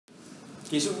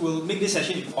Okay, so we'll make this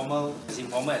session informal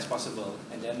as possible,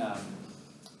 and then and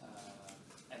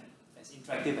as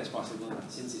interactive as possible.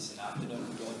 Since it's in the afternoon,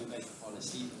 we don't want you guys to fall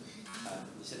asleep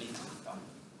listening to the talk.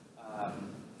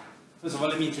 First of all,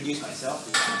 let me introduce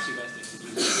myself. I ask you guys to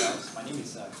introduce yourselves. My name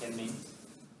is Kian Ming.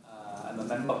 I'm a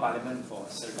member of Parliament for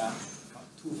Serdang, not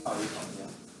too far away from here.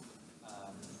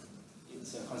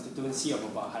 It's a constituency of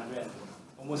about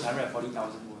almost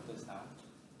 140,000 voters now.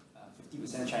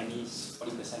 50% Chinese, 40%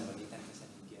 Malay, 10%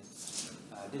 Indian.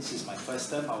 This is my first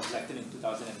term. I was elected in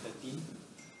 2013.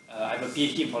 I have a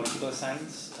PhD in political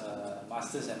science,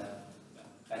 master's and a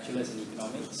bachelor's in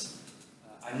economics.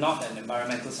 I'm not an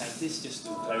environmental scientist, just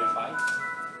to clarify.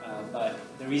 But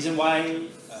the reason why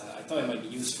I thought it might be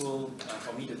useful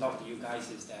for me to talk to you guys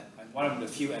is that I'm one of the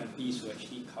few MPs who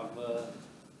actually cover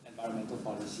environmental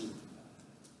policy.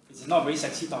 It's not a very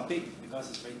sexy topic because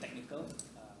it's very technical.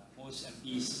 Most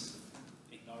MPs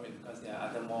ignore it because there are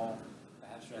other more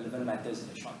perhaps relevant matters in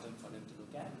the short term for them to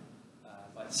look at.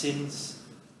 But since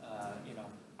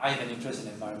I have an interest in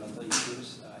environmental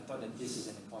issues, I thought that this is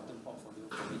an important portfolio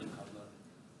for me to cover.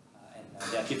 And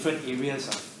there are different areas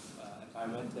of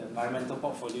the environmental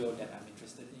portfolio that I'm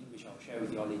interested in, which I'll share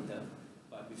with you all later.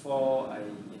 But before I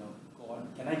go on,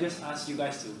 can I just ask you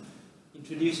guys to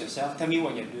introduce yourself? Tell me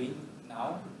what you're doing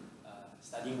now,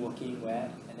 studying, working, where,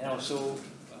 and then also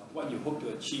what you hope to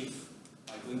achieve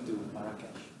by going to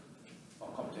Marrakesh for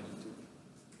COP22.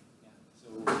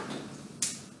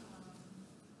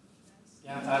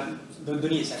 Don't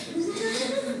need sessions.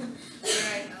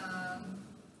 Alright, I'm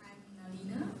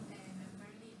Nalina, and I'm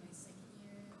currently in my second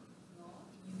year of law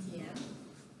in UTM.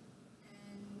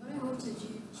 And what I hope to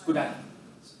achieve... Skudai?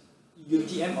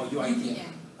 UTM or UITM?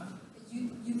 UTM. Huh?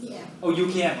 UTM. Oh,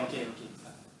 UKM, okay. What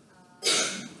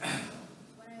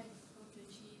I hope to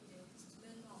achieve is to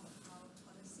learn more about how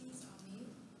policies are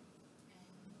made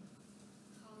and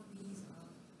how these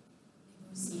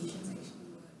negotiations actually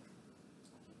work.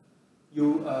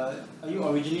 Are you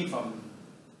originally from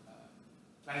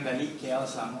Klang Valley, KL,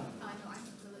 Selangor? No, I'm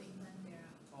from England there.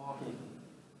 Oh, okay.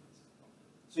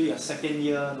 So you're a second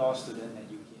year law student at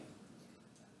UKM?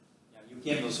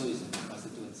 Yeah, UKM also is in the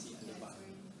constituency. Yeah, but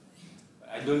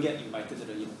I don't get invited to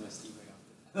the university very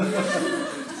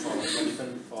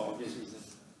often for obvious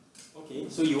reasons. Okay,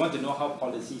 so you want to know how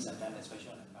policies are done,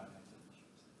 especially on environmental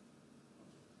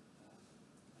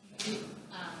issues.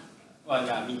 Well,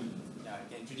 yeah, you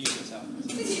can introduce yourself.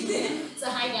 So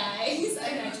hi guys,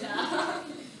 I'm Raja.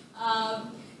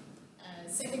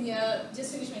 Second year,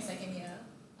 just finished my second year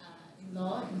in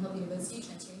law in Univeristy,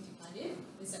 transferring to Cardiff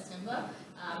this September.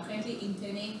 I'm currently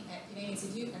interning at Kian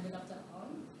Institute under Dr.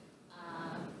 Ong.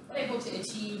 What I hope to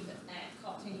achieve at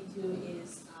COP22 is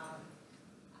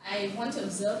I want to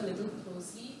observe a little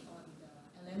closely on the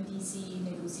LMDC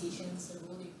negotiations, the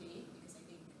role they play, because I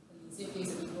think Malaysia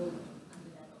plays a big role under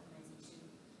that organization.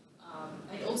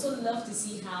 I'd also love to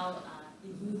see how the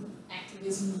youth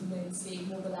activist movements they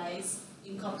mobilize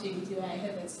in COP22. I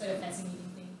heard that's quite a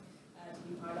fascinating thing to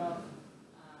be part of,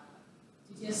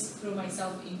 to just throw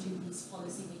myself into this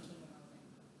policy making and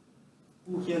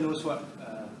all that. Who here knows what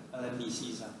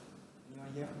LMDCs are?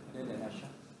 Anyone here other than Asha?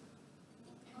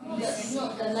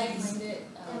 The like-minded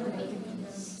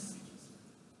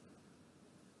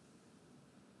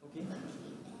Okay. And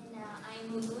I'm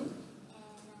Moon, and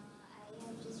I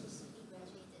have just recently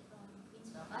graduated from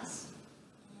Queen's Belfast.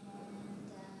 And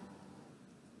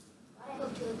what I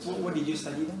hope to achieve... What did you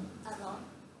study then? Law.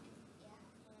 Yeah.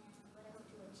 And what I hope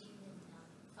to achieve in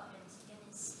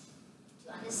COP22 is to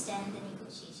understand the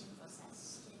negotiation process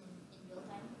in real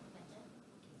time better,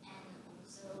 and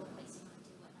also quite similar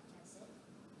to what Nata said.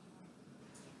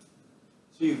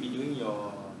 So you'll be doing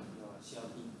your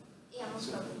CLT? Yeah,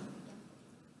 most probably.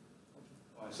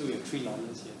 Oh, so we have 3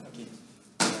 lawyers here. Okay.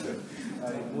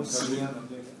 Most senior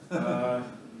member here.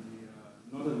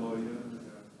 Not a lawyer.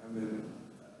 I'm an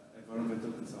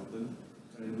environmental consultant.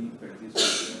 Currently practice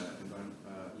with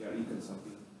ERE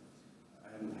consulting.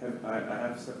 I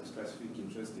have some specific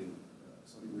interest in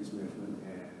solid waste management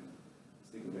and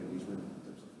stakeholder engagement in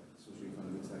terms of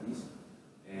socio-economic studies.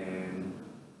 And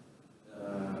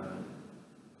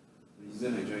the reason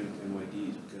I joined MYD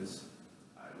is because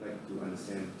I'd like to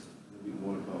understand a little bit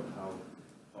more about how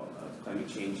climate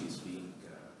change is being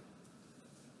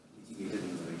mitigated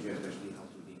in Malaysia, especially how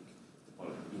to link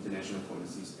the international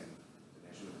policies and the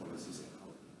national policies and how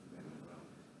to implement on the ground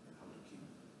and how to keep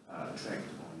track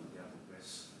on their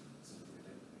progress, something like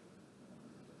that.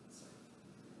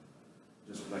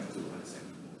 Just would like to understand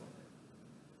more about that.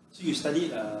 So you studied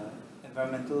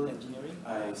environmental engineering?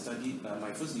 I studied,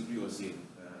 my first degree was in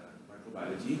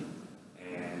microbiology,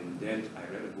 and then I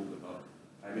read a book about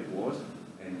climate wars,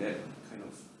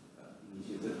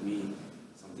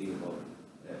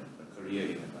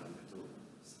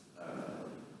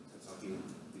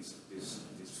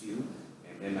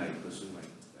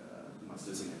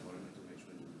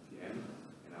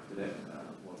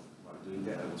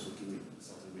 was working with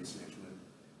Southern Waste Management,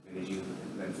 managing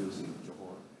landfills in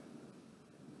Johor and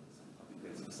some public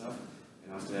lands and stuff.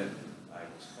 And after that, I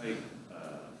was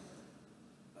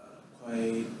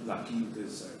quite lucky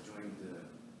because I joined the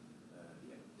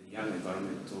Young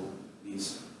Environmental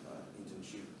Lease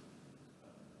internship.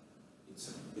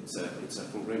 It's a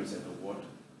program, it's an award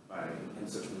by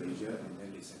Search Malaysia, and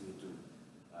then they sent me to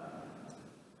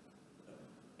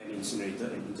an incinerator,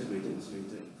 an integrated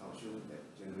incinerator in Kaohsiung that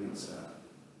generates,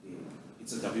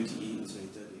 it's a WTE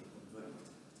incinerator. They convert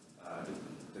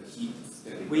the heat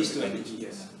that they waste to energy.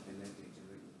 Yes, and then they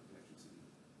generate electricity.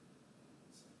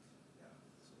 So, yeah,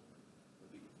 so a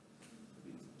bit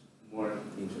more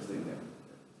interesting than.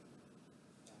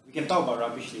 We can talk about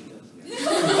rubbish later.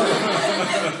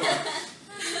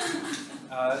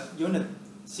 Yeah.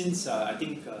 Since I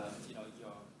think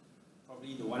you're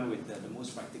probably the one with the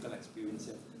most practical experience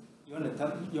here, you want to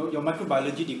tell your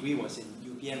microbiology degree was in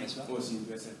UPM as well? It was in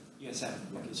USM. USM.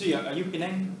 Okay. So are you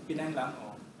Penang Lang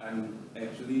or? I'm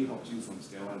actually Hock Chew from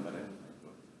Scale 1, but then I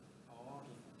got. Oh,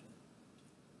 okay.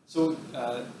 So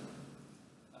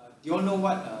do you all know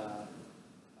what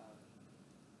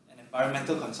an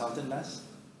environmental consultant does?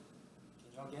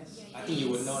 Can you all guess? Yeah, I think you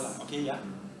would know lah. Okay, yeah.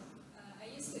 I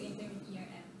used to intern with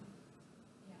ERM.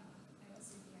 Yeah, I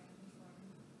was with ERM before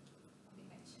public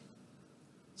action.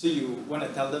 So you want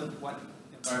to tell them what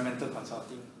environmental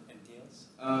consulting entails?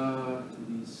 It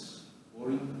is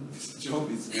boring job.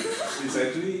 It's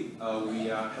actually we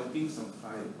are helping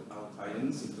our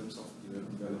clients in terms of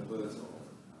developers or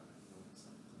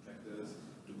some contractors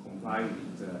to comply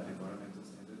with environmental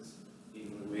standards in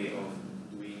a way of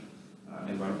doing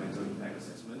environmental impact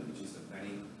assessment, which is the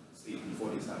planning stage before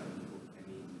they start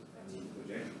any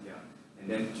project. Yeah, and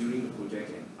then during the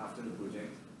project and after the project,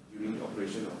 during the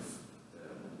operation of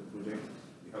the project,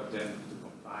 we help them to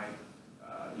comply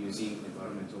using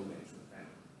environmental management plan.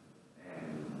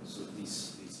 And so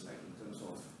this is like in terms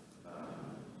of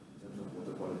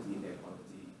water quality, air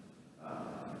quality,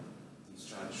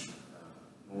 discharge,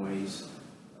 noise,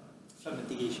 Flood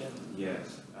mitigation.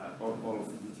 yes, all of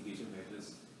the mitigation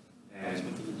measures. And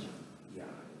Mitigation. yeah,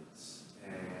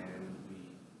 and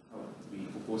we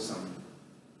propose some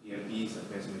EMPs and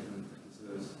best management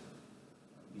practices.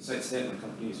 Besides that, my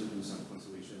company also do some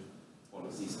conservation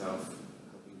policy stuff,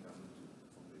 helping government to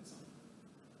formulate some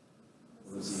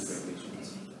policies,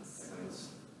 regulations, guidelines.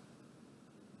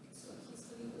 So his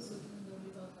colleague was working on the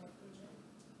River of Life project.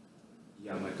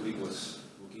 Yeah, my colleague was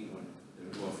working on the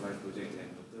River of Life project,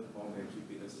 and Dr. Hong actually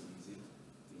paid us a visit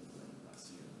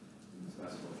last year to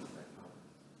discuss about how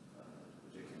the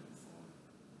project can perform,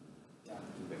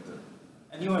 do better.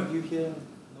 Anyone of you here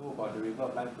know about the River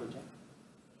of Life project?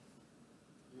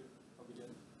 You probably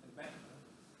don't. In the back?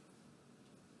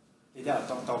 Later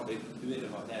I'll talk a bit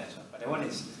about that as well. But that one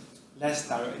is less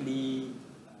directly,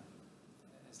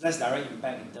 it's less direct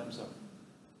impact in terms of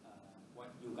what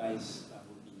you guys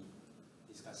will be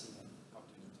discussing and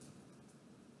COP22.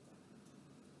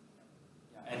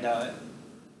 Yeah, and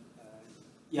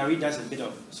ERE does a bit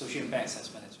of social impact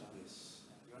assessment as well. Yes.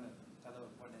 You want to tell them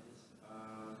what that is?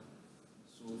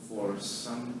 So for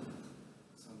some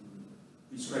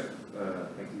prescribed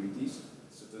activities,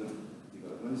 certain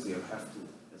developments, they have to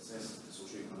assess the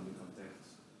socio-economic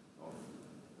context of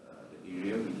the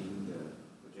area within the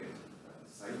project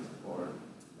site, or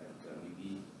like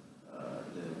maybe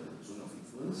the zone of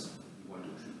influence, maybe 1 to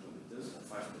 3 kilometers or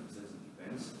 5 kilometers, it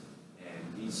depends. And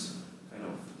this kind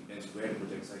of depends where the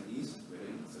project site is, whether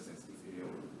it's a sensitive area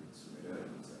or whether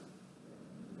it's an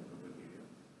urban area.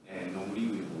 And normally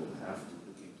we will have to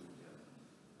look into the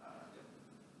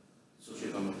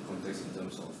socio-economic context in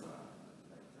terms of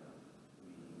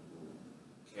we will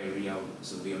carry out a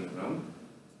survey on the ground,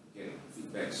 get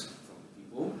feedbacks from the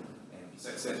people, and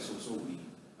besides that, also we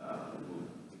will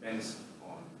depends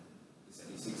on the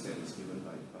statistics that is given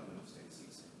by the Department of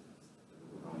Statistics and the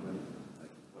local government,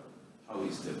 like how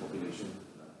is the population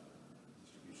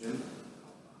distribution,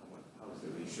 how is the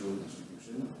racial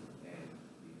distribution, and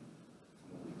we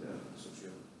come up with the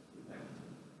social impact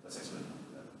assessment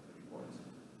report,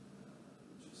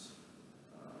 which is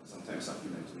sometimes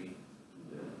supplementary to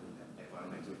the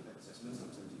environmental impact assessment,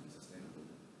 sometimes it is a standalone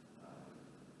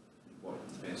report.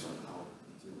 It depends on how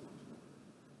detailed we want to go.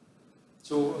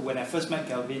 So when I first met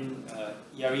Kelvin,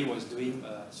 ERE was doing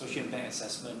a social impact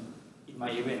assessment in my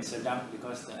area in Sedang,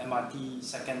 because the MRT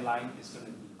second line is going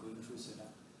to be going through Sedang.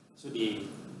 So they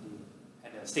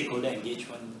had a stakeholder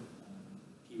engagement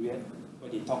period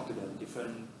where they talked to the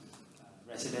different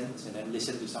residents and then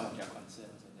listened to some of their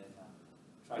concerns, and then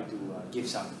try to give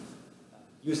some,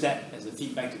 use that as a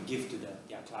feedback to give to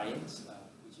their clients,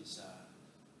 which is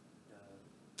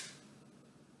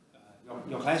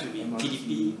your clients will be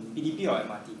PDP or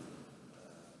MRT?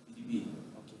 PDP.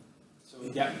 Okay. So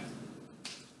yeah.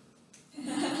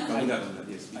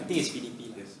 Yes. I think it's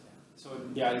PDP. Yes. So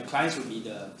their clients will be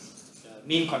the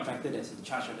main contractor that's in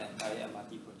charge of the entire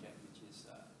MRT project, which is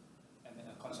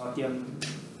a consortium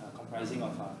comprising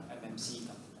of MMC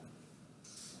Gamuda.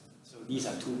 So these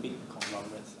are two big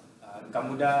conglomerates.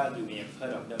 Gamuda, you may have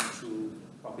heard of them through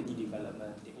property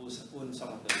development. They also own some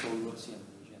of the toll roads here in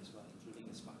Malaysia as well, including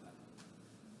the Smart Line.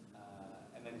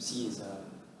 MMC is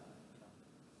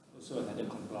also another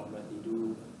conglomerate. They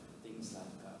do things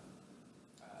like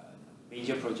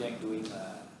major project doing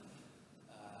the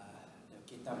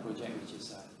Kita project, which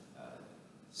is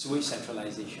sewage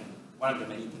centralization, one of the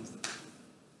many things that they do.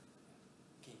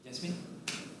 Okay, Jasmine?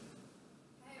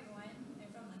 Hi everyone, I'm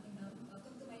from Nottingham.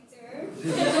 Welcome to my tour.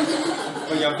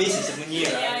 Oh, your base is Semenyi,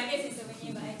 right? Yeah, my base is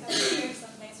Semenyi, but I come here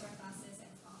sometimes for classes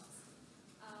and talks.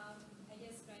 I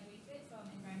just graduated from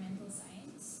environmental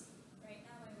science. Right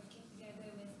now I'm working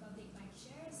together with public bike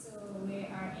share, so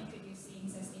we are introducing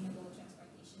sustainable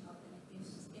transportation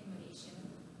alternatives in Malaysia,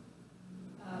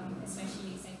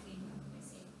 especially cycling, I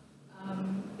say.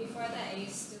 Before that, I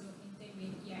used to intern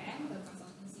with ERM, the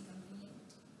consultancy company.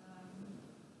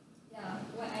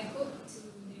 What I hope to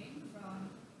learn from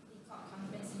the COP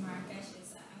conference in Marrakesh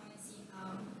is that I want to see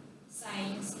how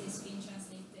science is being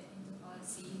translated into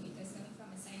policy, because coming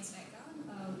from a science background,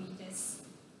 we just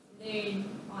learn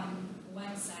on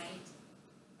one side,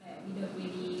 but we don't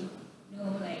really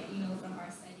know, from our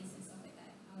studies and stuff like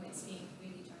that, how it's being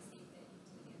really translated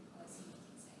into the policy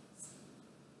making sides.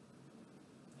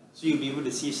 So you'll be able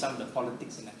to see some of the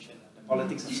politics in action, the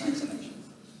politics of science in action.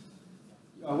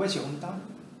 Where's your hometown?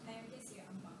 I'm just here,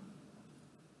 Ampang.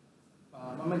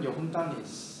 Mama, your hometown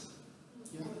is?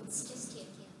 It's just here.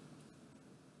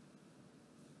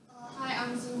 Hi,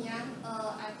 I'm Zunyan.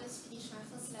 I just finished my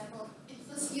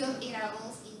first year of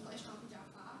A-levels in College Kampung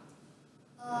Jaffa.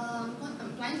 I'm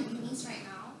applying to unis right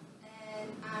now, and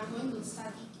I'm going to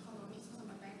study economics because I'm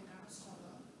a Bangladesh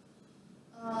scholar.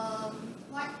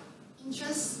 What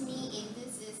interests me in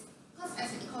this is, because as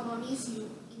an economist, in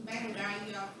Bangladesh,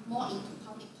 you are more into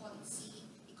public policy,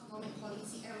 economic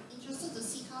policy, and I'm interested to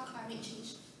see how climate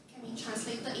change can be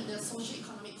translated in the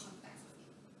socio-economic context of it.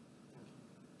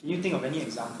 Can you think of any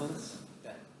examples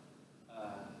that?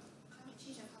 Climate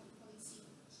change and public policy.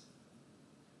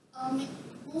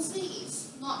 Mostly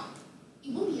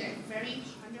it won't be like very 100%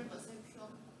 pure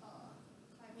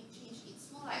climate change. It's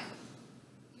more like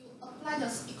you apply the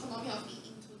economy of it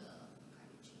into the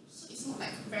climate change. So it's not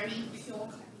like very pure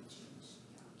climate change.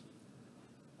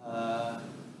 Yeah.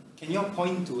 Can you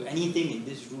point to anything in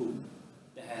this room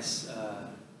that has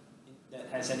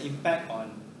an impact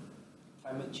on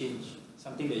climate change,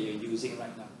 something that you're using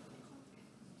right now?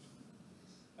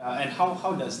 And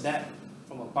how does that,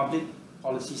 from a public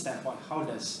policy standpoint, how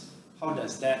does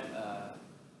that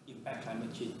impact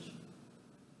climate change?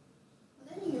 But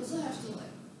then you also have to you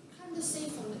can't just say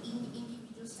from the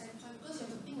individual standpoint, because you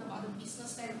have to think about the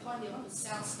business standpoint. They want to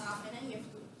sell stuff, and then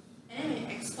when you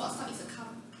export stuff, it's a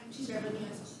country's revenue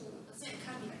as a whole. So it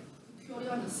can't be like you purely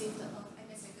want to save the earth and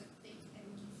that's like a thing and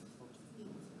give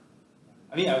things.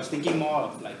 I mean, I was thinking more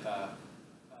of like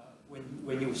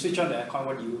when you switch on the aircon,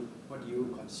 what do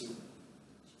you consume?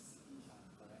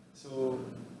 Correct. So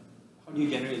how do you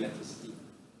generate electricity?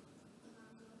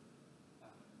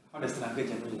 How does Tenaga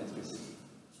generate electricity?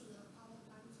 Through the power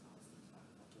plants.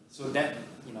 Okay. So that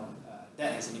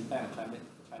that has an impact on climate,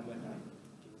 right? Okay,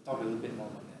 we'll talk a little bit more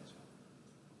about that as well.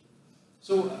 Okay.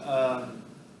 So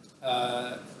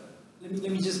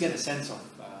let me just get a sense of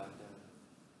the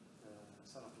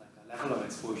sort of like a level of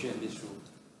exposure in this room.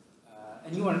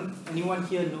 Anyone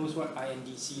here knows what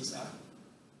INDCs are?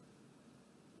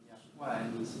 Yeah. What are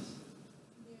INDCs?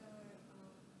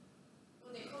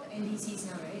 They call NDCs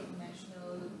now, right?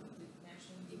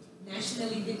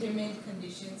 Nationally determined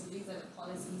conditions. These are the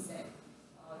policies that,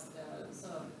 the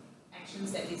sort of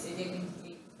actions that they say they're going to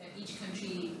take, that each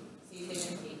country says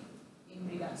they're going to take in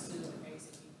regards to the Paris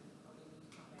Agreement.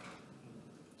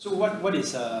 So what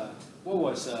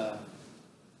was the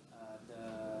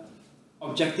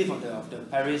objective of the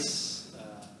Paris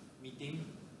meeting,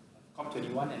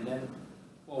 COP21, and then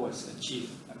what was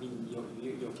achieved? I mean,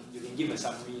 you can give a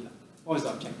summary. What was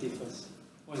the objective first?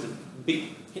 What was the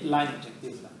big headline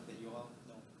objective that you all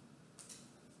know?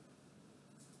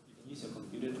 You can use your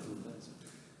computer to Google. It's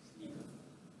legal.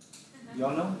 You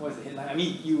all know what's the headline? I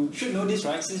mean, you should know this,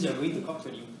 right? Since you're going to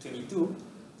COP22,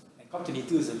 and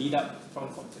COP22 is a lead up from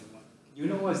COP21. Do you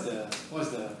know what's the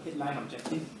headline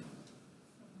objective?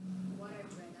 From what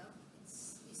I've read up,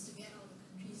 is to get all the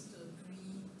countries to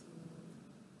agree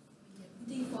to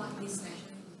putting forth these measures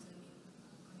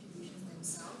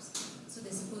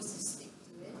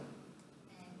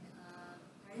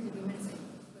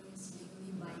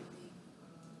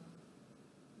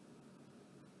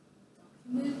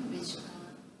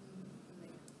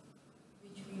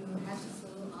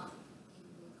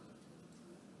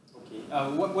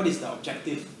what is the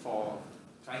objective for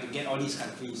trying to get all these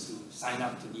countries to sign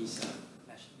up to these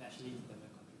nationally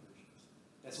determined contributions?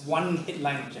 That's one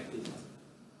headline objective. To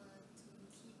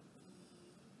keep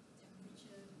the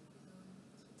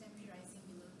temperature rising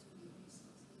below 2 degrees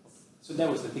Celsius. So that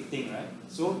was the big thing, right?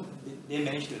 So did they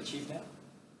manage to achieve that?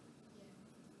 Yeah.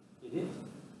 They did?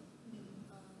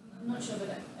 I'm not sure, but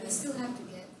I still have to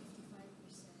get 55%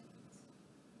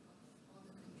 of all the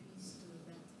countries to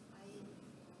ratify it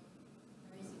before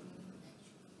Paris Agreement can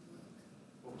actually work.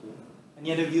 Okay. Any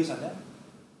other views on that?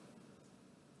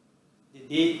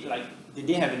 Did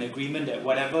they have an agreement that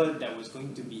whatever that was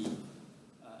going to be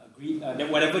that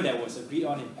whatever that was agreed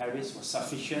on in Paris was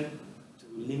sufficient to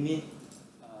limit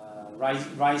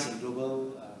rise in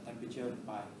global temperature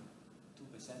by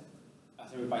 2%?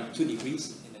 Sorry, by 2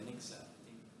 degrees in the next, I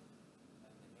think, the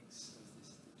next, what's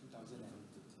this,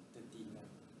 2013.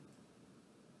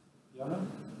 You all know? You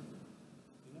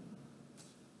know?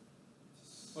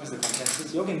 What's the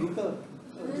consensus? You all can Google.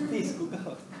 Please Google. I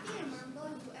think I remember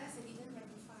US didn't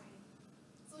ratify.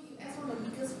 So US one of the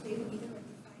biggest players who didn't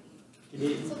ratify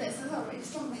it. So that's a very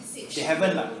strong message. They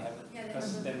haven't, they haven't. Yeah, they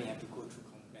Because haven't. then we have to go through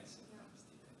Congress.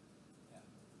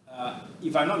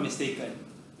 If I'm not mistaken,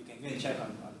 you can go and check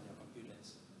on your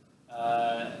computers.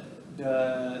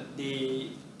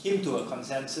 They came to a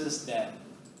consensus that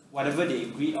whatever they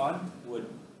agreed on would,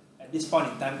 at this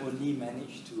point in time, only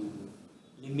manage to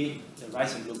limit the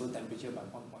rise in global temperature by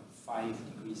 1.5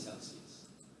 degrees Celsius.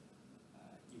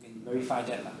 You can verify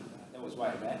that. That was what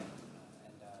I read.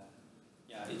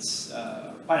 Yeah, it's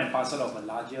part and parcel of a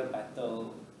larger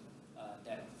battle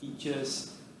that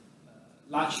features,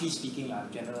 largely speaking,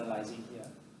 I'm generalizing here,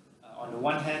 on the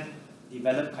one hand,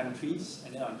 developed countries,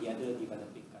 and then on the other,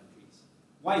 developing countries.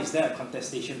 Why is there a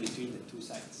contestation between the two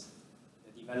sides,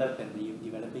 the developed and the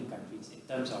developing countries, in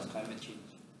terms of climate change?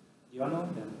 Do you all know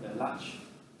the large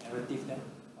narrative there,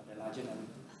 or the larger narrative?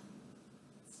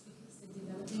 It's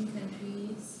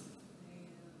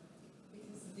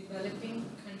because the developing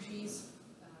countries,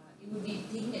 it would be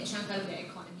taking a chunk out of their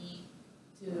economy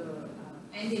to,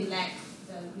 and they lack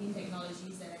the green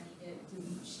technologies that are needed to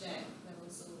reach that level.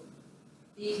 So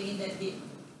they claim that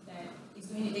it's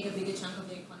going to take a bigger chunk of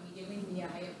their economy. They're going to be a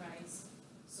higher price.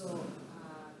 So I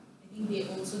think they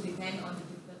also depend on the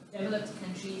developed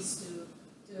countries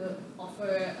to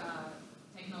offer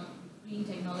green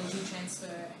technology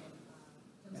transfer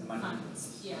and in terms of funds.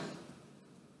 Yeah.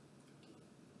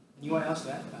 Anyone else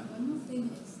to add? One more thing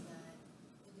is that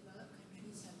the developed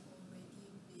countries have already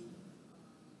been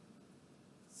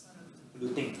sort of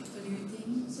Polluting.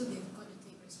 so they've got to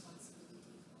take responsibility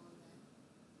for all that.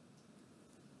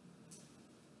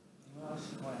 Anyone else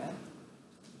want to add?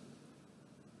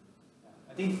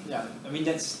 I think, I mean,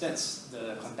 that's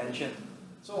the contention.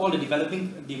 So all the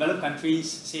developed countries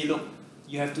say, look,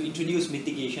 you have to introduce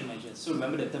mitigation measures. So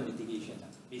remember the term mitigation.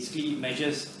 Basically,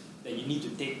 measures that you need to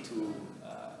take to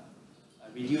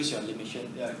reduce your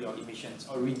emissions,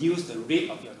 or reduce the rate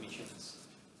of your emissions.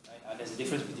 Right? There's a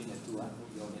difference between the two. You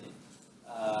all get it.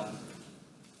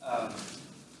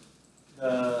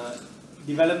 The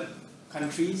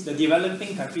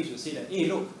developing countries will say that, hey,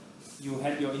 look, you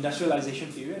had your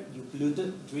industrialization period, you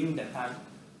polluted during that time,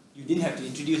 you didn't have to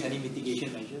introduce any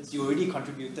mitigation measures, you already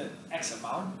contributed X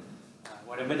amount,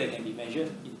 whatever that can be measured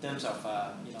in terms of,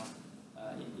 in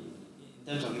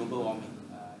terms of global warming,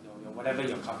 whatever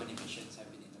your carbon emissions have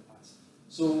been in the past.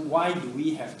 So why do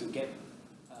we have to get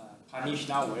punished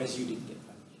now, whereas you didn't get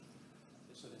punished?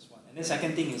 So that's one. And the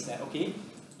second thing is that, okay,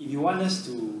 if you want us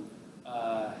to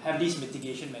have these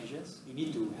mitigation measures, you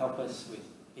need to help us with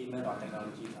payment or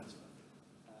technology transfer.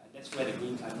 That's where the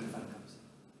Green Climate Fund comes in.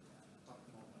 Talk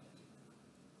more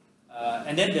about that.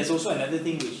 And then there's also another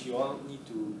thing which you all need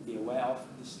to be aware of,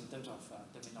 this in terms of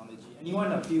terminology.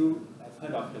 Anyone of you have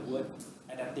heard of the word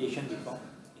adaptation before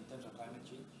in terms of climate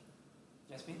change?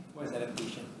 Jasmine, what is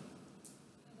adaptation?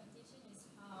 Adaptation is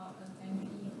how a country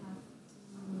have to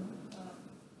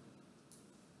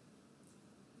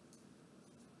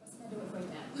what's another word for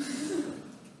that?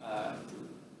 To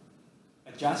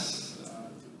adjust.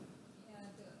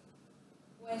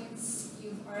 Once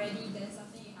you've already done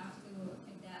something, you have to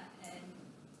adapt, and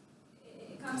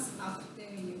it comes after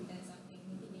you've done something.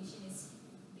 Mitigation is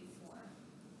before.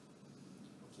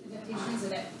 Adaptation is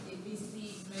that it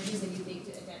basically measures that you take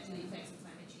to adapt to the effects of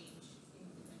climate change in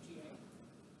the country, right?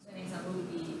 So an example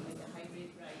would be like the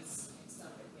hybrid rice and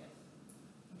stuff that we have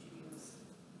introduced.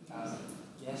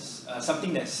 Yes,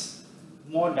 something that's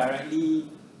more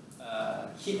directly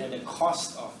hit at the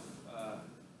cost of,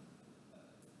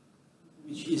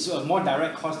 which is a more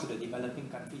direct cost to the developing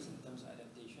countries in terms of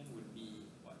adaptation would be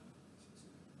what?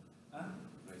 Huh?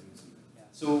 Rising sea level.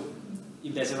 So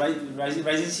if there's a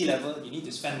rising sea level, you need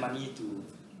to spend money to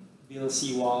build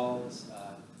seawalls.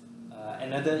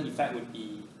 Another effect would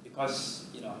be because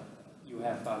you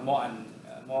have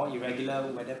more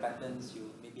irregular weather patterns, you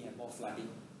maybe have more flooding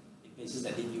in places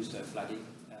that didn't used to have flooding.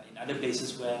 In other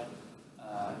places where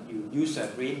you used to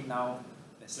have rain, now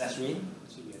there's less rain,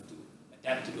 so you have to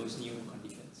adapt to those new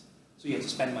conditions. So you have to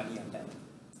spend money on that.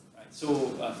 Right? So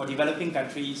for developing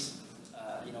countries,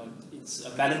 it's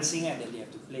a balancing act that they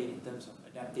have to play in terms of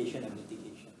adaptation and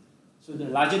mitigation. So the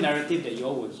larger narrative that you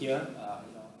all will hear,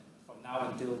 from now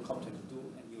until COP22,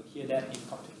 and you'll hear that in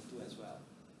COP22 as well,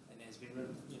 and has been,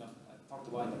 talked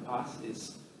about in the past,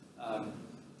 is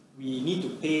we need to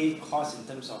pay costs in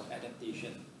terms of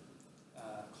adaptation,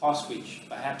 costs which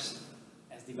perhaps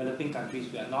as developing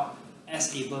countries we are not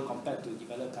as able compared to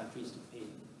developed countries to pay.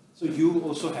 So you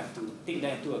also have to take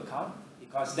that into account,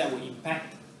 because that will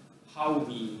impact how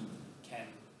we can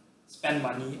spend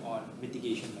money on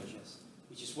mitigation measures,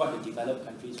 which is what the developed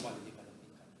countries want the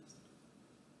developing countries to do.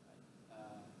 Right?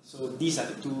 So these are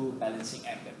the two balancing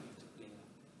acts that we have to play.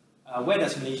 Where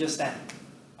does Malaysia stand?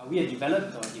 Are we a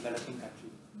developed or a developing country?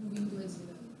 Moving towards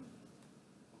development.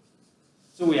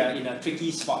 So we are in a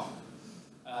tricky spot.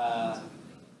 Are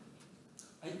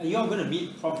you all going to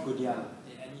meet Prof. Gudial?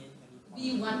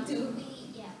 We want to.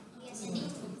 We are sending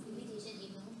invitation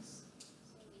emails.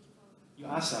 You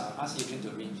ask Adrian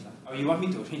to arrange. Or you want me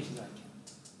to arrange? I can.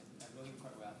 I know him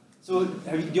quite well. So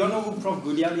do you all know who Prof.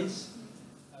 Gudial is?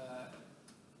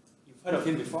 You've heard of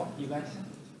him before, you guys?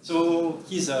 So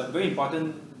he's a very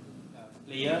important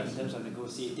player in terms of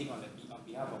negotiating on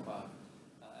behalf of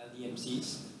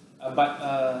LDMCs.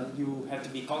 But you have to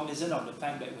be cognizant of the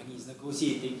fact that when he's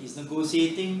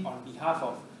negotiating on behalf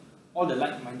of all the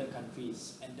like-minded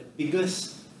countries, and the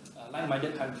biggest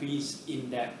like-minded countries in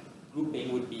that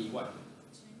grouping would be what?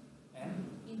 And?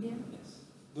 India? Yes.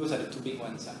 Those are the two big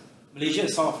ones. Malaysia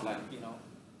is sort of like,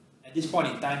 at this point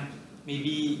in time,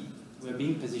 maybe we're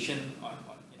being positioned on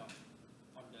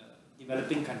the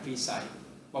developing country side,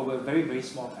 but we're a very, very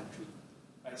small country.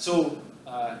 Right? So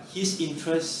his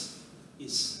interest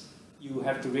is, you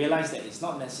have to realize that it's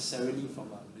not necessarily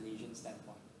from a Malaysian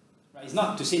standpoint. Right? It's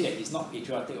not to say that he's not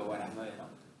patriotic or whatever,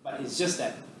 but it's just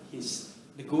that his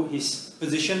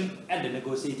position at the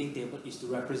negotiating table is to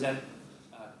represent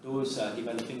those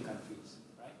developing countries,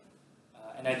 right?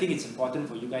 And I think it's important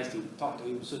for you guys to talk to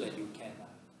him so that you can,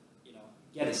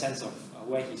 get a sense of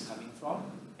where he's coming from,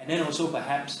 and then also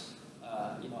perhaps,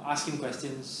 ask him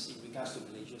questions in regards to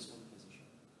Malaysia's own position.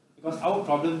 Because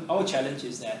our challenge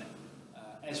is that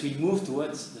as we move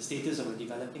towards the status of a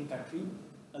developing country,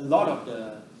 a lot of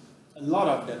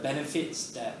the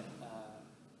benefits that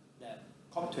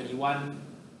COP21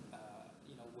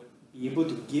 would be able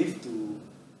to give to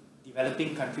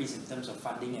developing countries in terms of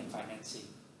funding and financing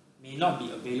may not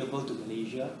be available to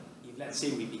Malaysia if, let's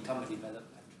say, we become a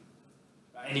developed country.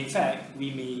 Right? And in fact,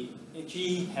 we may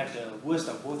actually have the worst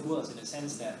of both worlds, in the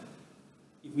sense that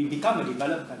if we become a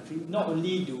developed country, not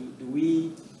only do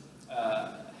we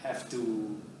have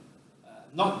to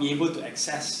not be able to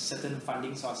access certain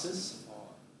funding sources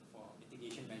for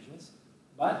mitigation measures,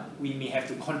 but we may have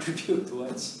to contribute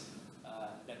towards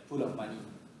that pool of money.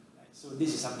 Right? So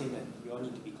this is something that we all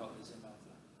need to be cognizant of.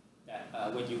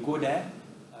 That when you go there,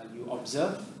 you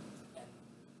observe, and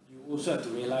you also have to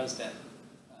realize that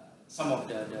some of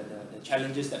the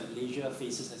challenges that Malaysia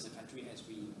faces as a country as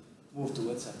we move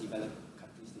towards a developed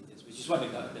country status, which is what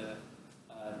the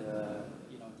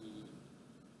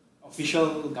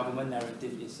official government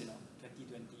narrative is. 2020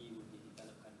 would be a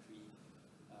developed country.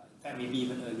 In fact, maybe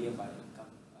even earlier by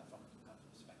income from income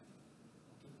perspective.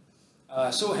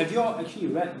 Okay. So have you all actually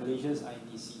read Malaysia's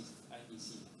INDC? Have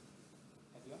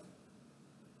you all?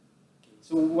 Okay.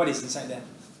 So what is inside there?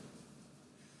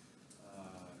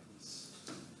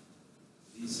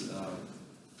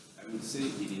 I would say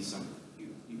it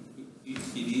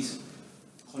is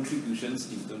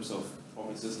contributions in terms of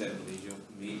promises that Malaysia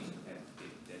made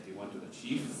that they want to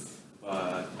achieve,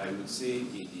 but I would say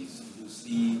it is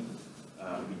loosely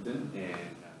written,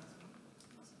 and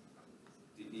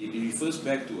it refers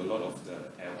back to a lot of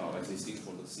our existing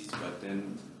policies, but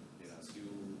then there are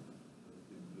still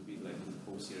a bit like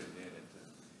loopholes here and there that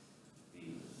they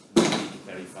need to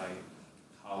clarify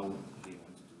how they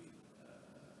want to do it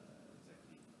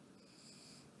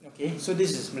exactly. Okay, so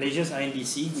this is Malaysia's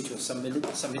INDC, which was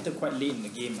submitted quite late in the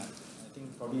game. I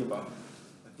think probably about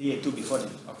a day or two before the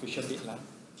official deadline.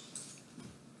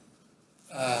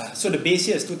 So the base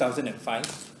year is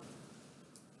 2005.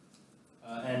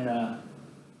 And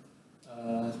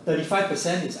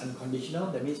 35% is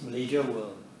unconditional. That means Malaysia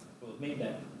will make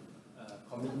that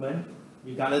commitment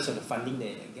regardless of the funding that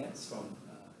it gets from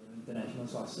international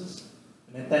sources.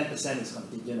 And then 10% is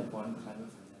contingent upon climate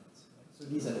finance. Right? So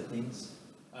these are the things.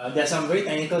 There's some very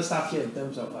technical stuff here in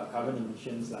terms of carbon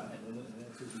emissions and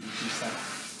GDP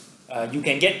stuff. You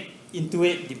can get into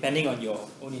it depending on your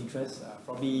own interests.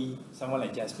 Probably someone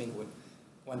like Jasmine would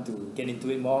want to get into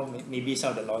it more. Maybe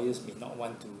some of the lawyers may not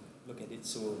want to look at it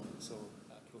so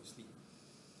closely.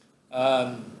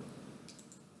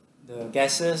 The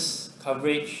gases,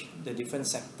 coverage, the different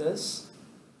sectors,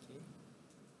 okay,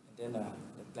 and then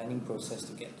the planning process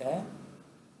to get there.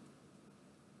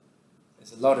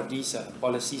 There's a lot of these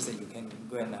policies that you can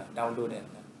go and download and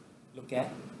look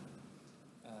at.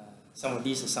 Some of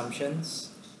these assumptions.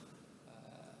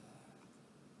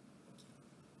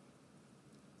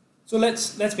 So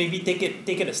let's maybe take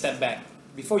it a step back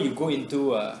before you go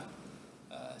into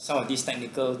some of these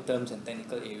technical terms and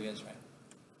technical areas, right?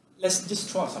 Let's just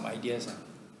throw out some ideas.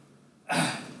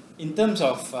 In terms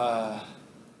of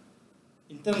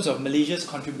Malaysia's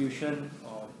contribution,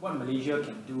 or what Malaysia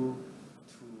can do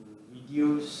to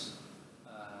reduce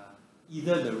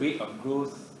either the rate of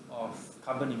growth of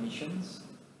carbon emissions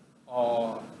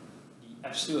or the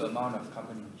absolute amount of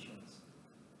carbon emissions.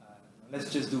 Let's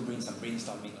just bring some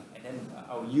brainstorming, and then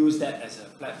I'll use that as a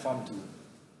platform to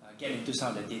get into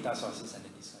some of the data sources and the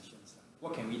discussions.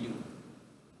 What can we do? You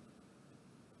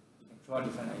can throw out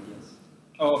different ideas.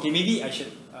 Oh, okay. Maybe I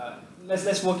should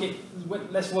let's work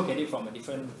at it from a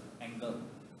different angle.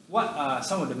 What are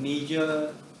some of the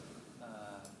major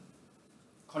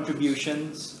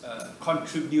contributors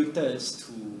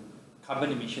to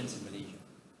carbon emissions in Malaysia?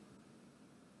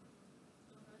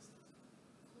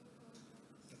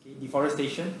 Okay,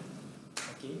 deforestation.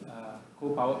 Okay,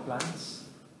 coal power plants.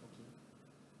 Okay.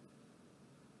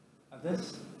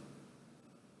 Others?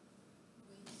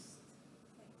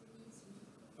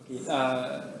 Okay,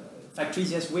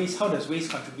 factories, yes, waste. How does waste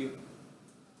contribute?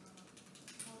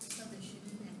 Most of the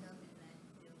shouldn't end up in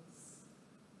landfills.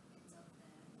 Ends up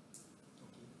there.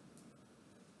 Okay.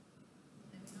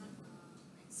 And we're not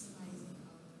maximizing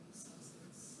our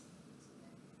resources.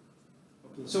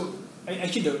 Okay, so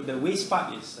actually the waste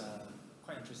part is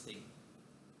quite interesting.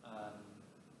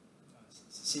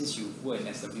 Since you were in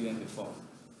SWM before,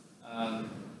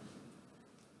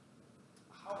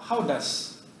 how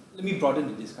does, let me broaden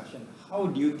the discussion. How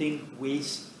do you think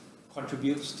waste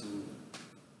contributes to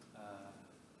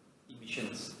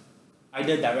emissions,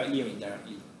 either directly or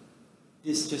indirectly?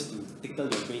 This just to tickle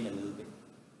your brain a little bit.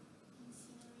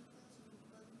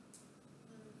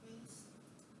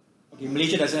 Okay,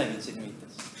 Malaysia doesn't have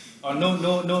incinerators, or no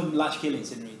large-scale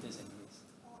incinerators anyways.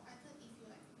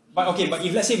 But okay, but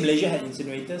if let's say Malaysia had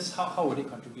incinerators, how would it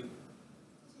contribute?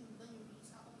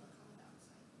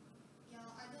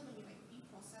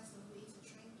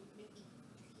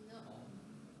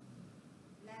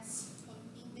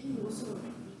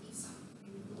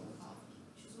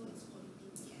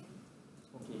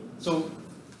 So,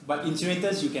 but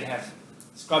incinerators, you can have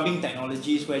scrubbing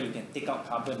technologies where you can take out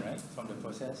carbon, right, from the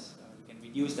process. You can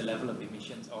reduce the level of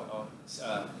emissions or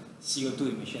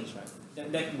CO2 emissions, right?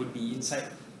 That would be inside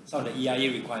some of the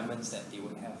EIA requirements that they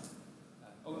would have.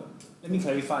 Let me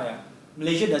clarify.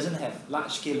 Malaysia doesn't have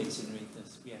large-scale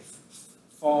incinerators. We have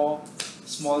 4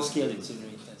 small-scale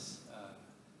incinerators.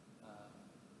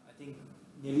 I think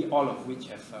nearly all of which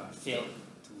have failed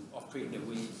to operate the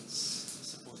way it's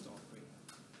supposed to operate.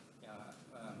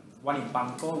 One in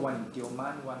Bangkok, one in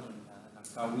Tioman, one in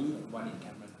Langkawi, and one in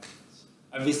Cameron Highlands.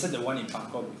 I visited the one in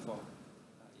Bangkok before.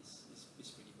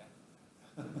 It's pretty bad.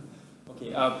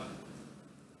 Okay.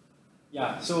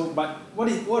 Yeah. So, but what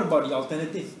about the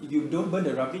alternative? If you don't burn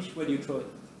the rubbish, where do you throw it?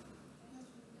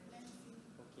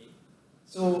 Okay.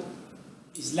 So,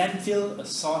 is landfill a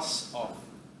source of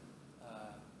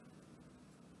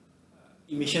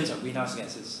emissions of greenhouse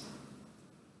gases?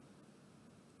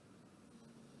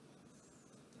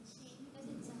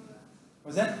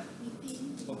 What's that?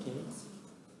 Okay.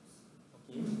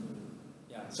 Okay.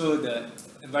 Yeah. So the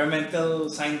environmental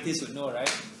scientists would know, right?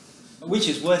 Which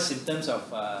is worse in terms of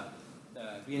the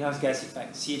greenhouse gas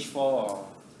effect, CH4 or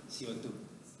CO2?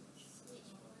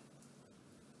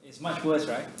 It's much worse,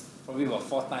 right? Probably about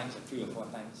 4 times or 3 or 4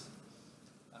 times.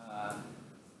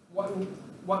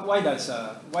 Why does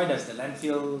the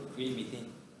landfill create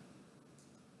methane?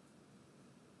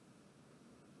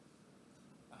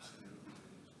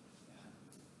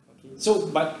 So,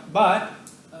 but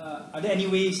are there any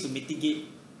ways to mitigate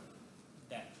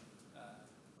that,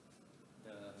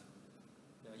 the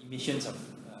emissions of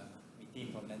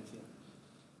methane from landfill?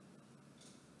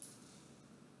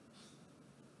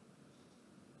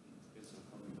 Depends on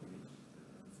how you manage the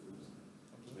landfills.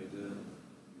 Whether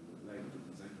you would like to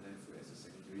design landfill as a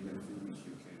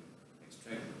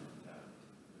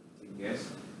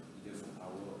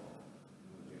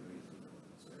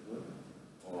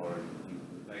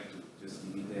just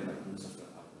leave it there like most of the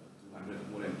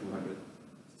 200, more than 200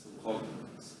 so-called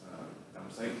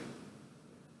dump site.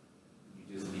 You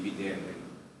just leave it there, and then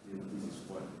this is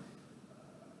what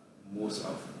most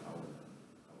of our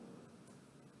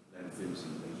landfills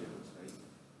in Malaysia looks like.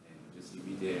 And you just leave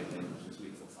it there, and then you just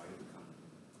wait for fire to come.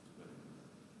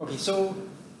 Okay, so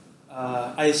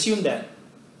I assume that,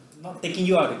 not taking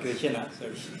you out of the question,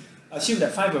 sorry. I assume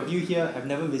that 5 of you here have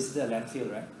never visited a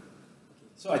landfill, right?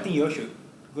 Okay, so I think you all should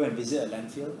go and visit a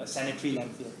landfill, a sanitary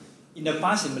landfill. In the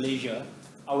past in Malaysia,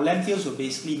 our landfills were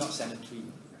basically not sanitary.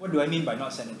 What do I mean by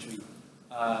not sanitary?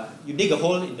 You dig a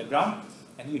hole in the ground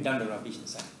and you dump the rubbish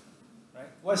inside. Right?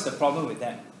 What's the problem with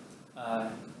that?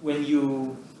 When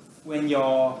your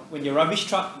rubbish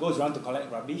truck goes around to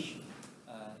collect rubbish,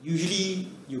 usually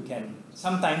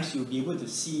sometimes you'll be able to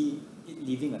see it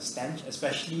leaving a stench,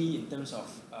 especially in terms of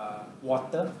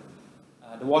water.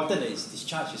 The water that is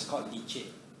discharged is called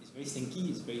leachate. It's very stinky,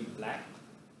 it's very black.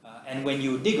 And when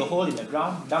you dig a hole in the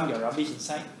ground, dump your rubbish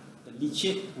inside, the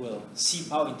leachate will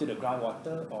seep out into the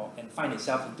groundwater and find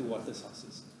itself into water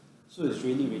sources. So it's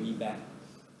really, really bad.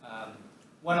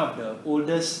 One of the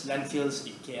oldest landfills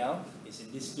in KL is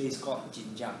in this place called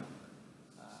Jinjang.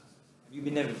 Have you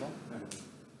been there before? No.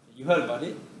 You heard about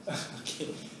it?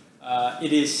 Okay.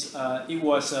 It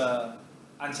was an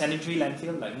unsanitary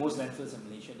landfill, like most landfills in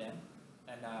Malaysia then.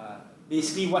 And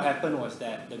basically what happened was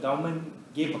that the government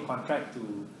gave a contract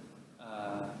to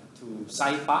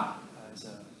Saipa,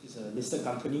 it's a listed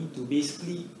company, to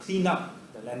basically clean up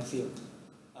the landfill.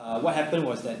 What happened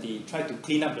was that they tried to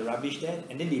clean up the rubbish there,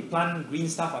 and then they plant green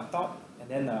stuff on top, and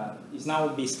then it's now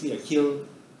basically a hill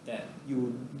that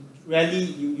you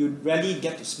rarely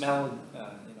get to smell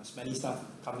smelly stuff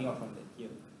coming out from the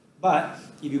hill. But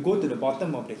if you go to the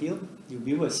bottom of the hill, you'll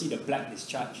be able to see the black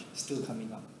discharge still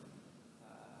coming up.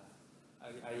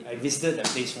 I visited that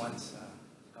place once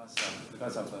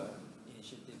because of an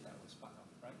initiative that I was part of.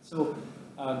 Right? So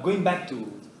going back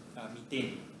to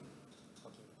methane.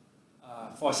 Okay.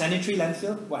 For sanitary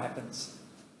landfill, what happens?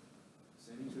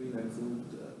 Sanitary landfill,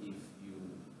 it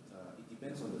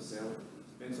depends on the cell.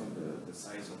 It depends on the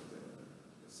size of the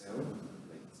cell.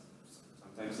 Like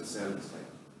sometimes the cell is like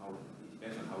it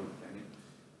depends on how you plan it.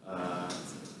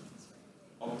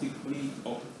 Optimally,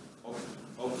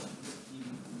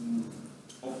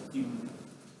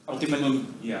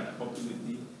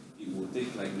 it will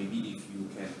take like maybe if you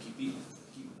can keep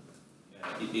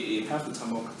it has to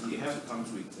come out. It has to come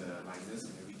with liners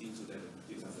and everything so that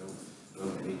the kids are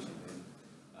well managed, and then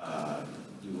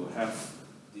you will have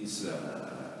this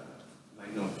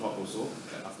liner on top also.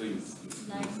 After you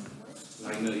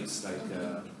liner, it's like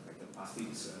a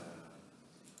plastics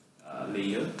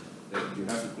layer that you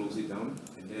have to close it down,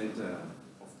 and then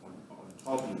on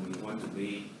top you may want to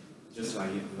lay just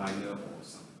liner or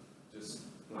some just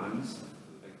plants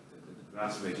like the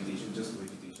grass vegetation, just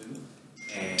vegetation,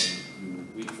 and you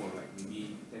wait for like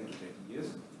maybe 10 to 20 years.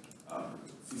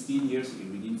 15 years,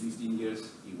 within 15 years,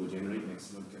 it will generate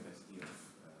maximum capacity of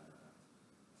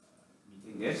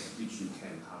methane gas, which you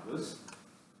can harvest,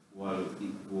 while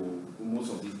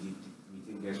most of this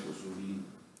methane gas will slowly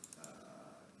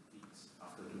deplete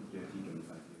after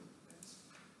 20-25 years.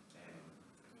 And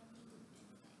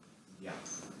yeah,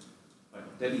 but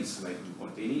that is like you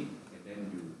contain it, and then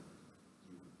you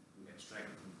extract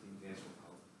methane gas from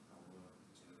our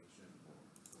generation for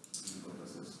heating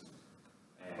purposes.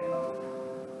 And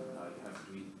you have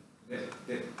to do it.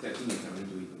 That thing you can only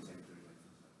do it in sanitary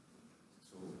landfills.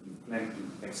 So you plan to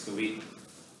excavate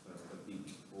a big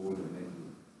hole, and then you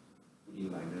put in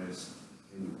liners,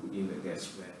 then you put in the gas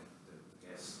spread, the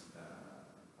gas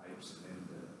pipes, and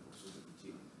then also the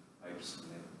leachate pipes,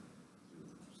 and then you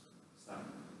start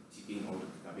tipping all the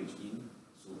garbage in.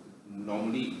 So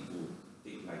normally it will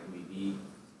take like maybe you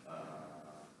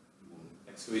will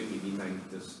excavate maybe 9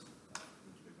 meters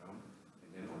into the ground, and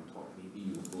then on top maybe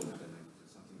you will go another 9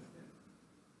 meters, something like that.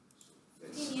 So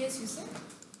 15 years, you said?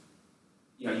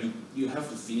 Yeah, you have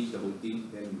to finish the whole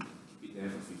thing, then you keep it there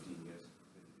for 15 years.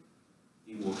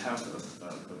 It will have a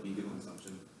bigger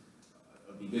consumption,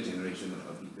 a bigger generation,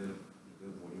 a bigger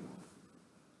volume of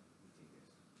methane gas.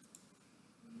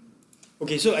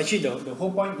 Okay, so actually the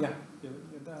whole point, yeah, you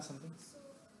want to ask something? So the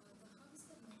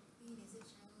harvested methane, is it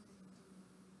channeled into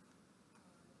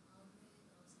power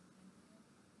grid or something like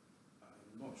that?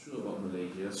 I'm not sure about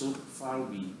Malaysia. So far,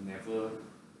 the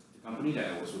company that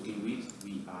I was working with,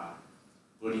 we are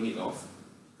burning it off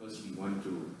because we want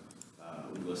to,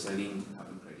 we were selling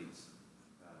carbon credits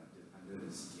under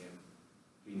the CM,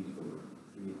 Clean Development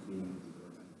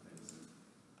Mechanism.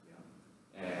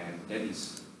 Yeah. And that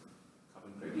is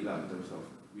carbon credit in terms of,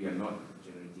 we are not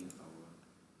generating power in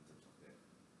terms of that.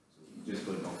 So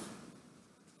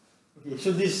Okay,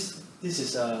 so this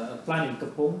is a plant in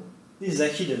Kepong. This is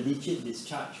actually the leachate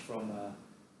discharge from a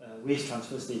waste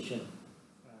transfer station.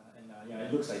 Yeah,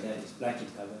 it looks like that. It's black in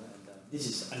color. And, this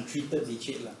is untreated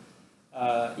leachate.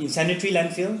 In sanitary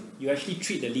landfill, you actually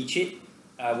treat the leachate.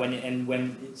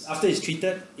 After it's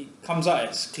treated, it comes out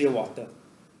as clear water.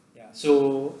 Yeah,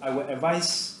 so I would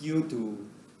advise you to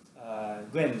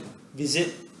go and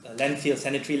visit a landfill,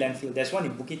 sanitary landfill. There's one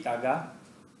in Bukit Taga,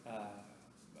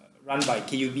 run by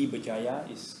KUB Berjaya.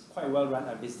 It's quite well run.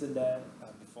 I visited there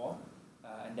before.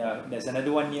 And there's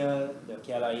another one near the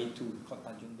KLIA 2 called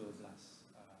Tanjung Doblas.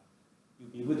 You'll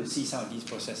be able to see some of these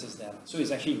processes there. So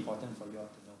it's actually important for you all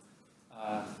to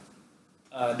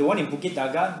know. The one in Bukit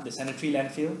Daga, the sanitary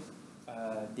landfill,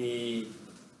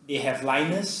 they have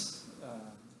liners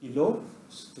below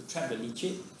to trap the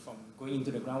leachate from going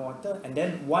into the groundwater. And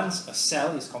then once a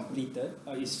cell is completed,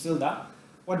 is filled up,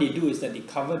 what they do is that they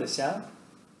cover the cell,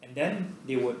 and then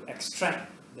they would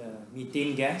extract the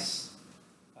methane gas,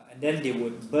 and then they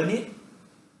would burn it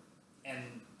and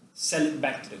sell it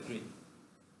back to the grid.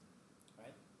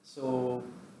 Right? So,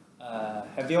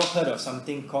 have you all heard of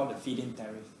something called the feed-in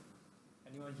tariff?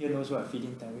 Anyone here knows what a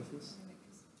feed-in tariff is?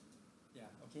 Yeah,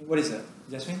 okay. What is it?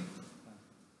 Jasmine?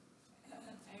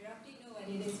 I roughly know what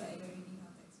it is, but I don't really know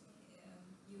how to explain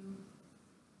it. You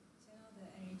channel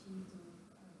the energy to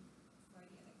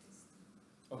provide the electricity.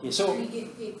 Okay, so we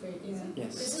get paid for it, is it?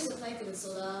 yes. Does this apply to the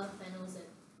solar panels that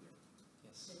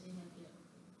Yes. they have here?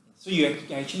 So you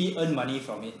can actually earn money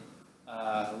from it,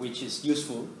 which is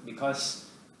useful because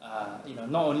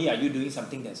not only are you doing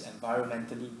something that's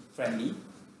environmentally friendly,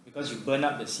 because you burn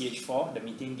up the CH4, the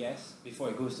methane gas, before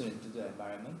it goes into the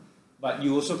environment, but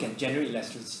you also can generate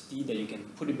electricity that you can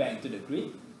put it back into the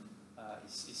grid.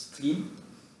 It's clean,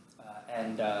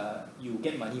 and you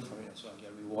get money for it as well.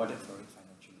 You're rewarded for it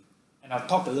financially. And I'll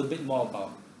talk a little bit more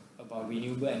about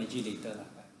renewable energy later,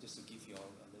 just to give you all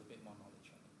a little bit more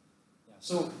knowledge on it. Yeah,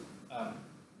 so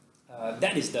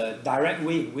that is the direct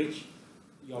way in which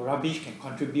your rubbish can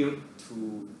contribute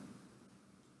to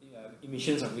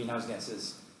emissions of greenhouse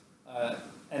gases.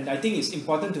 And I think it's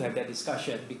important to have that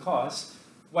discussion because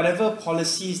whatever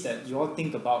policies that you all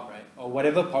think about, right, or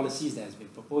whatever policies that has been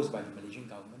proposed by the Malaysian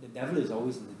government, the devil is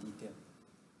always in the detail.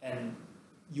 And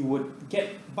you would get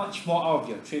much more out of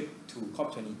your trip to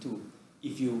COP22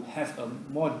 if you have a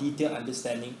more detailed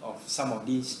understanding of some of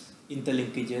these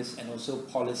interlinkages and also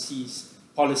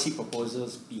policy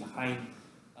proposals behind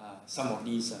some of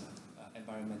these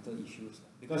environmental issues,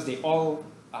 because they all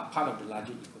are part of the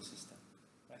larger ecosystem.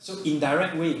 Right? So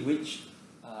indirect way in which,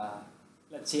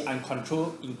 let's say,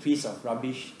 uncontrolled increase of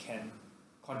rubbish can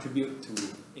contribute to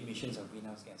emissions of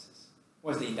greenhouse gases.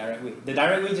 What's the indirect way? The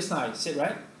direct way just now I said,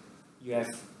 right? You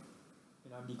have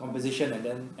decomposition and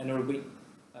then anaerobic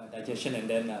digestion and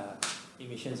then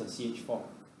emissions of CH4.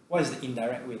 What is the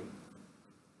indirect way?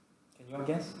 Can you all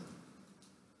guess?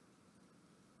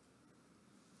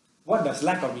 What does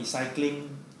lack of recycling,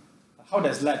 how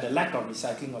does the lack of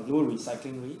recycling or low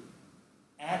recycling rate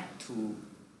add to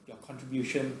your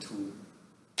contribution to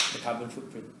the carbon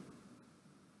footprint?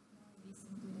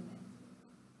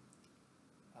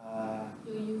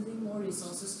 You're using more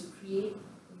resources to create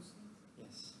those things.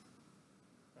 Yes.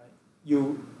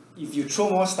 Right. If you throw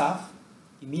more stuff,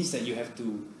 it means that you have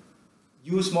to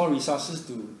use more resources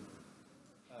to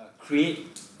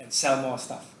create and sell more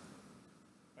stuff.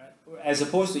 Right? As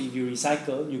opposed to if you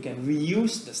recycle, you can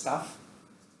reuse the stuff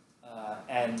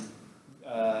and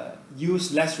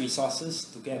use less resources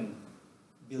to get and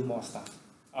build more stuff,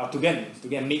 to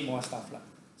get make more stuff.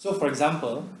 So, for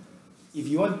example, if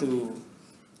you want to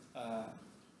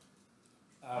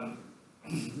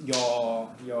your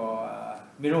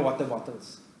mineral water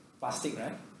bottles, plastic,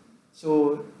 right?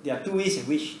 So there are two ways in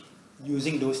which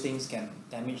using those things can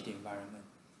damage the environment.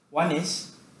 One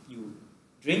is you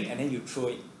drink and then you throw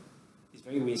it. It's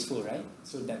very wasteful, right?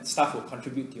 So that stuff will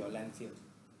contribute to your landfill.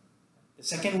 The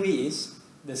second way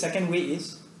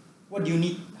is what do you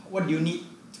need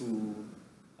to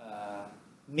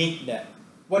make that?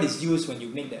 What is used when you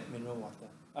make that mineral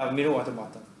water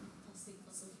bottle? Plastic,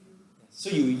 fossil fuel. So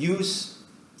you use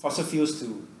fossil fuels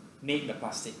to make the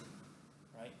plastic,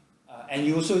 right? And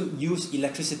you also use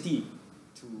electricity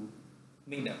to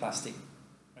make that plastic,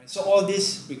 right? So all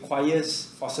this requires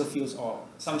fossil fuels or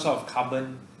some sort of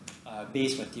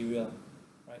carbon-based material,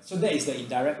 right? So that is the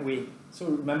indirect way. So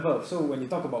remember, so when you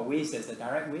talk about waste, there's the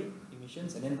direct way,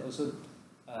 emissions, and then also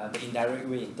the indirect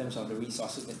way in terms of the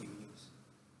resources that you use.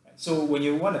 Right? So when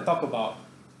you want to talk about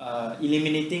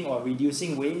eliminating or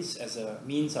reducing waste as a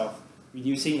means of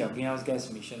reducing your greenhouse gas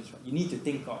emissions, right, you need to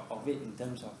think of it in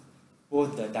terms of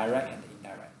both the direct and the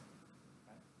indirect.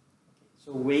 Right? Okay.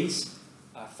 So waste,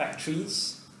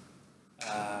 factories.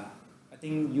 I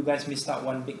think you guys missed out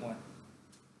one big one.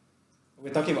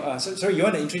 We're talking about. Sorry, you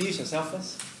want to introduce yourself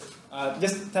first?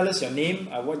 Just tell us your name,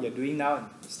 what you're doing now,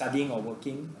 studying or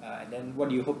working, and then what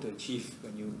do you hope to achieve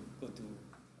when you go to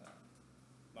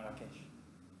Marrakesh?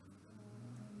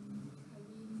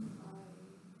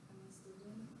 I'm a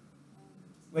student.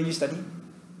 Where are you studying?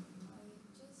 I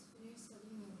just finished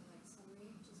studying in like summary,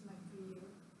 which is my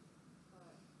pre-year,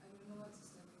 but I don't know what to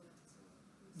study yet.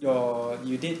 So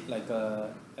You did like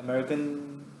a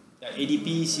American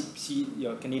ADP,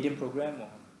 your Canadian program, or?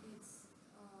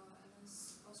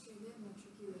 it's an Australian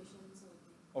matriculation sort of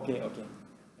thing. Okay, okay.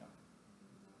 Yeah.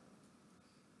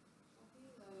 Probably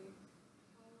like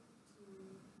how to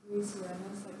raise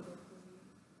awareness like locally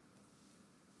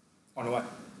On what? on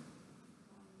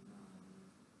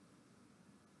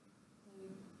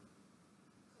like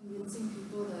convincing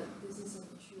people that this is an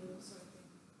issue sort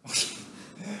of thing.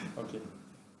 Okay.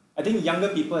 I think younger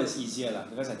people is easier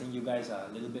because I think you guys are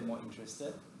a little bit more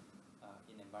interested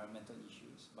in environmental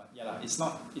issues. But yeah, it's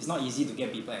not easy to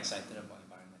get people excited about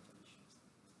environmental issues.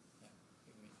 Yeah.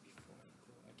 Wait, before I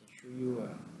go, I can show you.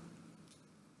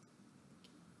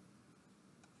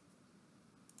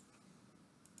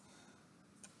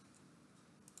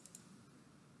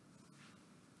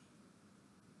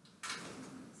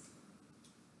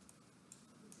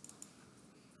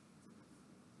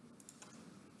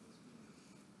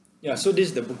 Yeah, so this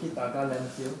is the Bukit Taga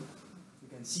landfill. You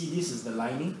can see this is the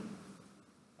lining.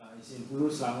 It's in Hulu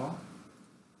Selangor.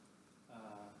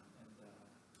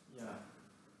 Yeah,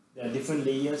 there are different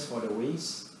layers for the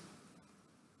waste.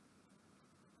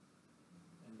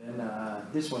 And then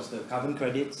this was the carbon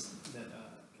credits that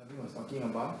Kevin was talking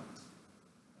about.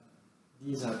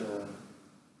 These are the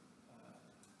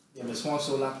you have a small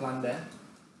solar plant there.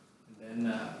 And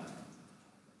then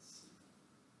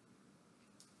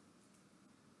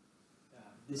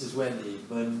this is where they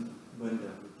burn the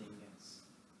methane gas.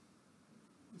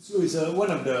 So it's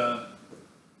one of the,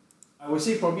 I would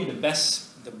say probably the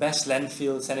best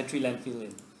landfill, sanitary landfill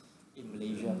in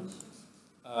Malaysia.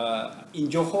 In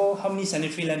Johor, how many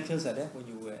sanitary landfills are there when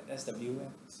you were at SWM?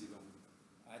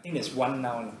 I think there's one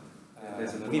now.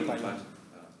 There's another Bukit one Payung.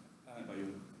 in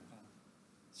Payung.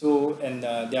 So, and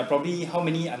there are probably how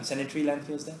many unsanitary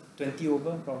landfills there? 20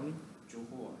 over probably?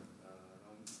 Johor,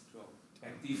 around 12.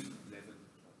 Active 11.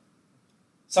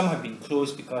 Some have been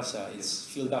closed because it's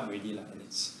filled up already and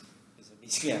it's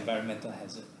basically an environmental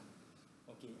hazard.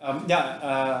 Okay.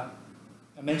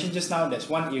 I mentioned just now there's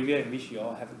one area in which you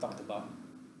all haven't talked about.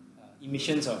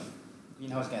 Emissions of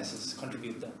greenhouse gases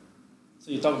contributor.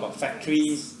 So you talk about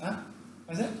factories. Huh?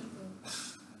 What's that?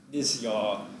 This is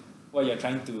what you're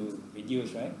trying to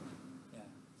reduce, right? Yeah.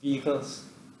 Vehicles.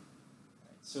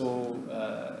 Right. So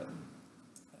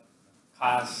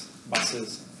cars,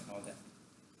 buses, and all that.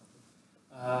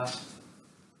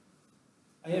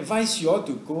 I advise you all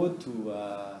to go to,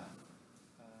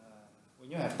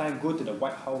 when you have time, go to the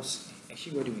White House.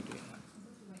 Actually, what do we do it now?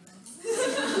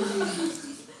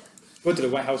 Go to the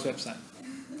White House website.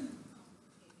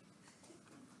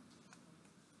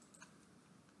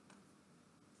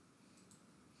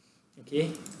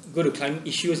 Okay, go to climate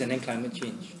issues and then climate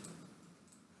change.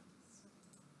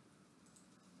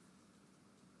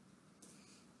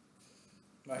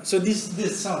 Right, so this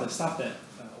is some of the stuff that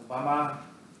Obama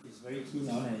is very keen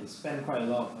on, and he spent quite a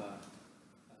lot of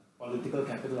political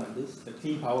capital on this. The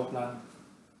Clean Power Plant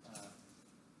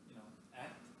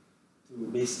Act to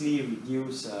basically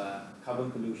reduce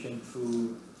carbon pollution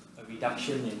through a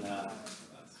reduction in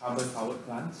carbon powered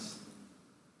plants.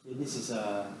 Okay, this is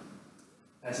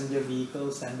passenger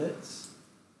vehicle standards.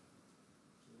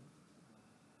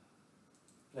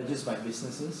 Pledges by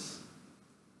businesses,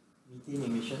 methane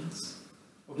emissions.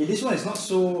 Okay, this one is not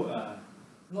so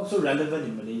relevant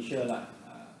in Malaysia,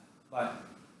 but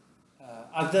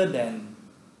other than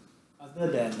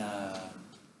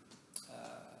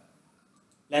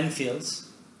landfills,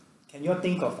 can you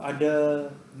think of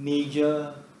other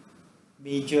major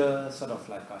sort of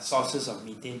like sources of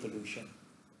methane pollution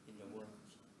in the world?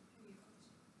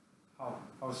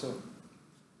 How so?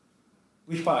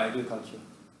 Which part of agriculture?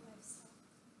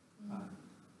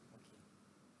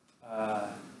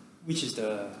 Which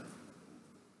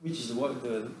is what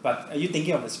but are you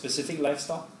thinking of a specific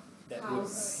livestock?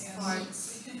 Cows,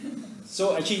 farts.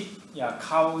 So actually, yeah,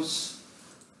 cows,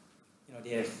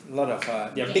 they have a lot of,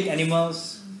 they are big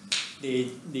animals,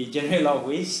 they generate a lot of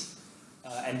waste,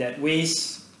 and that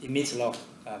waste emits a lot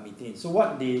of methane. So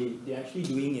what they're actually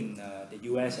doing in the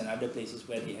US and other places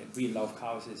where they have breed a lot of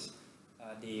cows is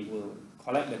they will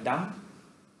collect the dung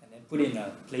and then put it in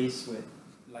a place where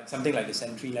like something like the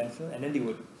Sentry landfill, and then they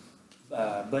would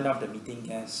burn off the methane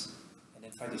gas and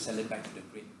then try to sell it back to the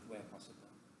grid where possible.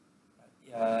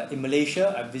 Right? In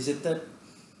Malaysia, I visited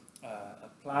a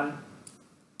plant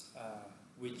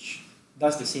which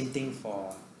does the same thing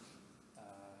for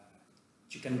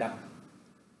chicken dung.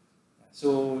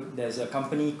 So there's a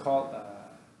company called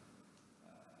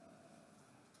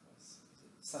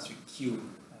starts with Q,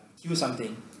 Q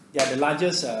something. They are the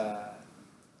largest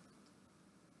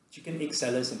chicken egg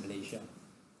sellers in Malaysia.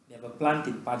 They have a plant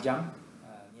in Pajang,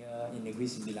 near Negeri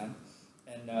Sembilan,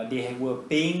 and they were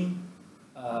paying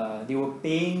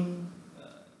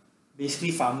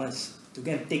basically farmers to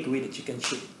go and take away the chicken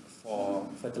shit for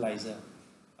fertilizer.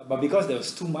 But because there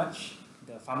was too much,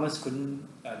 the farmers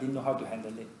didn't know how to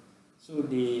handle it. So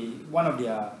the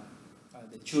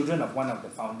children of one of the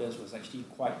founders was actually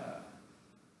quite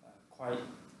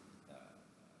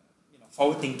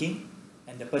forward-thinking,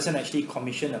 and the person actually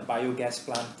commissioned a biogas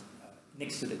plant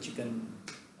next to the chicken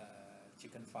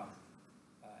farm,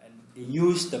 and they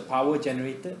used the power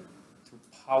generated to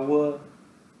power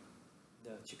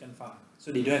the chicken farm,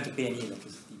 so they don't have to pay any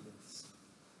electricity bills.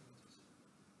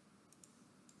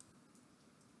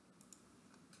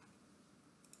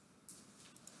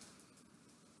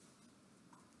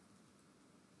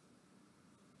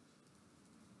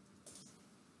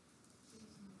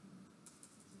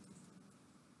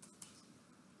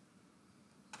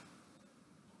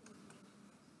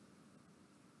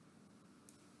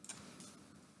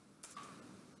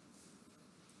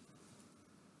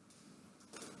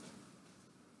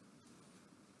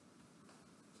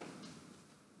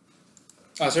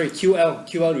 Sorry,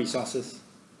 QL resources.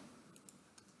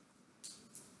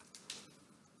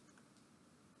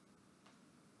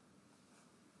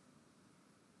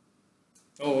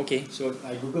 Oh, okay. So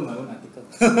I Googled my own article.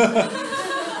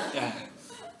 Yeah.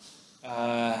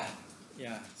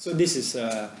 Yeah. So this is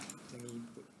let me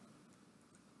put.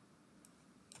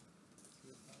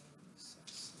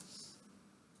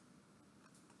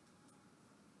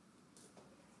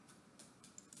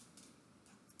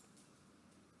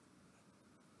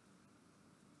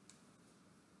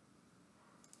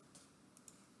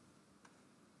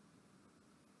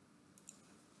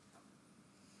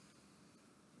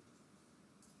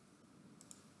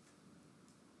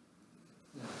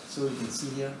 So you can see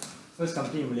here, first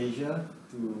company in Malaysia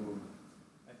to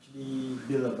actually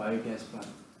build a biogas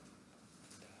plant.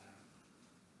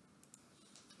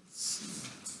 Let's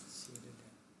see whether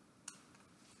that.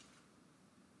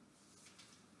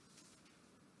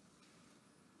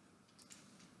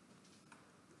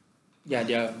 Yeah,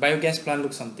 their biogas plant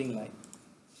looks something like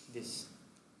this.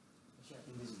 Actually, I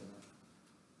think this is the one.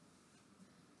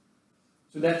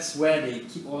 So that's where they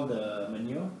keep all the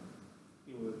manure.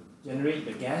 It will generate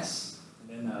the gas,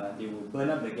 and then they will burn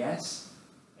up the gas,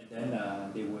 and then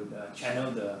they would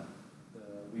channel the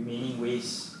remaining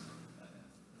waste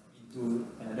into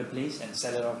another place and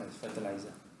sell it off as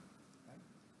fertilizer. Right?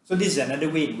 So this is another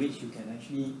way in which you can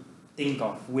actually think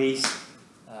of waste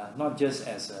not just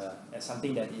as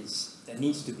something that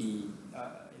needs to be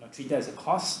treated as a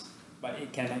cost, but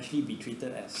it can actually be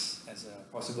treated as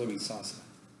a possible resource.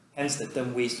 Hence the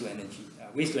term waste to energy.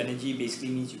 Waste to energy basically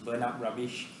means you burn up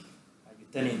rubbish, you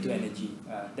turn it into energy.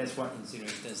 That's what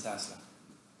incinerators does.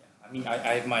 Yeah. I mean,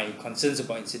 I have my concerns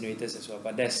about incinerators as well,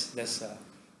 but that's for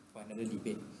another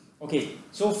debate. Okay,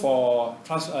 so for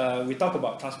we talked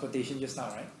about transportation just now,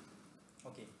 right?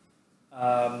 Okay.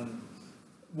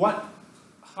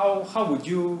 How would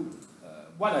you?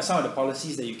 What are some of the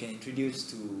policies that you can introduce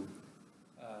to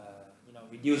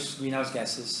reduce greenhouse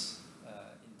gases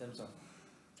in terms of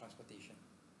transportation?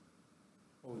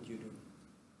 What would you do?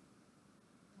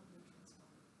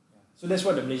 Yeah. So that's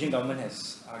what the Malaysian government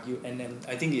has argued, and then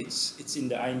I think it's in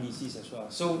the INDCs as well.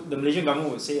 So the Malaysian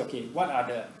government would say, okay, what are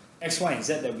the X, Y, and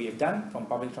Z that we have done from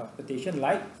public transportation,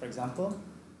 like, for example,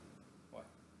 what?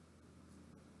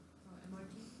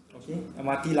 MRT. Okay,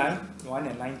 MRT line 1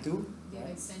 and line 2. They have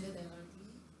right? extended the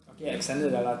LRT. Okay,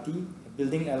 extended LRT,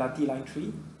 building LRT line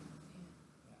 3.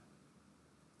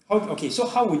 Okay, so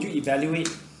how would you evaluate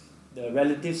the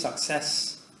relative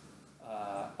success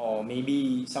or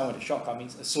maybe some of the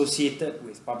shortcomings associated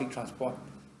with public transport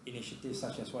initiatives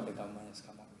such as what the government has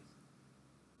come up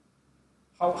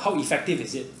with? How effective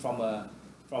is it from a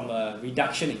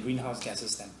reduction in greenhouse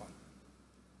gases standpoint?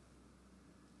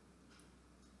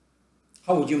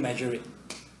 How would you measure it?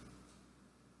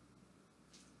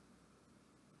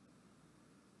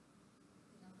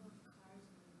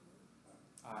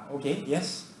 Okay,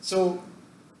 yes. So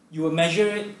you will measure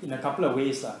it in a couple of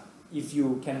ways. If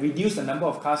you can reduce the number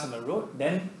of cars on the road,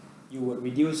 then you would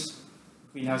reduce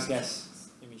greenhouse gas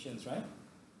emissions, right?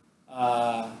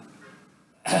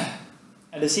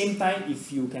 At the same time,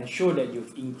 if you can show that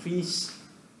you've increased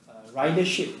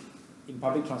ridership in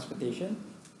public transportation,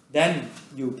 then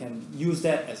you can use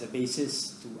that as a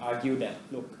basis to argue that,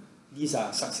 look, these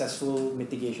are successful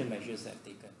mitigation measures that are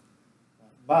taken.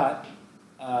 But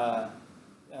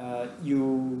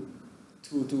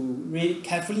to really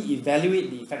carefully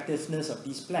evaluate the effectiveness of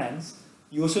these plans,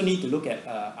 you also need to look at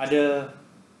other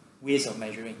ways of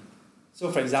measuring.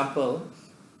 So for example,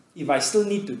 if I still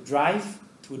need to drive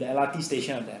to the LRT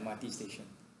station or the MRT station,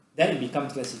 then it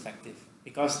becomes less effective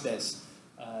because there's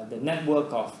the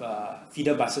network of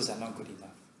feeder buses are not good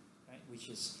enough, right? Which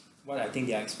is what I think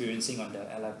they are experiencing on the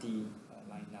LRT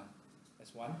line now.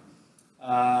 That's one.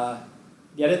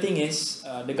 The other thing is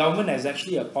the government has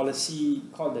actually a policy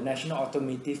called the National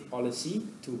Automotive Policy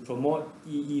to promote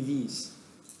EEVs.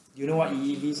 Do you know what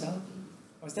EEVs are?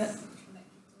 What's that?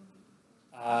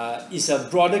 It's a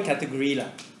broader category.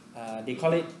 They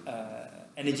call it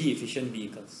energy efficient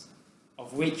vehicles,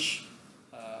 of which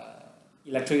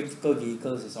electrical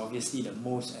vehicles is obviously the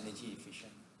most energy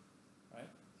efficient, right?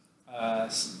 I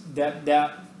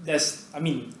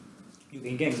mean, you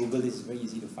can get and Google this, it's very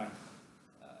easy to find.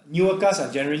 Newer cars are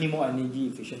generally more energy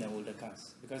efficient than older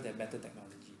cars because they have better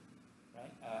technology,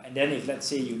 right? And then if let's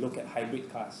say you look at hybrid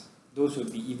cars, those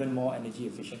would be even more energy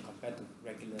efficient compared to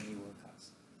regular newer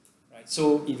cars, right?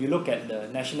 So if you look at the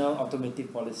National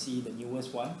Automotive Policy, the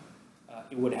newest one,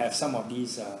 it would have some of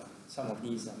these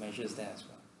measures there as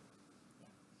well.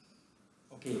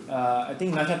 Okay, I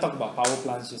think Nasha talked about power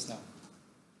plants just now.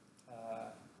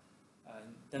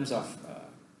 In terms of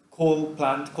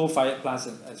coal-fired plants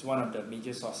as one of the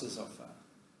major sources of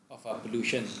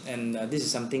pollution, and this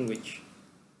is something which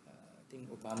I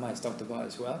think Obama has talked about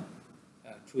as well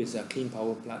through his clean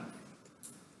power plant.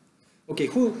 Okay,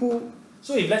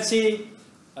 so if let's say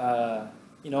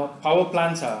power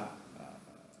plants are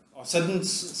or certain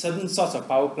sorts of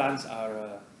power plants are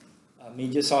a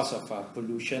major source of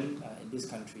pollution in this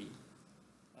country.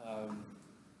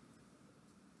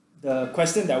 The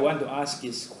question that I want to ask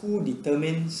is, who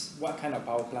determines what kind of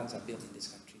power plants are built in this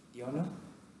country? Do you all know?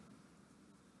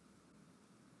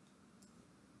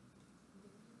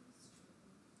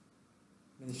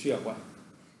 Ministry of what?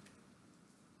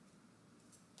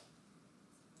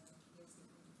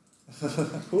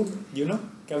 Who? Do you know,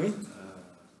 Kelvin?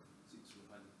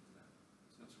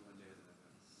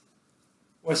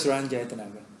 What's Suruhan Jaya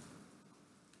Tenaga?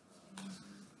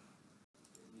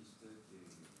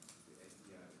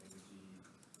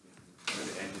 The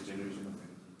generation of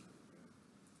energy.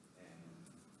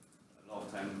 And a lot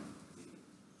of time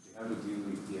they have to deal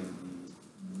with DMD,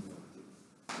 something like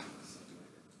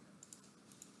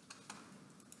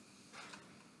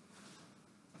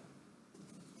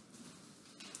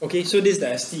that. Okay, so this is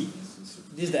the ST.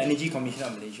 This is the Energy Commission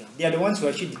of Malaysia. They are the ones who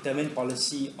actually determine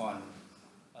policy on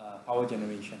power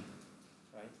generation,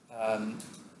 right?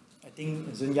 I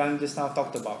think Zun Yang just now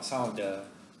talked about some of the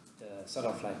sort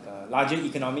of like larger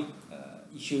economic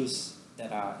issues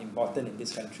that are important in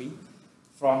this country.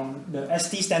 From the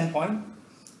ST standpoint,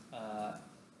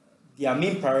 their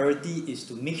main priority is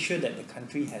to make sure that the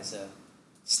country has a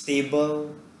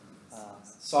stable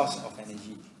source of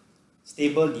energy,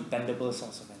 stable, dependable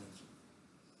source of energy,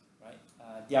 right?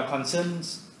 Their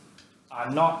concerns are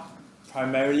not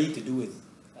primarily to do with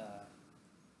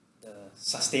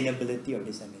sustainability of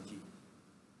this energy,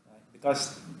 right?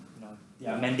 Because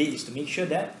their mandate is to make sure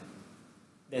that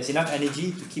there's enough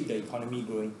energy to keep the economy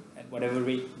growing at whatever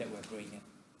rate that we're growing at,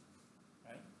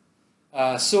 right?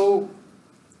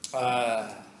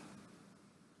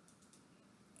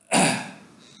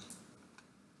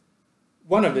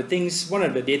 One of the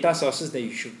data sources that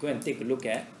you should go and take a look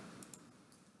at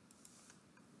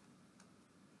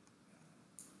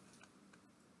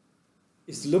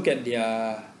is to look at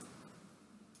their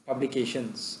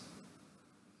publications.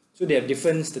 So they have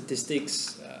different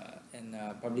statistics and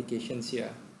publications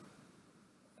here,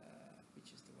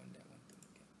 which is the one that I want to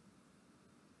look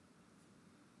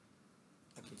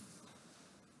at. Okay,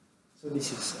 so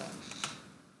this is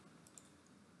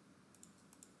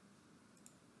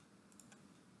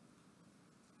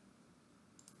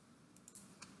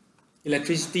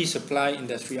Electricity Supply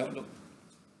Industry Outlook.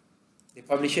 They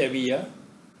publish it every year.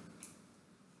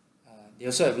 They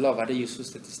also have a lot of other useful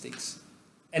statistics.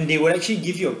 And they will actually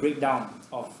give you a breakdown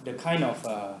of the kind of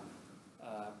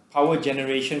power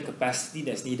generation capacity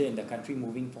that's needed in the country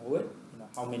moving forward,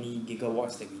 how many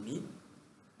gigawatts that we need,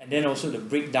 and then also the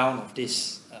breakdown of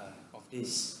this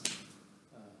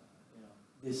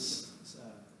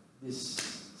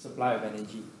supply of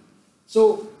energy.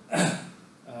 So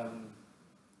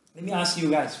let me ask you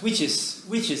guys, which do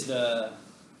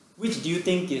you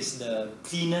think is the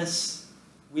cleanest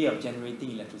way of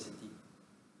generating electricity.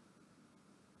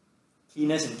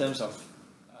 Cleanest in terms of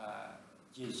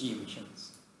GHG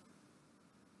emissions.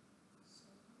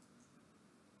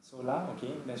 Solar,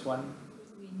 okay, that's one.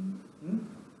 Wind.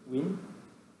 Wind.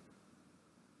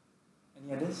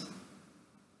 Any others?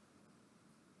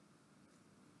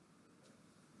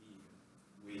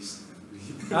 Waste.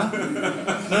 Huh? No.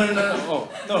 Oh,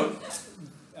 no.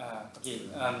 Okay.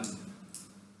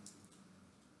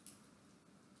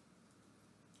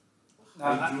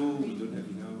 Hydro, we don't have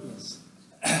enough. Yes.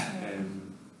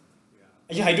 And yeah.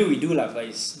 Actually, hydro we do lah, but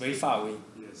it's very far away.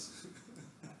 Yes.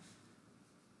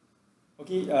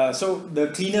 Okay. So the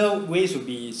cleaner ways would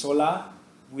be solar,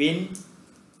 wind,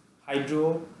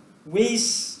 hydro,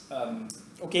 waste.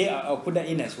 Okay, I'll put that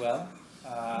in as well.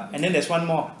 And then there's one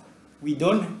more. We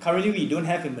don't have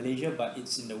in Malaysia, but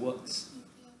it's in the works.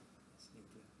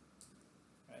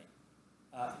 Right.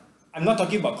 I'm not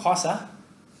talking about cost.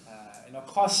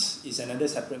 Cost is another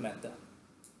separate matter.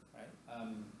 Right.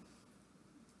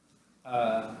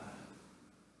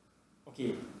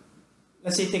 Okay.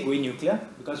 Let's say take away nuclear,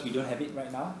 because we don't have it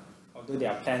right now. Although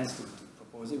there are plans to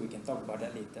propose it, we can talk about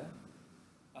that later.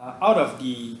 Out of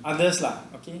the others,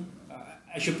 okay,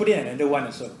 I should put in another one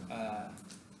also.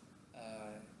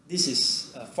 This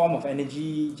is a form of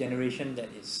energy generation that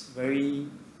is very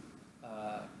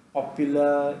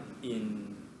popular in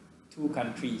two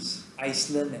countries,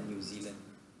 Iceland and New Zealand.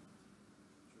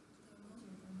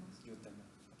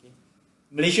 Okay.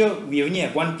 Malaysia, we only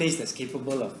have one place that's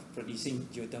capable of producing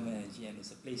geothermal energy, and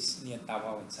it's a place near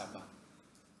Tawau in Sabah.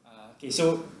 Okay,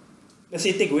 so let's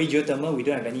say take away geothermal, we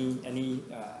don't have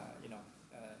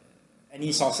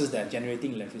any sources that are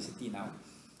generating electricity now.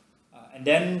 And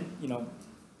then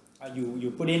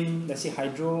you put in, let's say,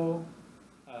 hydro,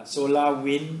 solar,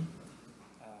 wind,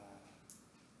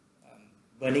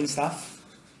 burning stuff.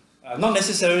 Not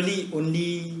necessarily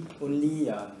only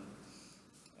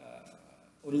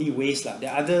waste lah. There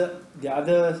are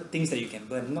other things that you can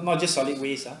burn. Not just solid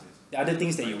waste. There are other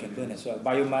things that you can burn as well.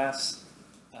 Biomass.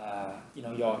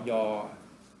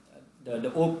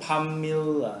 The old palm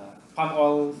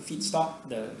oil feedstock.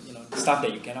 The stuff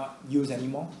that you cannot use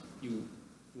anymore. You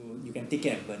can take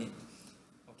it and burn it.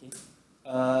 Okay.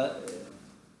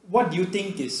 What do you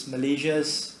think is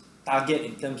Malaysia's target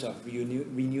in terms of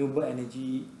renewable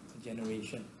energy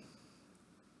generation?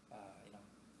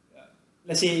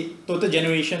 Let's say total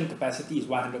generation capacity is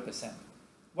 100%.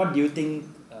 What do you think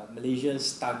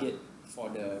Malaysia's target for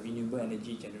the renewable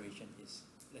energy generation is?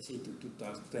 Let's say to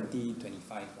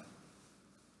 2025.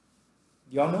 Do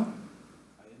you all know?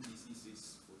 INDC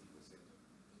says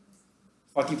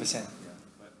 40%. 40%. Yeah,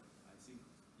 but I think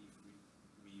if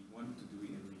we want to do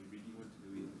it and we really want to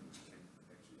do it, we can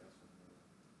actually ask for more.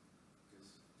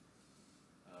 Because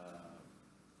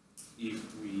if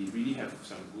we really have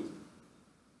some good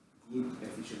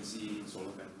efficiency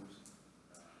solar panels,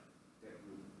 that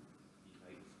would be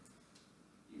like,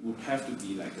 it would have to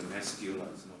be like a mass scale,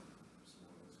 it's not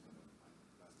small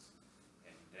plants,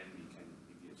 and then we can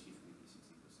maybe achieve maybe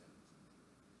 60%.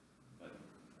 But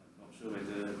I'm not sure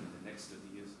whether in the next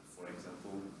 30 years, for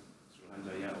example,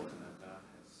 Suruhanjaya or Tenaga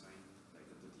has signed like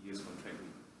a 30 years contract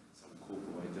with some coal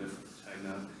provider from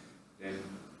China, then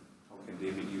how can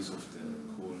they make use of the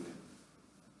coal?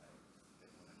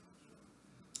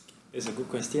 It's a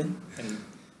good question, and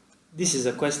this is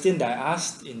a question that I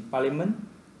asked in Parliament.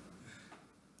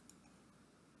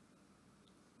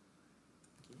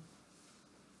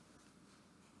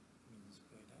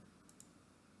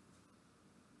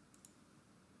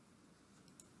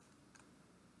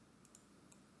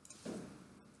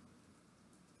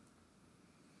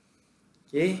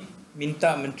 Okay,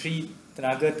 minta Menteri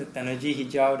Tenaga, Teknologi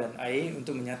Hijau dan Air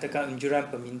untuk menyatakan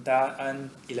anjuran permintaan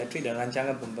elektrik dan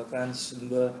rancangan pembekalan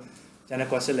sumber jana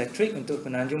kuasa elektrik untuk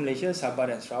Penanjung Malaysia, Sabah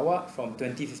dan Sarawak from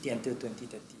 2050 until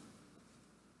 2030.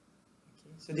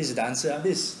 Okay, so this is the answer.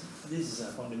 This is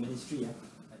from the ministry.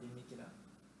 I didn't make it up.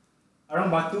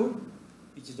 Arang Batu,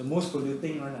 which is the most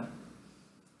polluting one,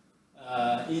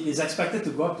 it is expected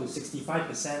to go up to 65%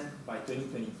 by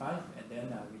 2025 and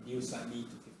then reduce slightly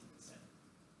to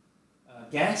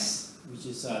 50%. Gas,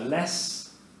 which is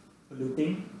less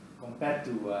polluting compared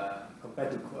to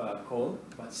coal,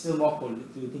 but still more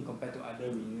polluting compared to other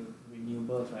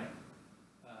renewables, right?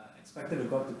 Expected to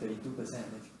go up to 32% and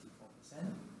then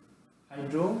 54%.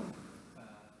 Hydro,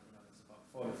 it's about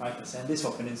 4 to 5%. This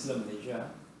for Peninsular Malaysia.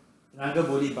 Tenaga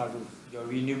Boleh Baru, your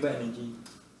renewable energy,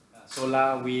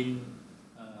 solar, wind,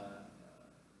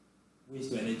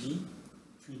 waste to energy,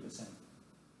 3%.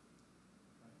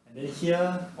 And then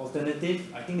here,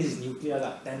 alternative, I think this is nuclear,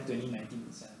 10, 20,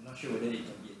 19%. I'm not sure whether it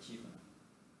can be achieved.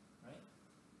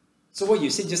 So what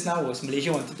you said just now was Malaysia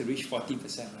wanted to reach 40%,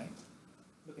 right?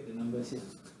 Look at the numbers here.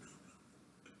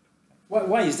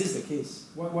 Why is this the case?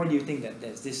 Why do you think that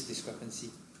there's this discrepancy?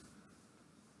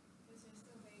 Because we're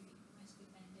still very much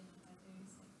dependent on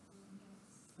others like coal and gas.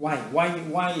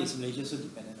 Why is Malaysia so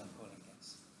dependent on coal and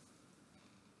gas? Is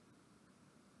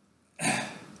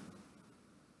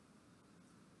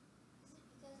it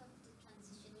because of the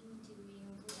transitioning to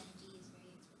renewable energy is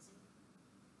very expensive?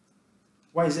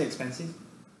 Why is it expensive?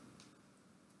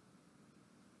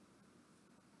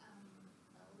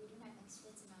 We don't have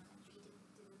experts in our country to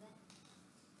do that.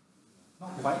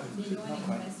 Not quite. They don't Not want to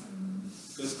quite. invest in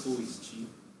Because coal is cheap.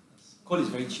 Coal is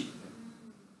very cheap.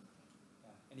 Yeah.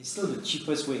 And it's still the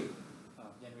cheapest way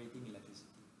of generating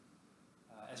electricity.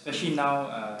 Especially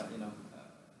now,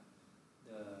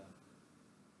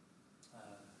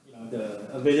 the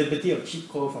availability of cheap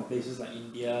coal from places like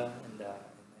India and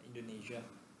Indonesia,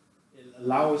 it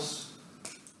allows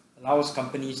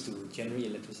companies to generate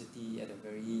electricity at a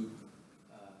very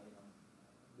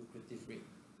lucrative rate.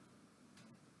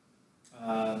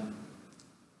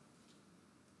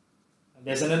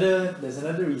 There's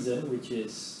another reason, which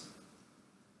is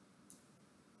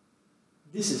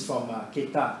this is from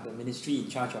KETA, the ministry in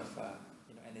charge of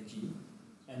energy,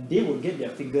 and they will get their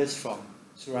figures from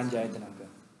Suruhanjaya Tenaga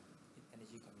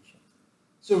Energy Commission.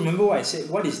 So remember what I said.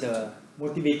 What is the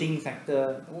motivating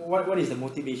factor? What is the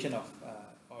motivation of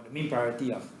or the main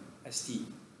priority of ST?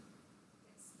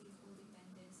 that's the coal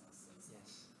dependence of sources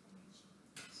Yes. of energy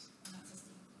and not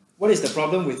sustainable. What is the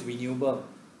problem with renewable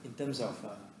in terms of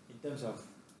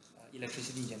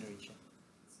electricity generation?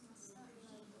 It's not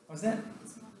reliable. What's that?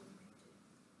 It's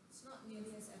not nearly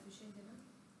as efficient enough.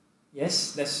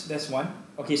 Yes, that's one.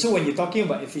 Okay, so when you're talking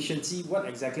about efficiency, what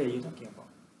exactly are you talking about?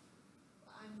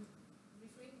 I'm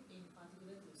referring in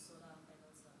particular to solar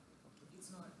panels.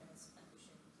 It's not as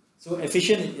efficient. So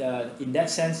efficient in that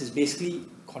sense is basically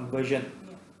conversion,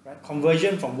 Yeah. right?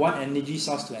 Conversion from one energy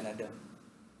source to another,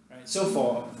 right? So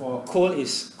for coal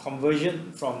is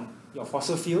conversion from your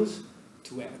fossil fuels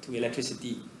to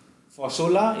electricity. For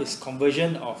solar is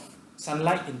conversion of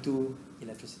sunlight into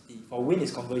electricity. For wind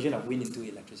is conversion of wind into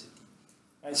electricity.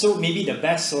 Right? So maybe the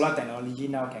best solar technology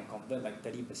now can convert like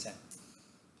 30%.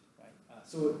 Right?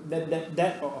 So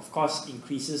that of course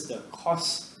increases the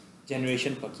cost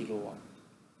generation per kilowatt.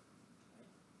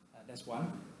 That's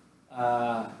one.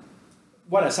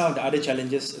 What are some of the other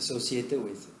challenges associated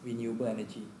with renewable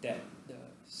energy that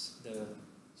the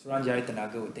Suruhanjaya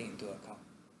Tenaga will take into account?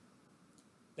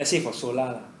 Let's say for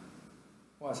solar,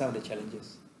 what are some of the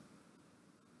challenges?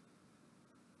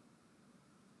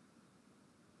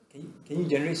 Can you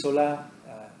generate solar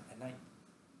at night?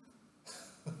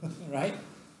 Right?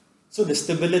 So the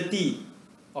stability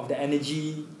of the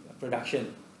energy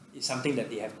production is something that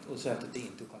they also have to take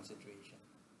into consideration.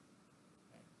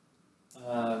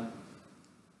 Right?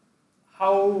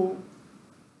 How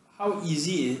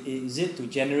easy is it to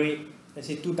generate, let's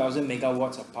say, 2,000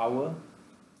 megawatts of power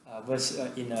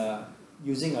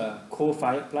using a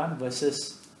coal-fired plant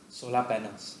versus solar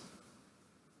panels?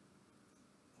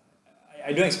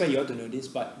 I don't expect you all to know this,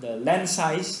 but the land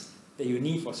size that you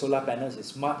need for solar panels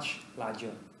is much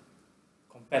larger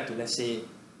compared to, let's say,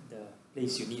 the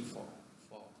place you need for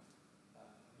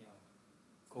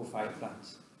coal-fired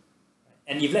plants.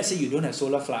 And if, let's say, you don't have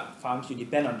solar farms, you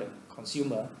depend on the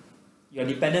consumer, you're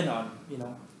dependent on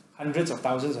hundreds of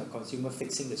thousands of consumers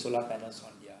fixing the solar panels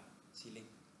on their ceiling,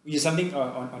 which is something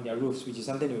on their roofs, which is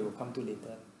something that we will come to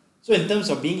later. So in terms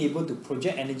of being able to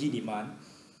project energy demand,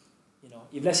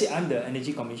 if let's say I'm the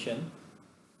Energy Commission,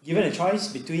 given a choice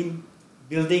between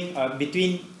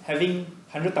having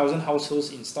 100,000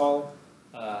 households install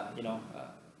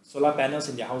solar panels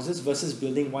in their houses versus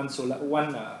building one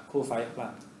coal-fired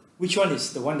plant, which one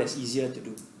is the one that's easier to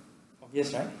do?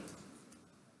 Obvious, right?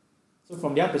 So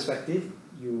from their perspective,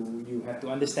 you have to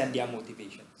understand their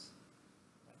motivations.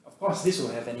 Of course, this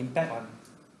will have an impact on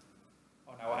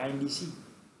our INDC.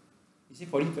 You see,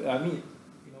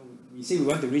 we say we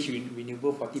want to reach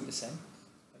renewable 40%.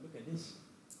 But look at this,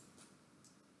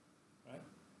 right?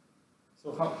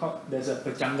 So how there's a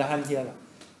pecanggahan here.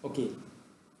 Okay,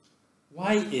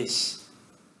 why is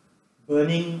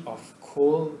burning of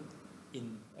coal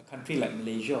in a country like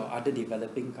Malaysia or other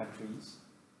developing countries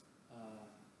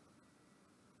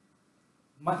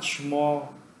much more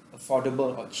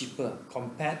affordable or cheaper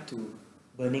compared to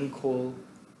burning coal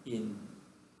in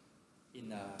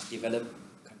developed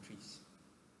countries?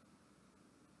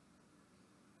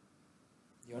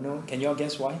 Can you all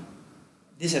guess why?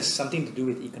 This has something to do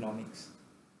with economics.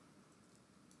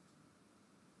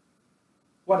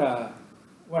 What are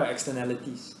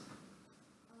externalities?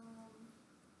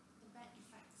 The bad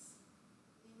effects.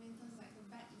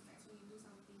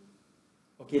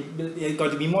 Okay, it's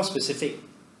got to be more specific.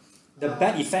 The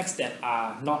bad effects that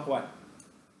are not what?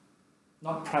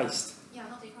 Not priced. Yeah,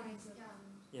 not taken. Yeah.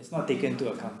 Yes, not taken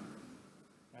into account.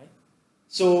 Right?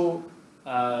 So,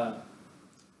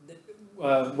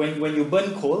 when you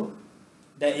burn coal,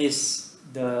 there is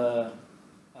the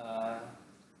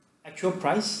actual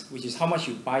price, which is how much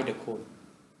you buy the coal.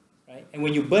 Right? And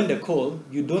when you burn the coal,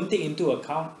 you don't take into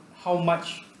account how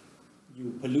much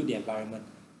you pollute the environment.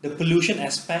 The pollution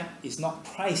aspect is not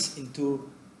priced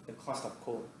into the cost of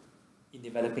coal in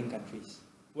developing countries.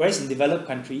 Whereas in developed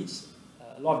countries,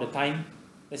 a lot of the time,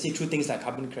 let's say through things like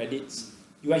carbon credits,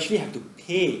 you actually have to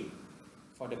pay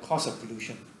for the cost of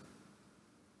pollution.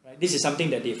 Right? This is something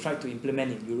that they've tried to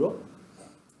implement in Europe.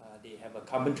 They have a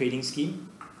carbon trading scheme.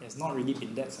 It has not really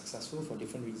been that successful for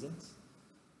different reasons.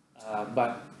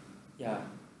 But yeah,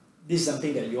 this is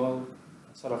something that you all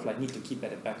sort of like need to keep at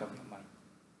the back of your mind.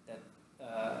 That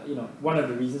you know, one of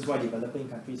the reasons why developing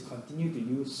countries continue to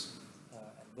use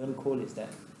and burn coal is that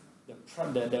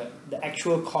the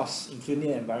actual cost, including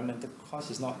the environmental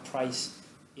cost, is not priced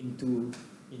into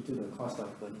the cost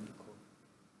of burning the coal.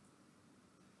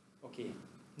 Okay,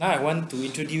 now I want to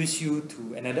introduce you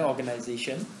to another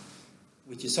organization,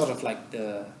 which is sort of like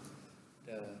a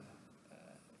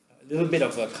little bit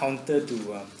of a counter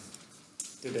to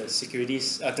the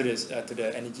securities to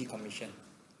the Energy Commission.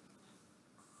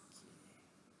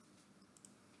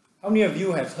 How many of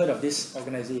you have heard of this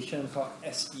organization called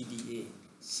SEDA?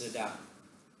 SEDA.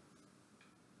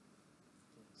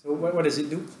 So what does it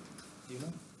do? Do you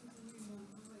know?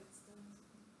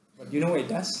 But do you know what it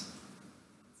does?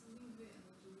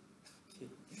 Okay.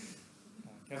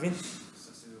 Kevin?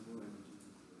 Sustainable Energy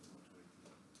Authority.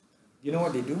 Do you know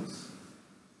what they do?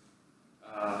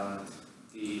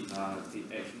 They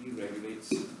actually regulates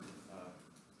the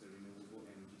renewable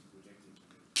energy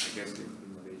projects I guess in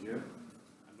Malaysia.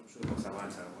 I'm not sure about Sabah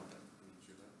and Sarawak, but in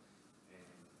Malaysia. And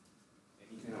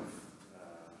any kind of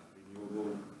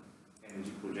renewable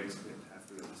energy projects that have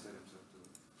to register themselves to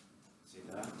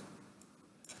SEDA. Yeah,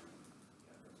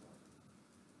 that's all.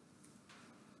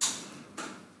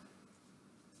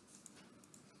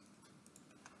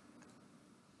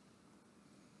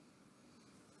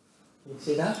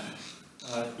 Okay, SEDA.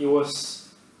 It was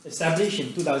established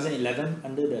in 2011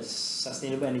 under the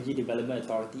Sustainable Energy Development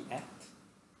Authority Act.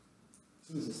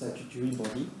 This is a statutory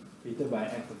body created by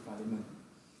Act of Parliament.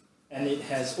 And it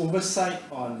has supposed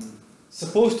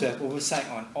to have oversight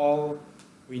on all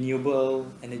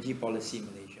renewable energy policy in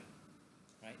Malaysia.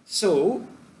 Right? So,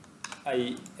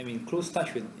 I am in close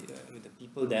touch with the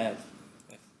people there.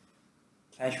 I've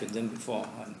clashed with them before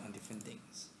on different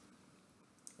things.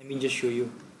 Let me just show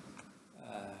you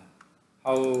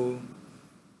how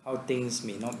things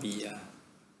may not be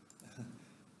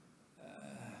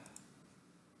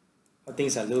how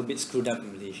things are a little bit screwed up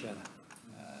in Malaysia.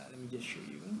 Let me just show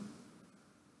you.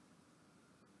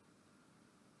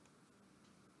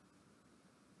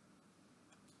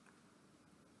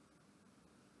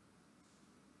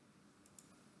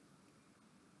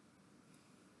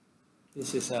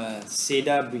 This is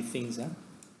SEDA briefings. I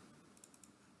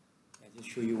just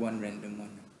show you one random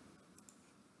one.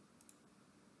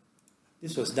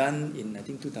 This was done in, I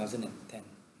think, 2010.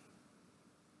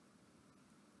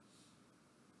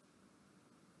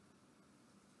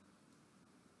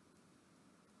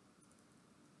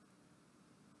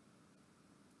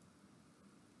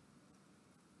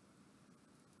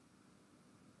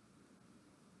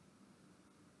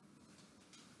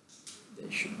 There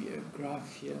should be a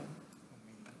graph here. Or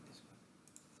maybe not this one.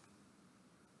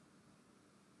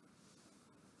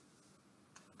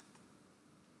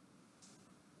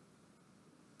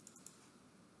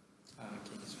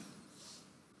 Okay, this one.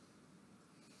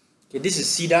 Okay, this is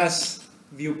SEDA's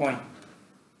viewpoint.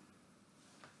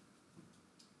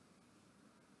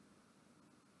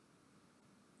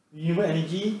 Renewable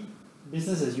energy,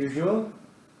 business as usual,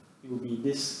 it will be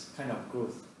this kind of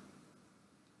growth.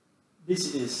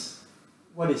 This is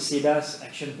what is SEDA's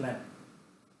action plan.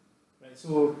 Right,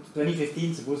 so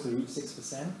 2015 is supposed to reach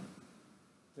 6%,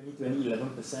 2020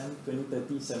 11%,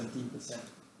 2030 17%.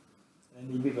 And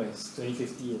maybe by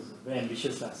 2050 is very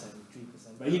ambitious,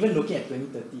 73%. But even looking at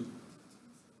 2030,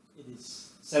 it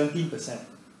is 17%. Right?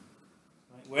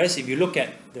 Whereas if you look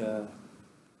at the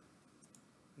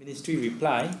ministry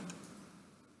reply,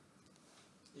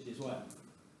 it is what?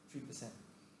 3%.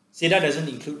 SEDA doesn't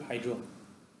include hydro.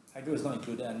 Hydro is not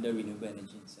included under renewable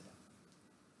energy in SEDA.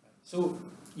 Right? So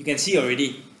you can see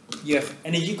already, you have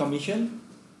Energy Commission.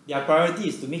 Their priority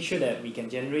is to make sure that we can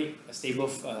generate a stable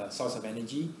source of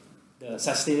energy. The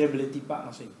sustainability part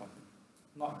not so important.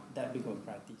 Not that big of a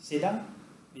priority. SEDA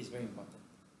is very important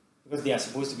because they are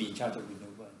supposed to be in charge of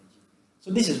renewable So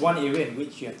this is one area in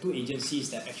which you have two agencies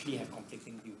that actually have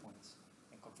conflicting viewpoints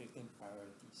and conflicting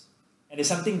priorities. And it's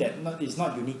something that is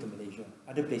not unique to Malaysia.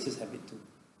 Other places have it too.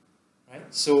 Right?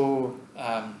 So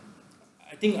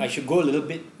I think I should go a little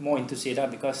bit more into SEDA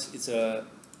because it's an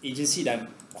agency that I'm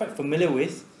quite familiar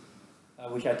with,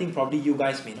 which I think probably you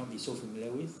guys may not be so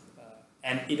familiar with.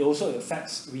 And it also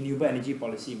affects renewable energy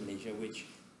policy in Malaysia, which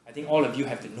I think all of you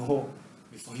have to know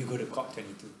before you go to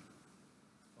COP22.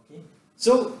 Okay?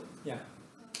 So, yeah.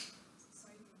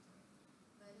 Sorry to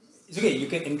interrupt, but It's okay, you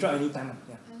can interrupt anytime.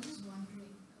 Yeah. I was just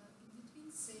wondering, in between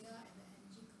SEDA and the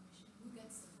Energy Commission, who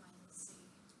gets the final say?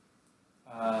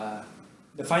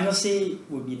 The final say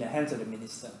will be in the hands of the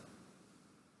minister.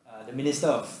 The Minister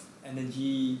of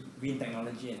Energy, Green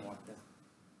Technology and Water.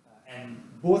 And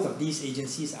both of these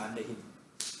agencies are under him.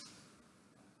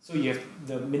 So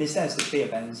the minister has to pay a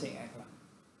balancing act.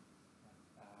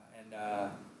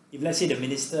 If let's say the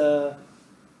minister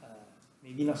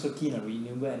maybe not so keen on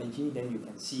renewable energy, then you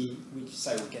can see which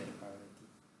side will get the priority.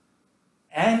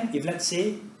 And if let's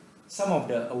say some of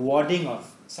the awarding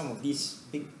of some of these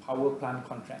big power plant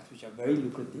contracts, which are very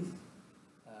lucrative,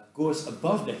 goes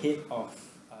above the head of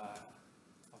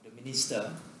the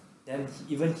minister, then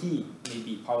even he may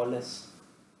be powerless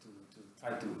to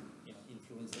try to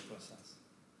influence the process.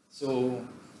 So,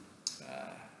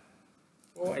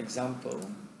 for example,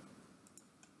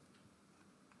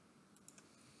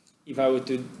 if I were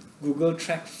to Google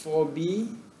track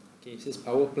 4B, okay, it says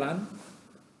power plant.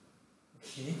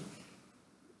 Okay.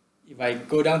 If I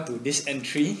go down to this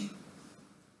entry,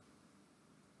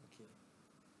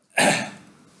 okay,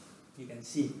 you can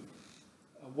see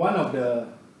one of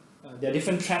there are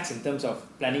different tracks in terms of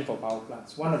planning for power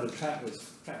plants. One of the track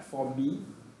was track 4B,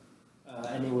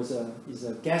 and it's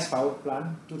a gas power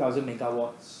plant, 2,000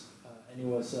 megawatts, and it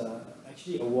was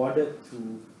actually awarded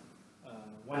to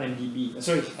 1 MDB.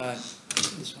 Sorry,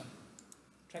 this one,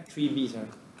 track 3B. Sorry,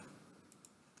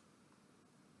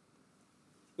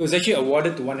 it was actually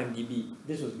awarded to 1 MDB.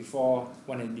 This was before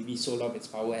 1 MDB sold off its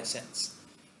power assets,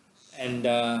 and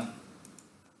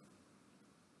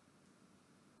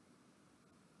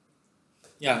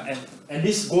yeah, and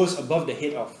this goes above the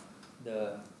head of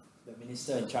the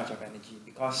minister in charge of energy,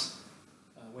 because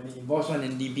when it involves 1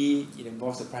 NDB, it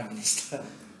involves the Prime Minister.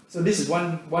 So this is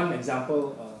one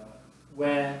example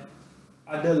where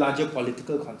other larger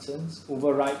political concerns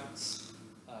overrides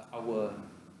our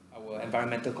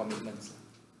environmental commitments.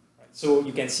 Right? So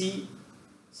you can see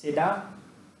SEDA,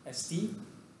 ST,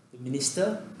 the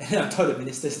minister, and I thought the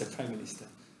minister is the Prime Minister.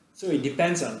 So it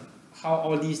depends on how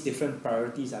all these different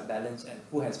priorities are balanced and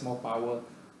who has more power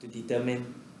to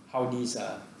determine how these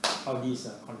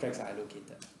contracts are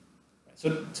allocated.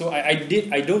 So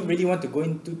I don't really want to go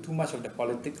into too much of the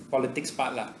politics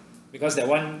part lah, because that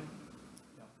one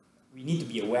we need to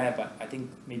be aware, but I think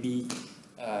maybe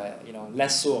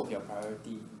less so of your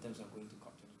priority in terms of going to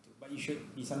COP22. But it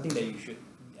should be something that you should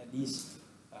at least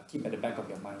keep at the back of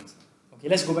your minds. Okay,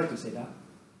 let's go back to SEDA.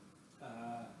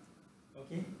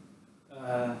 Okay.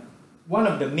 One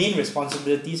of the main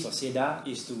responsibilities for SEDA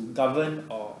is to govern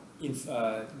or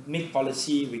make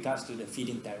policy regards to the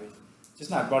feed-in tariff.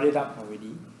 Just now I brought it up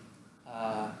already.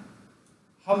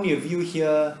 How many of you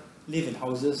here live in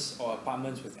houses or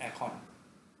apartments with aircon?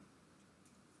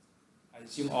 I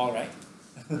assume all, right?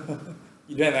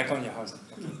 You don't have aircon in your house.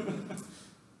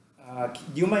 Okay.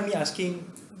 Do you mind me asking,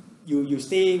 you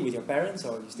stay with your parents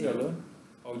or you stay alone?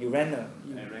 Or you rent a... I rent a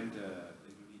unit with friends.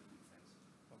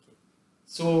 Okay.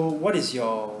 So what is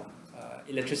your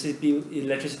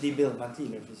electricity bill, monthly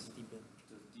electricity bill?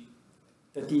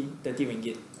 30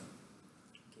 ringgit.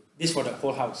 Okay. This for the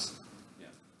whole house?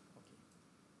 Yeah.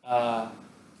 Okay.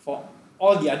 For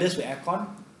all the others with aircon,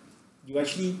 you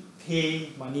actually pay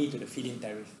money to the feed-in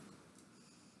tariff.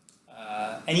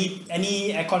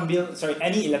 Any aircon bill, sorry,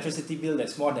 any electricity bill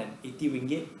that's more than 80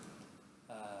 ringgit,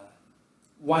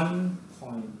 1.7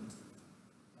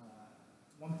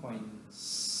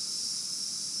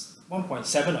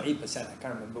 or 8%, I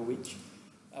can't remember which.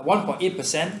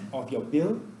 1.8% of your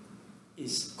bill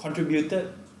is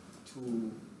contributed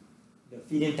to the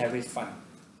feed-in tariff fund,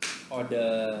 or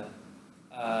the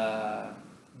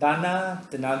Dana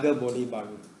Tenaga Boleh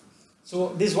Baru.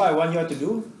 So this is what I want you all to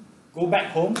do. Go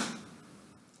back home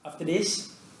after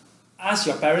this, ask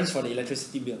your parents for the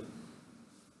electricity bill,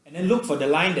 and then look for the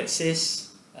line that says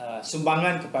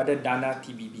sumbangan kepada Dana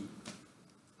TBB.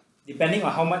 Depending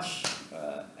on how much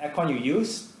aircon you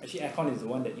use, actually aircon is the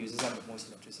one that uses up the most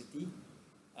electricity.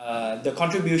 The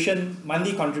contribution,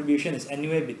 monthly contribution, is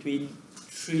anywhere between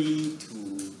 3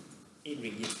 to 8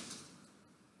 ringgit.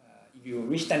 If you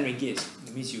reach 10 ringgit,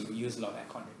 it means you use a lot of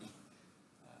aircon already.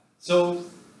 So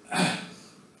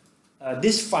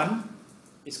this fund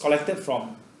is collected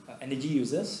from energy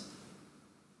users,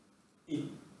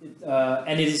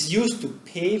 and it is used to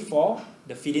pay for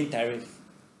the feed-in tariff.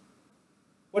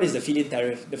 What is the feed-in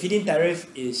tariff? The feed-in tariff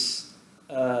is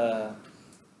a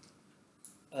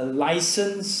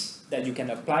license that you can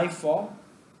apply for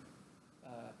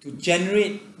to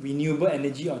generate renewable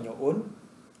energy on your own,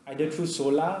 either through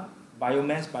solar,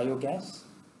 biomass, biogas,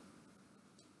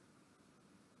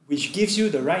 which gives you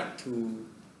the right to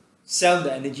sell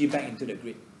the energy back into the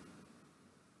grid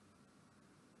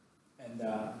and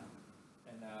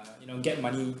you know, get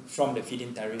money from the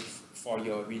feed-in tariff for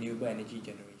your renewable energy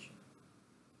generation.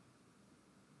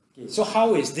 Okay, so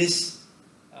how is this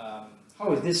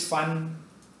fund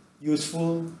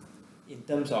useful in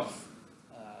terms of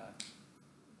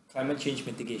climate change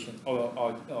mitigation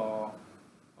or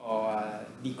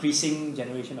decreasing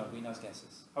generation of greenhouse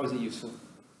gases? How is it useful?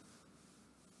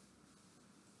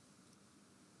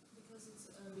 Because it's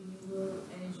a renewable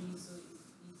energy, so it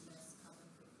needs less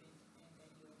carbon footprint, and then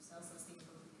you're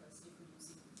self-sustainable because you're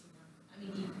producing enough. I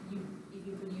mean, if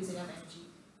you produce enough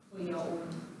energy for your own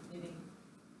living,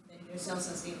 then you're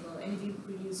self-sustainable. And if you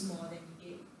produce more, then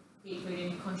you get paid for it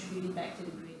and you contribute it back to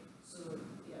the grid. So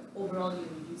yeah, overall,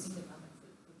 you're reducing the carbon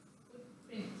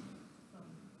footprint from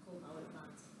coal-powered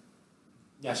plants.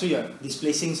 Yeah, so you're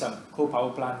displacing some coal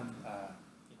power plant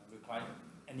required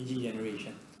energy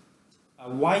generation.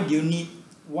 Why do you need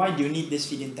this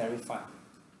feed-in tariff fund?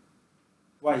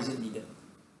 Why is it needed?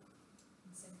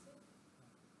 Incentive.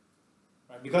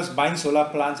 Right, because buying solar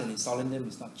plants and installing them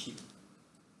is not cheap.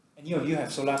 Any of you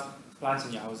have solar plants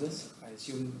in your houses? I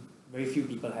assume very few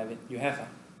people have it. You have? Huh?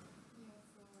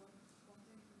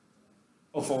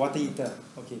 Oh, for water heater.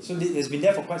 Okay, so it's been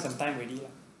there for quite some time already.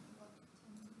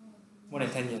 More than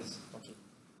 10 years. Okay.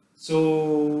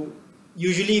 So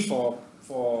usually for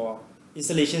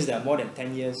installations that are more than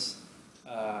 10 years,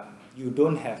 you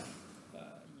don't have,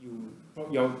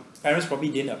 your parents probably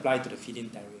didn't apply to the feed-in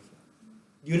tariff.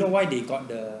 Do you know why they got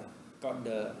the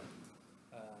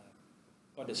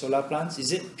solar plants?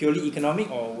 Is it purely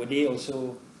economic, or were they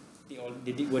also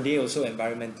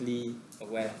environmentally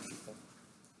aware?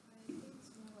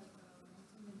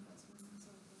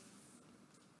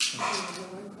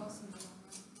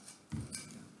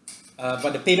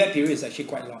 But the payback period is actually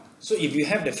quite long. So if you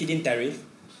have the feed-in tariff,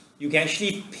 you can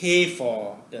actually pay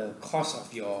for the cost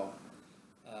of your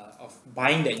of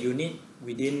buying that unit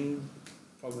within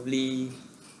probably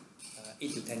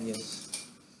 8 to 10 years.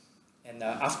 And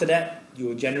after that, you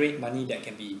will generate money that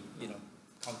can be,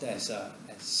 counted as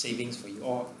savings for you,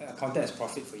 or counted as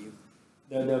profit for you.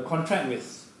 The contract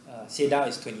with SEDA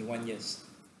is 21 years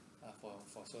for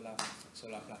solar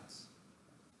plants.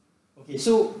 Okay,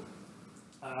 so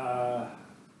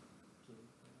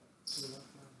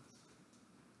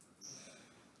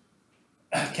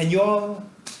can you all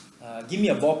give me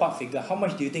a ballpark figure? How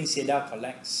much do you think SEDA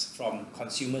collects from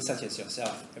consumers such as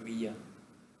yourself every year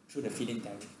through the feed-in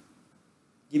tariff?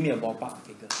 Give me a ballpark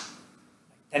figure.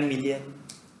 10 million,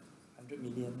 100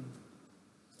 million.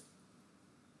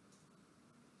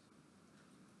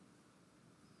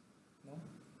 No?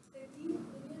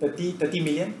 30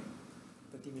 million?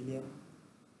 30 million?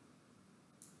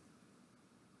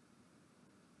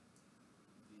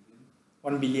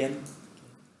 1 billion? Okay.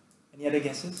 Any other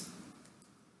guesses?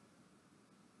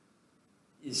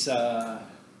 Is I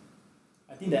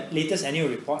think the latest annual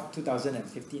report,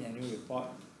 2015 annual report,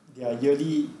 their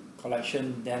yearly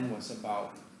collection then was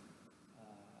about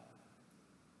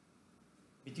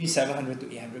between 700 to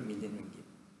 800 million ringgit.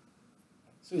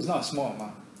 So it's not a small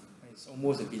amount. It's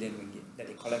almost 1 billion ringgit that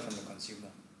they collect from the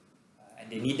consumer, and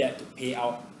they need that to pay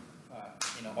out,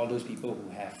 all those people who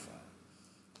have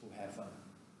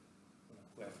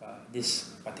this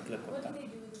particular quota. What do they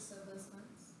do with the surplus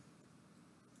funds?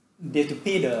 They have to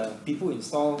pay the people who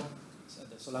install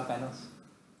the solar panels.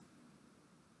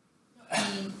 No, I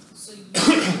mean, so you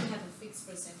have a fixed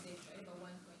percentage, right? About 1.7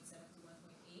 to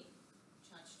 1.8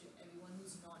 charged to everyone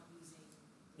who's not using.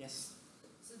 Yes.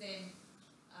 So then,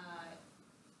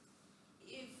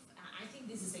 if I think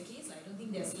this is the case, I don't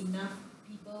think there's enough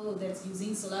people that's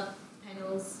using solar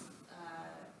panels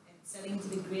and selling to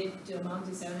the grid to amount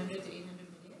to 700 to 800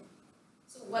 million.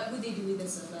 So what would they do with the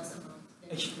surplus amount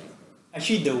that is collected?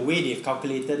 Actually, the way they've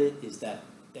calculated it is that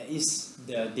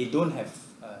they don't have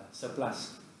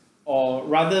surplus, or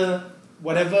rather,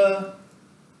 whatever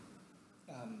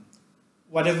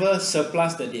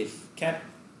surplus that they've kept,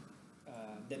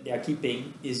 that they are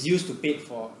keeping, is used to pay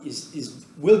for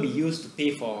will be used to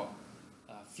pay for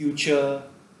future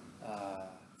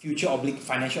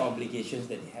financial obligations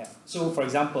that they have. So, for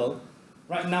example,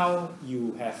 right now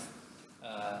you have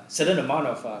certain amount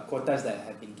of quotas that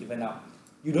have been given out,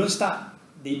 you don't start,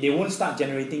 they won't start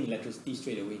generating electricity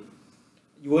straight away.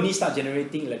 You only start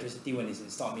generating electricity when it's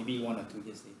installed, maybe 1 or 2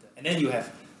 years later. And then you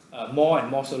have more and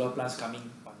more solar plants coming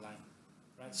online.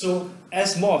 Right? So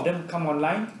as more of them come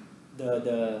online,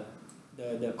 the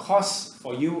cost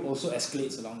for you also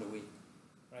escalates along the way.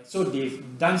 Right? So they've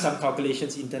done some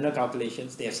calculations, internal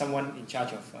calculations. They have someone in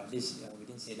charge of this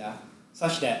within SEDA,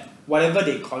 such that whatever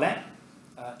they collect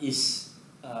is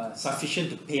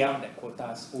sufficient to pay out their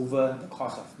quotas over the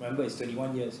course of, remember, it's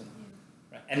 21 years.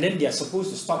 Right? And then they are supposed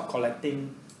to stop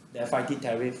collecting the FIT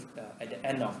tariff at the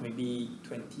end of maybe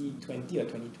 2020 or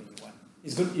 2021.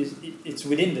 It's good. It's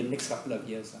within the next couple of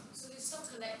years. So they stop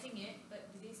collecting it,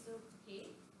 but do they still pay?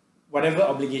 Whatever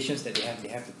obligations that they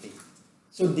have to pay.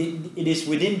 So it is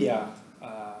within their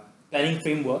planning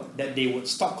framework that they would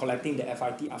stop collecting the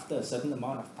FIT after a certain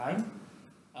amount of time.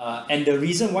 And the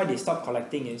reason why they stop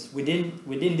collecting is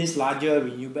within this larger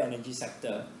renewable energy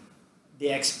sector,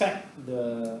 they expect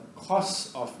the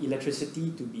cost of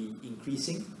electricity to be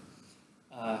increasing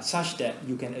such that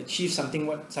you can achieve something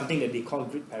that they call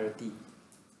grid parity.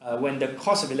 When the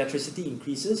cost of electricity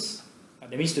increases,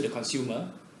 that means to the consumer,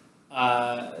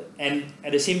 and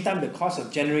at the same time the cost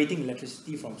of generating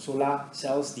electricity from solar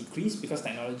cells decrease because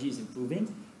technology is improving,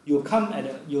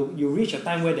 you'll reach a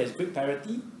time where there's grid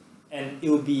parity, and it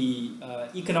will be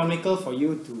economical for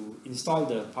you to install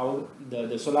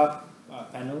the solar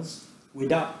panels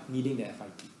without needing the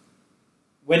FIT.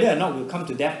 Whether or not we'll come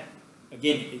to that,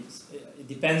 again, it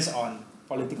depends on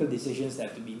political decisions that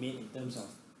have to be made in terms of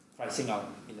pricing our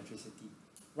electricity.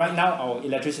 Right now, our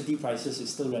electricity prices is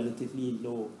still relatively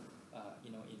low,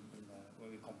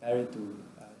 when we compare it to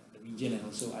the region and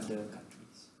also other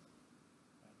countries.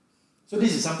 So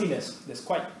this is something that's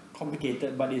quite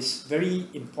complicated, but it's very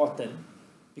important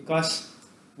because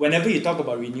whenever you talk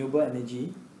about renewable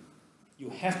energy, you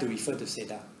have to refer to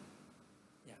SEDA.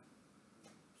 Yeah.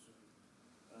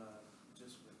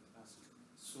 Just ask.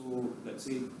 So let's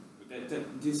say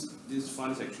that these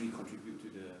funds actually contribute to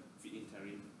the feed-in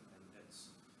tariff, and that's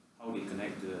how they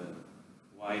connect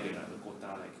why there are the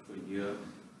quota, like per year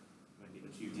when they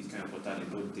achieve this kind of quota, they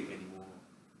don't take anymore.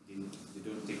 They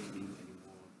don't take in anymore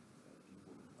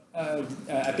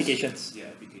Applications. Yeah,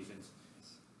 applications.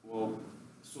 Well,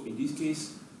 so in this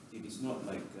case, it is not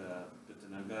like the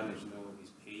Tenaga Nasional is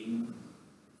paying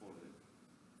for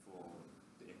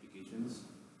the applications,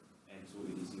 and so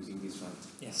it is using this fund.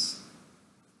 Yes.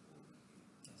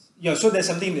 Yeah, so there's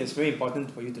something that's very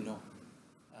important for you to know.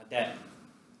 That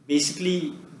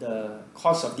basically the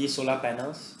cost of these solar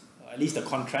panels, at least the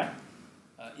contract,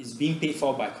 is being paid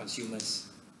for by consumers.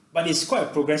 But it's quite a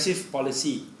progressive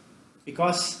policy,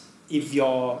 because if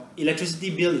your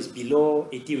electricity bill is below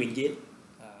 80 ringgit,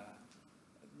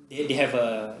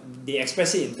 they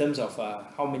express it in terms of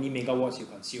how many megawatts you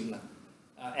consume.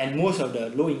 And most of the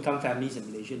low-income families in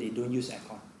Malaysia, they don't use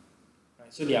aircon.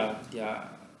 Right? So their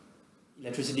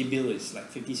electricity bill is like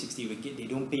 50, 60 ringgit. They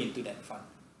don't pay into that fund.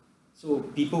 So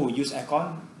people who use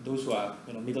aircon, those who are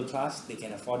middle class, they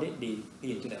can afford it, they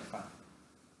pay into that fund.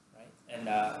 Right?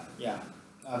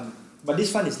 And but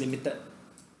this fund is limited.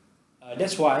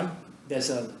 That's why there's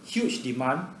a huge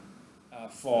demand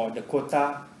for the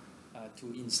quota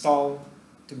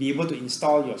to be able to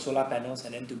install your solar panels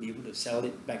and then to be able to sell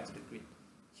it back to the grid.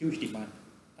 Huge demand.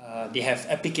 They have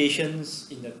applications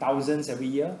in the thousands every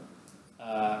year.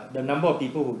 The number of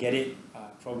people who get it are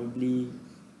probably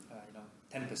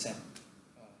 10%,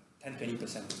 10-20%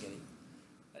 will get it.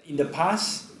 In the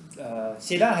past,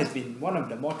 SEDA has been one of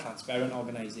the more transparent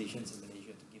organizations in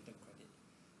Malaysia, to give them credit.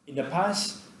 In the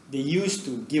past, they used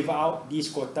to give out these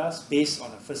quotas based on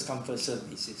a first-come, first-served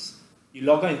basis. You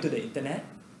log on into the internet,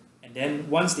 and then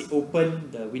once they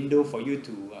open the window for you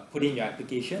to put in your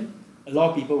application, a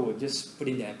lot of people will just put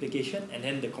in their application, and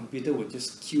then the computer will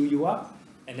just queue you up,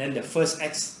 and then the first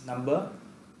X number,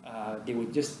 they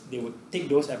would take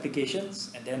those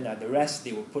applications, and then the rest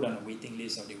they will put on a waiting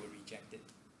list or they will reject it.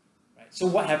 Right? So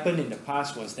what happened in the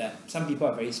past was that some people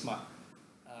are very smart.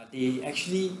 They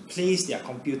actually place their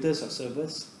computers or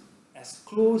servers as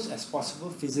close as possible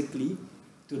physically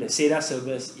to the SEDA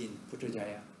servers in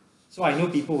Putrajaya. So I know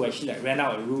people who actually rent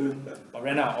out a room or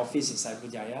rent out an office in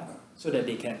Cyberjaya so that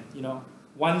they can,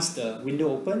 once the window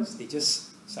opens, they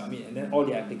just submit, and then all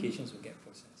their applications will get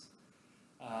processed.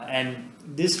 And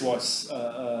this was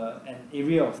an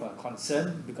area of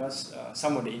concern because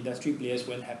some of the industry players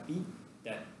weren't happy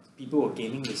that people were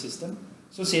gaming the system.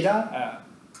 So SEDA,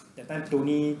 that time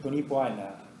Tony Poa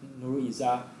and Nurul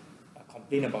Izzah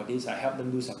complained about this. I helped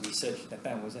them do some research. That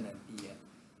time I wasn't MP yet.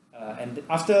 And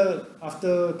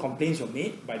after complaints were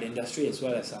made by the industry as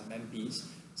well as some MPs,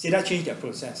 SEDA changed their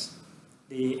process.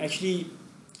 They actually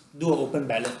do an open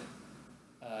ballot.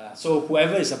 So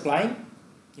whoever is applying,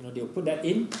 they'll put that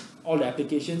in, all the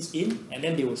applications in, and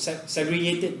then they will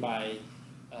segregate it by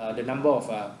the number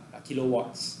of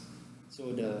kilowatts.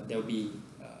 So there will be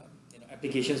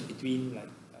applications between like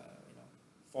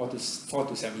 4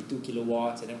 to 72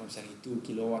 kilowatts, and then from 72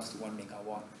 kilowatts to 1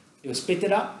 megawatt. They will split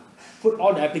it up, put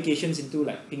all the applications into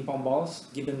like ping pong balls,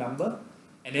 give them number,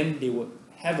 and then they would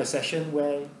have a session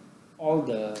where all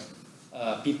the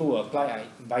people who apply are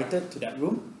invited to that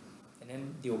room, and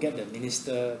then they will get the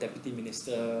minister, deputy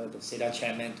minister, the SEDA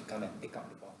chairman to come and pick up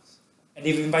the balls. And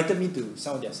they've invited me to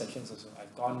some of their sessions also.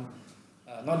 I've gone,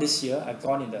 not this year, I've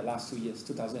gone in the last 2 years,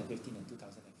 2015 and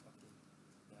 2014.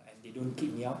 And they don't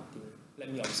kick me out, they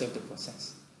let me observe the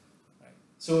process. Right.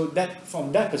 So that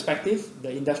from that perspective,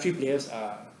 the industry players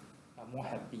are more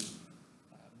happy.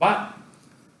 But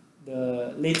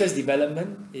the latest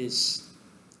development is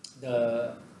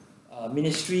the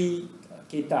ministry,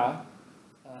 KETA,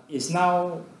 is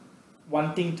now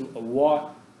wanting to award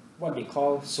what they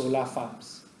call solar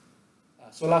farms.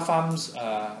 Solar farms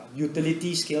are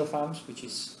utility scale farms, which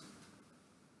is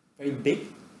very big.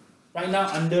 Right now,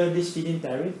 under this feed-in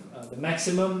tariff, the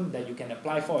maximum that you can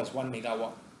apply for is 1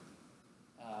 megawatt.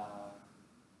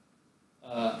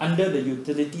 Under the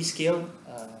utility scale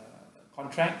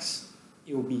contracts,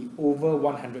 it will be over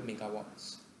 100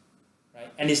 megawatts.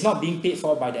 Right? And it's not being paid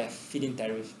for by the feed-in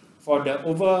tariff. For the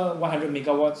over 100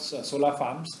 megawatts solar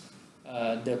farms,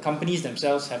 the companies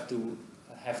themselves have to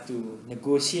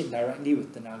negotiate directly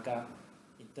with Tenaga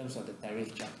in terms of the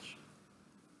tariff charge.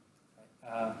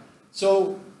 Right?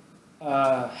 So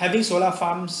having solar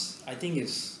farms, I think,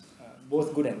 is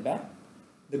both good and bad.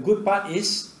 The good part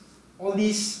is all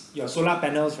these, your solar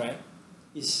panels, right,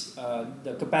 is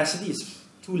the capacity is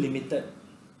too limited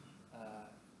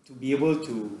to be able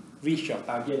to reach your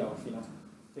target of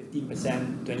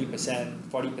 15%, 20%,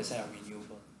 40% of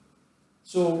renewable.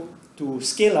 So to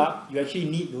scale up, you actually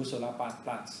need those solar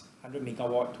plants, 100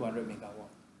 megawatt, 200 megawatt.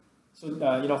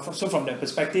 So so from that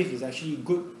perspective, it's actually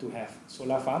good to have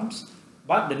solar farms.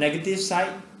 But the negative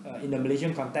side in the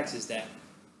Malaysian context is that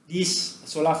these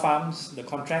solar farms, the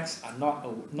contracts are not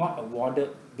awarded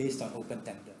based on open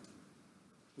tender,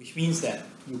 which means that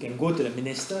you can go to the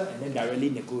minister and then directly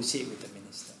negotiate with the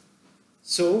minister.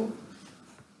 So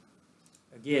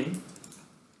again,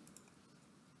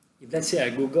 if let's say I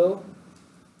Google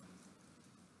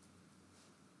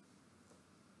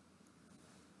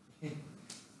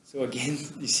so again,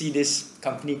 you see this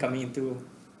company coming into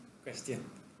question.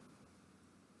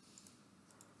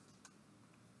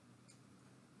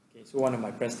 Okay, so one of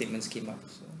my press statements came up.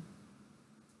 So.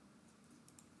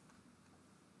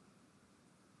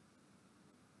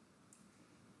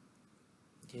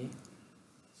 Okay,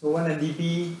 so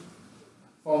 1MDB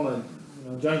form a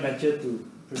joint venture to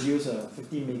produce a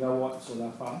 50 megawatt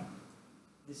solar farm.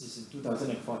 This is in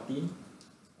 2014.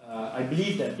 I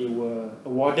believe that they were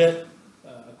awarded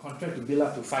a contract to build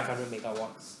up to 500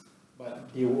 megawatts,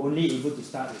 but they were only able to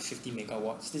start with 50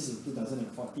 megawatts. This is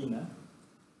 2014,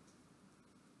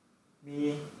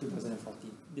 May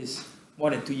 2014. This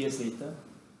more than 2 years later.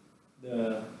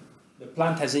 The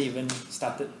plant hasn't even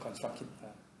started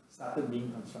being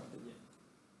constructed yet.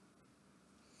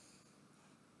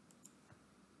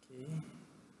 Okay,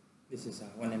 this is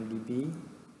 1MDB,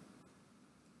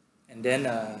 and then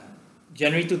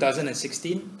January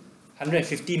 2016,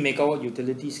 150 megawatt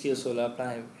utility scale solar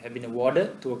plant have been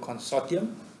awarded to a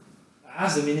consortium. I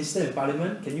asked the minister in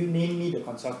Parliament, can you name me the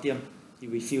consortium? He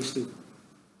refused to.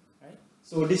 Right?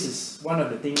 So this is one of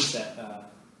the things that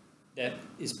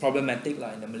is problematic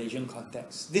in the Malaysian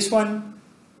context. This one,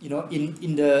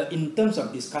 in terms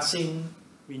of discussing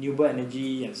renewable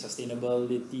energy and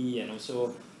sustainability and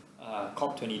also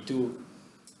COP22,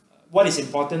 what is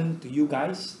important to you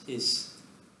guys is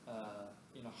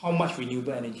how much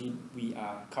renewable energy we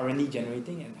are currently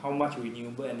generating and how much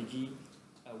renewable energy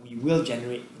we will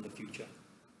generate in the future.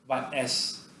 But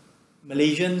as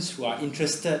Malaysians who are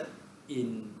interested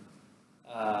in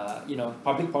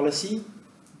public policy,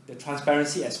 the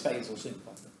transparency aspect is also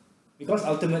important. Because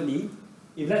ultimately,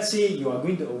 if let's say you are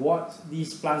going to award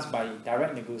these plants by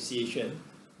direct negotiation,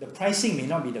 the pricing may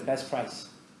not be the best price.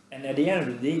 And at the end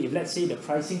of the day, if let's say the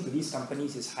pricing to these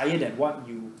companies is higher than what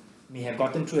you may have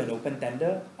gotten through an open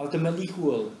tender, ultimately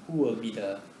who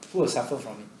will suffer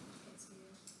from it?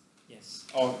 Yes,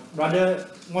 or rather,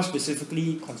 more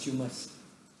specifically, consumers,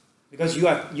 because you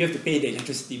have to pay the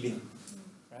electricity bill,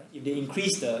 right? If they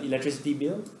increase the electricity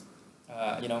bill,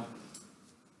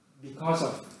 because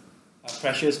of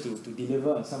pressures to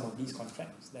deliver on some of these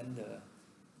contracts, then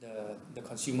the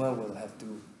consumer will have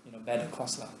to bear the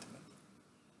cost lah.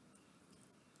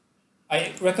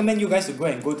 I recommend you guys to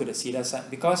go to the SEDA site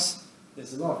because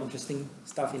there's a lot of interesting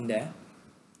stuff in there.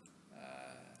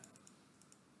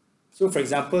 So for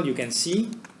example, you can see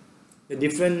the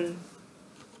different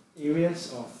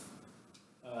areas of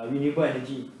renewable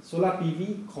energy, solar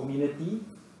PV, community.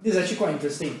 This is actually quite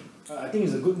interesting. I think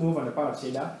it's a good move on the part of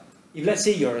SEDA. If let's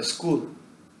say you're a school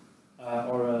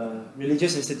or a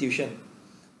religious institution,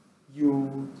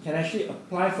 you can actually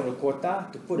apply for a quota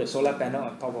to put a solar panel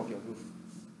on top of your roof.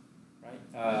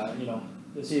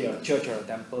 Let's say you're a church or a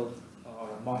temple or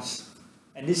a mosque,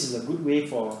 and this is a good way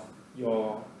for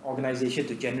your organization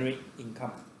to generate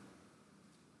income.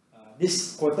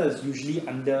 This quota is usually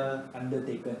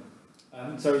undertaken.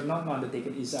 Sorry, not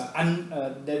undertaken. It's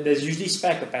there's usually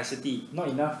spare capacity. Not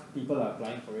enough people are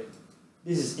applying for it.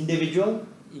 This is individual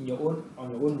on your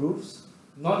own roofs.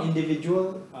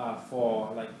 Non-individual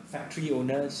for like factory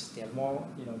owners. They have more.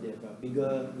 They have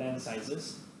bigger land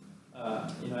sizes.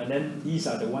 And then these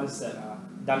are the ones that are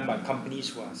done by companies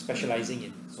who are specializing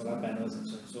in solar panels and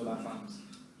solar farms.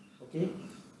 Okay,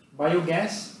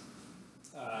 biogas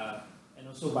and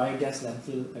also biogas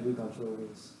landfill agricultural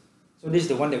waste. So this is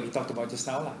the one that we talked about just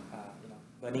now,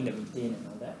 burning the methane and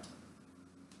all that.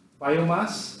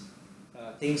 Biomass,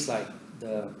 things like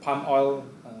the palm oil,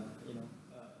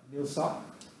 milsop,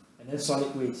 and then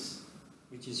solid waste,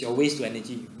 which is your waste to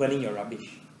energy, burning your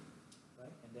rubbish,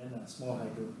 right? And then small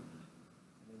hydro.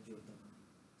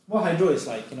 Small hydro is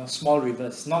like small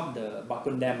rivers, not the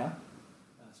Bakun Dam.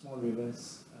 Small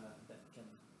rivers that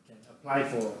can apply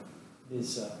for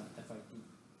this FIT.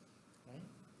 Right?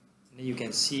 And then you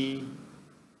can see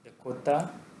the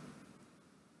quota.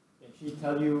 They actually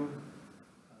tell you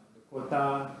the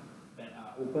quota that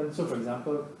are open. So for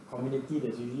example, community,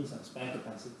 there's usually some spare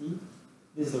capacity.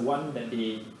 This is the one that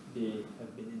they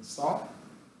have been installed.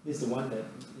 This is the one that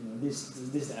this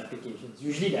is the applications.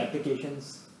 Usually the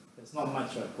applications, there's not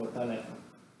much quota left.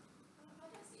 How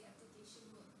does the application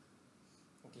work?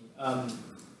 Okay.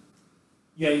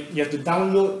 You have to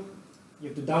download. You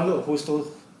have to download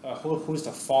a whole host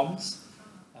of forms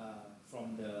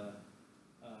from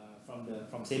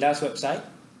SEDA's website,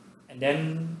 and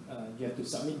then you have to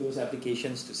submit those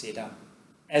applications to SEDA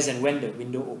as and when the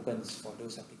window opens for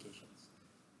those applications.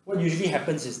 What usually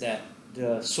happens is that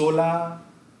the solar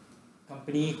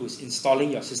company who's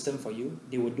installing your system for you,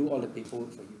 they will do all the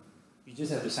paperwork for you. You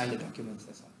just have to sign the documents,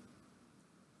 that's all.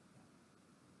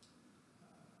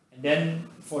 And then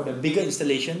for the bigger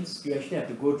installations, you actually have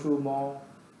to go through more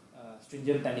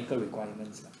stringent technical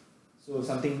requirements. So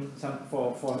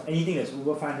for anything that's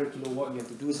over 500 kilowatt, you have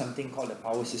to do something called a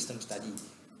power system study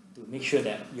to make sure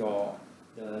that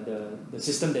the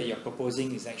system that you're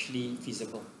proposing is actually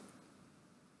feasible.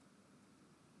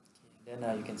 Okay,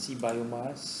 then you can see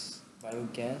biomass,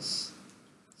 biogas,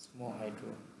 small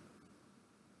hydro.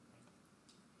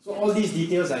 So all these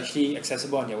details are actually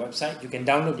accessible on their website. You can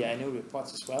download their annual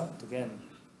reports as well to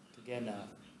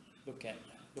look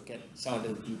at some of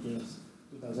the details.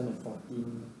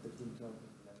 2014, 13, 12,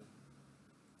 11.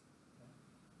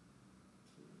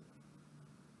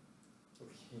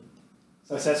 Okay.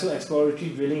 Successful exploratory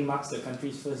drilling marks the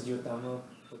country's first geothermal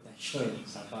potential in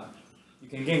Sabah. You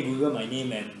can again Google my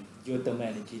name and geothermal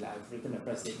energy. I've written a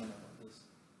press statement about this,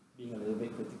 being a little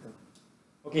bit critical.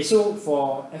 Okay, so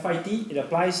for FIT, it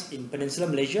applies in Peninsular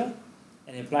Malaysia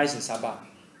and it applies in Sabah.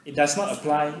 It does not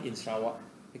apply in Sarawak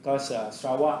because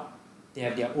Sarawak, they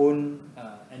have their own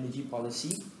energy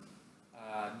policy.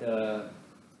 The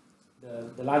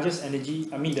largest energy,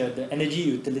 the energy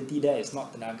utility there is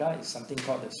not Tenaga, it's something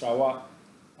called the Sarawak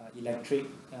Electric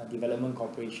Development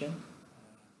Corporation.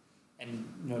 And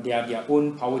they are their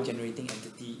own power generating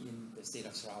entity in the state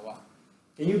of Sarawak.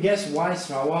 Can you guess why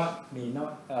Sarawak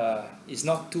is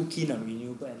not too keen on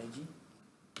renewable energy?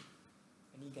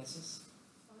 Any guesses?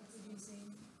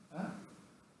 Huh?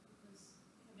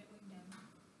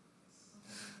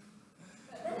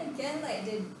 But then again, like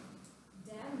the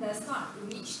dam does not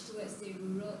reach towards the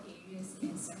rural areas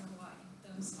in Sarawak in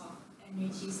terms of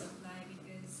energy supply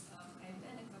because I've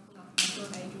done a couple of micro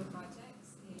hydro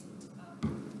projects in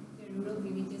the rural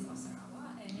villages of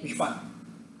Sarawak. And Which part?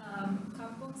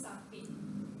 Kampung Sapit.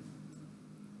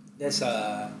 There's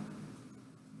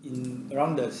in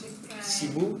around the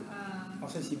Cebu,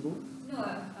 outside Cebu. No,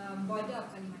 border of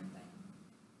Kalimantan.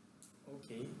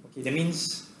 Okay, that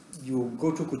means you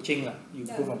go through Kuching lah. You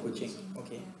Yeah, go from Kuching.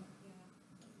 Okay.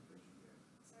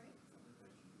 Sorry?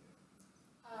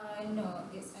 No,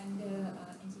 it's under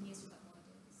Engineers Without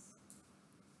Borders.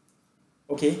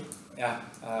 Okay. Yeah.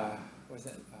 What's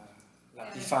that?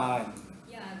 Latifa and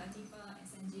Yeah, Latifa and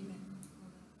Sanjeev and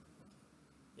all that.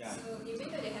 yeah. So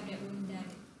even though they have their own dam,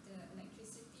 the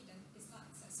electricity is not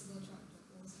accessible throughout the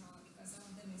whole Sarawak because some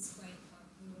of them is quite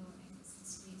rural and it's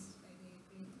displaced by the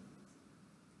grid.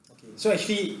 Okay. So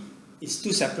actually, it's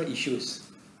two separate issues.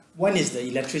 One is the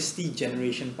electricity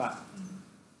generation part.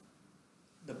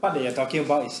 The part that you're talking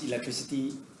about is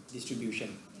electricity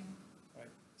distribution. Yeah. Right.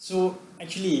 So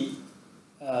actually,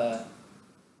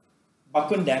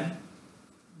 Bakun Dam,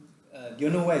 do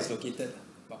you know where it's located?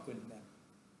 Bakun Dam.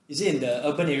 Is it in the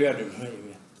urban area or the rural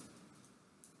area?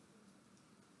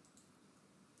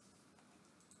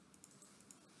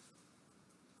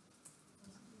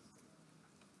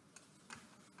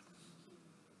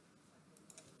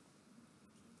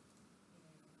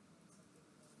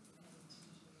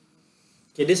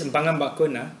 Okay, this Empangan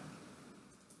Bakun.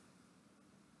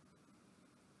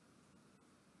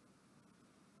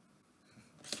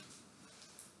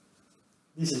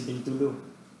 This is Bintulu.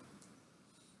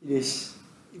 It is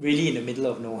really in the middle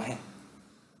of nowhere.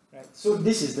 Right? So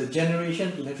this is the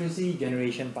electricity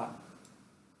generation part.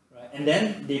 Right? And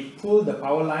then they pull the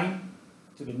power line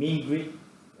to the main grid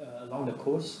along the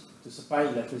coast to supply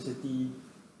electricity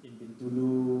in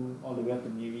Bintulu all the way up to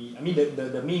Miri. I mean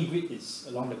the main grid is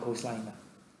along the coastline. Right?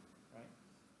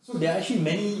 So there are actually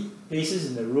many places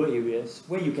in the rural areas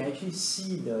where you can actually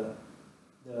see the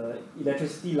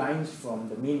electricity lines from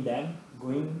the main dam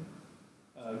going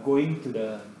to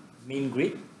the main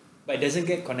grid, but it doesn't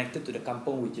get connected to the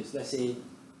kampong, which is, let's say,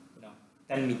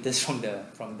 10 meters from the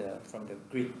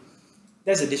grid.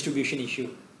 That's a distribution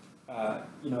issue.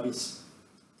 It's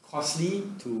costly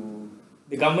to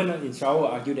the government in Sarawak will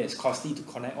argue that it's costly to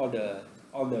connect all the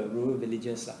rural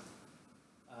villages,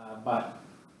 but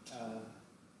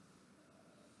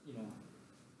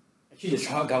actually the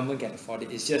Sarawak government can afford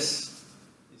it. It's just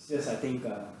I think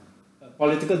a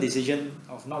political decision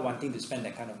of not wanting to spend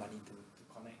that kind of money to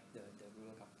connect the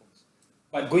rural kampongs.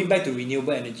 But going back to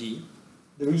renewable energy,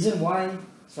 the reason why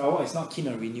Sarawak is not keen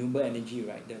on renewable energy,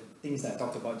 right? The things that I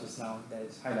talked about just now that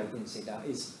is highlighted in SEDA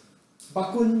is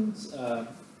Bakun's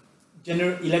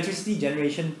electricity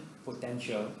generation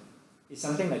potential is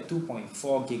something like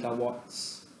 2.4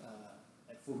 gigawatts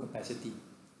at full capacity.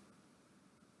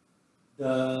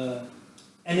 The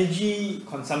energy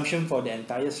consumption for the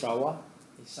entire Sarawak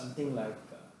is something like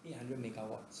 800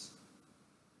 megawatts.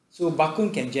 So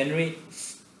Bakun can generate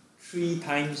 3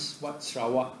 times what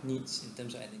Sarawak needs in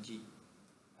terms of energy.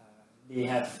 They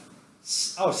have,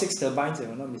 out of 6 turbines, if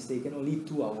I'm not mistaken, only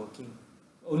 2 are working.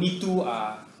 Only 2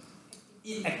 are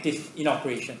inactive, in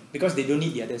operation, because they don't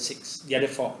need the other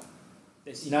 4.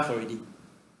 That's enough already.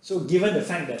 So given the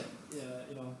fact that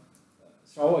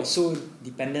Sarawak is so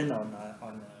dependent on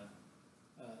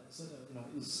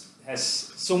has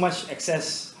so much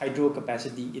excess hydro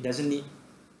capacity, it doesn't need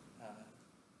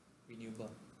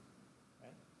renewable.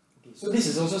 Right? Okay, so this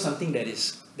is also something that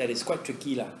is quite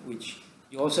tricky, which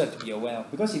you also have to be aware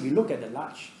of, because if you look at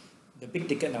the big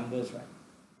ticket numbers, right?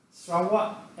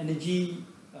 Sarawak energy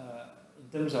in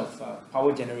terms of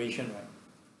power generation, right,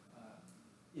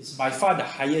 is by far the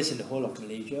highest in the whole of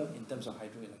Malaysia in terms of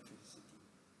hydroelectricity,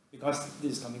 because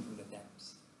this is coming from the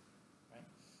dams. Right?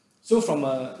 So from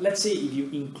let's say if you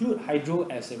include hydro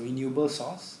as a renewable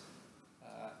source,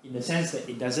 in the sense that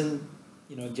it doesn't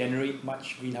generate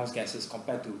much greenhouse gases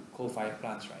compared to coal-fired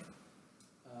plants, right?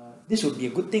 This would be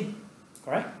a good thing,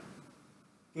 correct?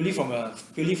 Purely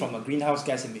from a greenhouse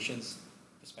gas emissions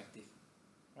perspective,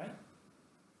 right?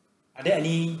 Are there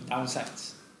any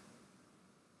downsides?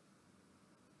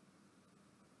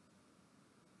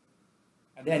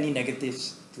 Are there any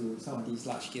negatives to some of these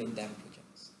large-scale dam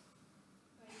projects?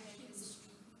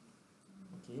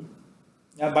 Okay.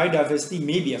 Yeah, biodiversity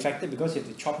may be affected because you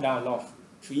have to chop down a lot of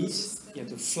trees, you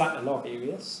have to flood a lot of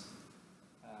areas.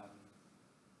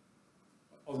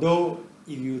 Although,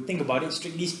 if you think about it,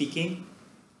 strictly speaking,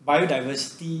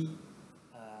 biodiversity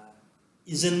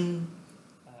isn't,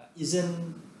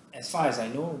 as far as I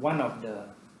know, one of the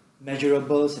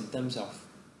measurables in terms of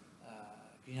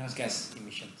greenhouse gas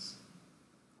emissions.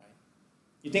 Right?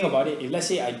 You think about it, if let's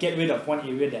say I get rid of one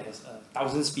area that has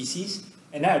 1,000 species,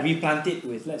 and then I replant it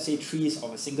with, let's say, trees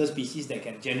of a single species that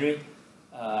can generate,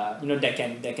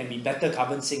 that can be better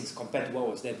carbon sinks compared to what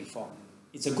was there before.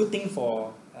 It's a good thing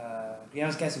for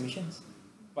greenhouse gas emissions,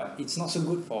 but it's not so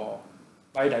good for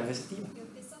biodiversity. You'll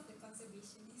piss off the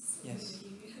conservationists. Yes.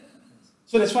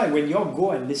 So that's why when you all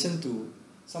go and listen to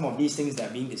some of these things that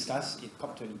are being discussed in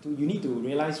COP22, you need to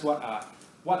realize what are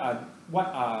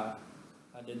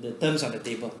the terms on the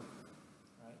table.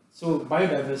 Right? So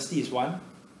biodiversity is one,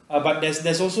 but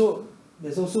there's also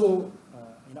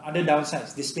other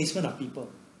downsides. Displacement of people.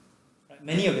 Right?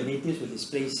 many of the natives were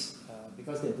displaced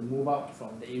because they had to move out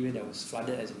from the area that was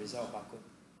flooded as a result of Bakun.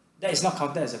 That is not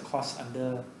counted as a cost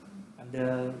under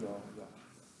your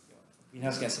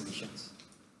greenhouse gas emissions.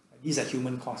 These are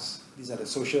human costs. These are the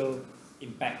social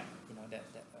impact, that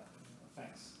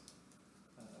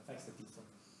affects the people.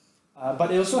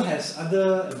 But it also has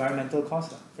other environmental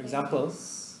costs. For example,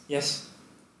 yes,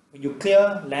 when you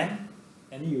clear land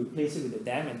and you replace it with a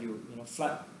dam and you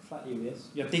flood areas,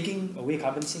 you're taking away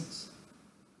carbon sinks.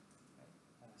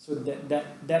 So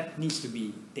that needs to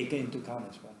be taken into account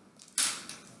as well,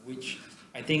 which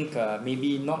I think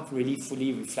maybe not really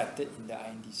fully reflected in the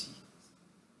INDC.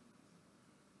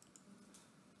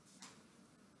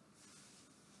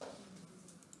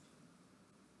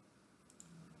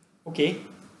 Okay,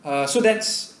 so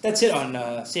that's it on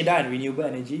SEDA and renewable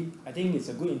energy. I think it's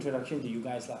a good introduction to you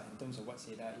guys in terms of what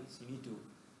SEDA is. You need to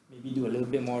maybe do a little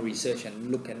bit more research and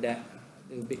look at that a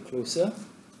little bit closer.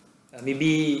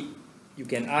 Maybe you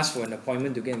can ask for an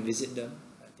appointment to go and visit them,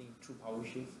 I think through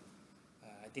PowerShift.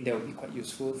 I think that would be quite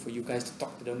useful for you guys to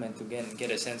talk to them and to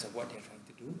get a sense of what they're trying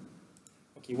to do.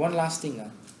 Okay, one last thing.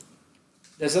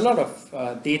 There's a lot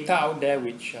of data out there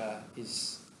which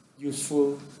is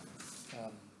useful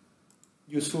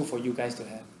for you guys to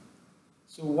have.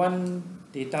 So one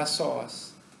data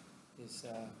source is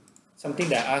something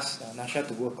that I asked Nasha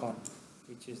to work on,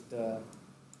 which is the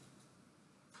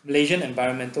Malaysian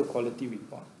Environmental Quality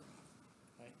Report.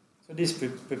 Right? So this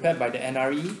is prepared by the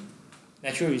NRE,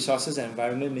 Natural Resources and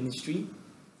Environment Ministry.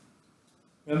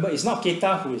 Remember, it's not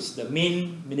KETA who is the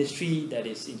main ministry that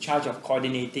is in charge of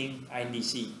coordinating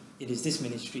INDC. It is this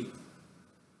ministry,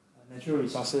 Natural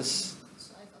Resources.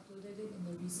 So I've uploaded it in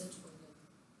the research folder.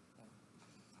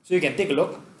 So you can take a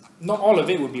look. Not all of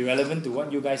it would be relevant to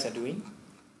what you guys are doing.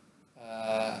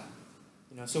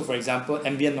 So for example,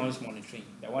 ambient noise monitoring.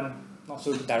 That one not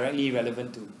so directly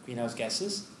relevant to greenhouse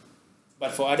gases,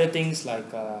 but for other things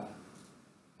like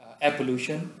air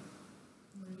pollution,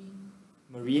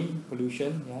 marine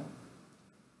pollution,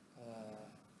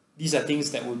 these are things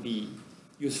that would be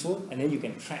useful, and then you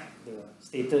can track the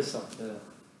status of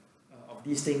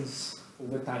these things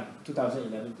over time,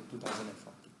 2011 to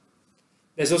 2014.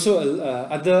 There's also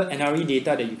other NRE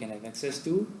data that you can have access to.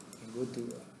 You can go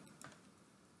to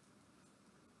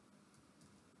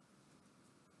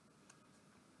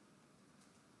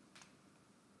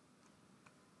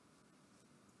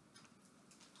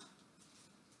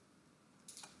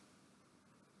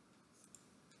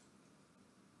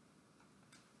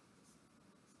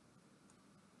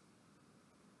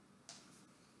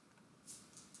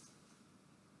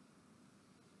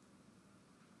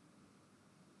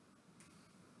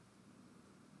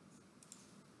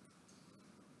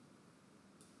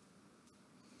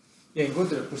you can go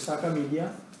to the Pustaka Media,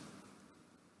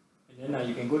 and then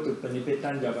you can go to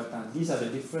Penerbitan Jabatan. These are the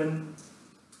different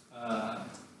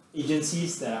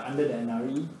agencies that are under the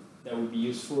NRE that would be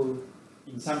useful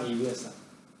in some areas.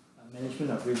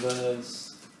 Management of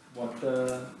rivers,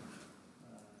 water,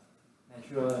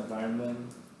 natural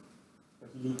environment.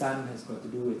 Hilitan has got to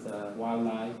do with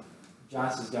wildlife.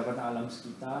 JAS is Jabatan Alam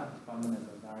Sekitar, Department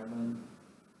of Environment,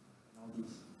 and all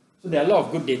these. So there are a lot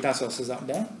of good data sources out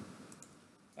there.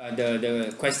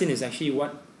 The question is actually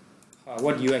what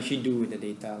do you actually do with the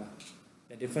data?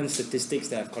 The different statistics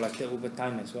that I've collected over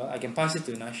time as well. I can pass it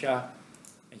to Nasha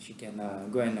and she can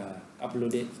go and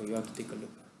upload it for you all to take a look.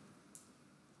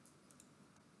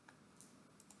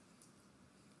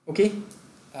 Okay.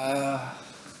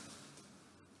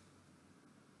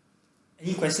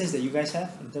 Any questions that you guys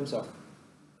have in terms of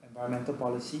environmental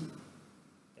policy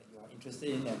that you are interested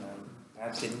in and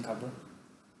perhaps didn't cover?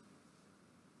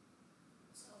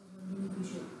 Maybe we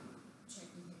should check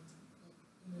with him,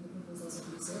 the proposals that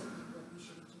we said, what we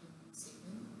should include in the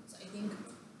statement. So I think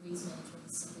waste management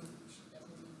is something we should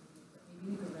definitely look at. Maybe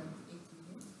we could run it through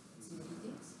him and see what he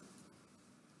thinks.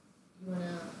 You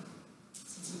wanna,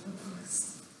 since you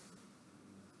proposed.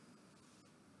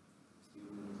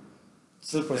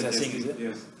 Still processing, is it?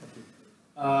 Yes.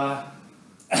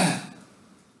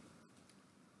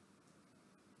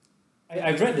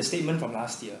 I've read the statement from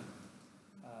last year.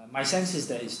 My sense is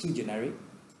that it's too generic,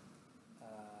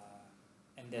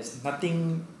 and there's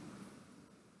nothing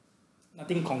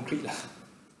concrete.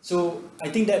 So I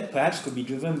think that perhaps could be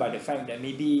driven by the fact that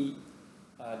maybe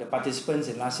the participants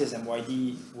in last year's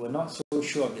MYD were not so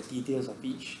sure of the details of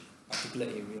each particular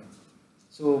area.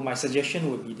 So my suggestion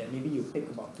would be that maybe you pick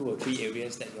about 2 or 3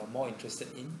 areas that you're more interested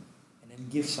in, and then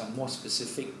give some more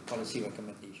specific policy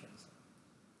recommendations.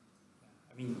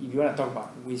 I mean, if you want to talk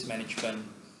about waste management,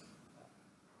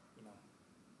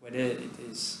 whether it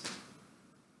is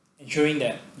ensuring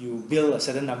that you build a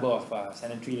certain number of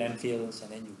sanitary landfills,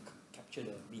 and then you capture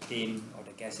the methane or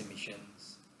the gas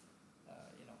emissions,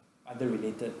 other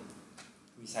related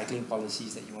recycling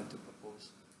policies that you want to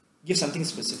propose. Give something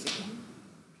specific.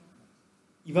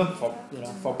 Even for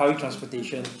for public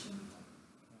transportation. So,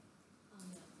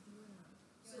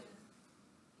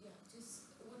 just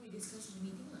what we discussed in the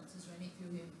meeting, just run it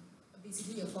through him.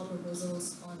 Basically, your 4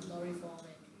 proposals on law reform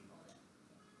and all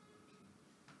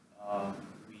that.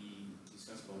 We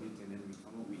discussed about it, and then we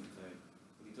come up with a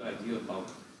little idea about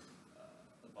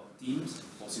teams,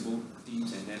 possible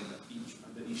teams, and then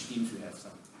under each teams we have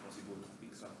some possible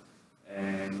topics.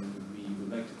 And we would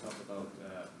like to talk about,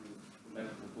 we would like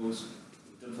to propose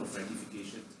in terms of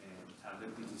ratification and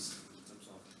target this in terms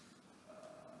of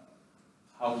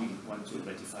how we want to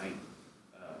ratify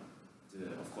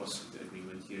of course, the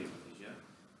agreement here in Malaysia,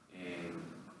 and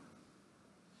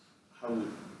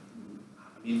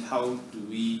how do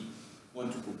we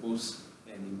want to propose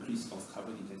an increase of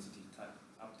carbon intensity cut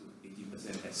up to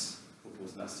 80% as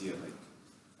proposed last year? Like,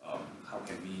 how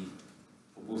can we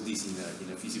propose this in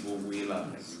a feasible way? Like,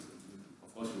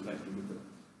 of course, we'd like to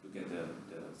look at the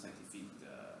scientific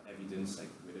evidence, like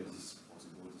whether this is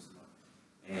possible, this is not.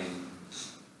 And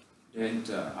then,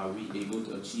 are we able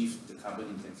to achieve the carbon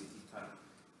intensity cut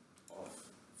of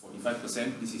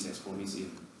 45%? This is as promised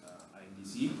in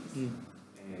INDC.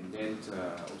 And then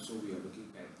also we are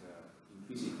looking at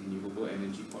increase in renewable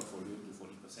energy portfolio to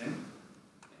 40%.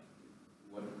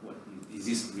 What is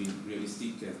this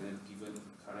realistic given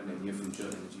current and near future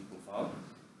energy profile?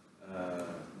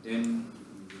 Then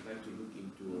we would like to look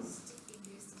into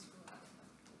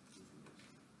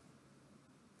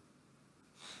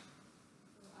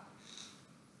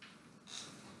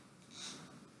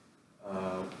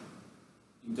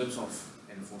in terms of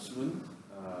enforcement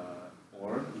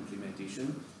or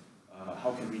implementation,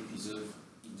 how can we preserve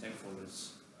intact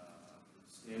forests?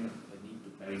 Is there a need to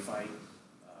clarify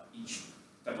each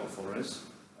type of forest,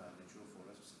 natural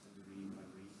forest, secondary,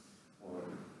 primary, or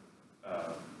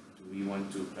do we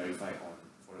want to clarify on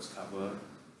forest cover?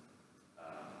 I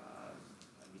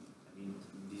mean,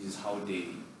 this is how they,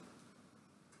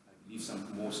 I believe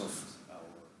most of our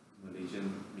Malaysian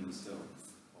minister or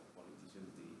politicians,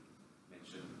 they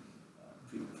mention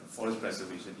forest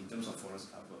preservation in terms of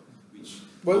forest cover, which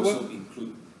also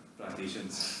include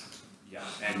plantations. Yeah,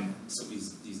 and so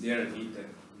is there a need that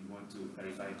we want to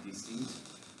clarify these things?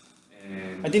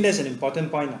 And I think that's an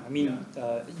important point. I mean,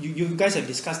 you guys have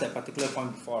discussed that particular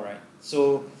point before, right?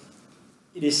 So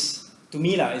it is, to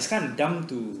me, it's kind of dumb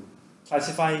to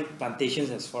classify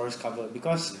plantations as forest cover,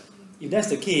 because if that's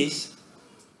the case,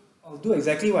 I'll do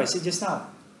exactly what I said just now.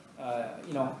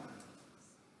 No,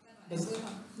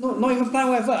 not even plant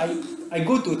whatever. I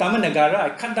go to Taman Negara, I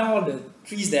cut down all the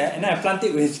trees there, and then I plant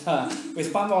it with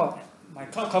palm oil. My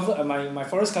cloud cover, my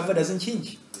forest cover doesn't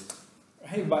change,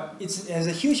 right? But it has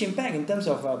a huge impact in terms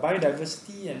of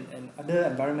biodiversity and other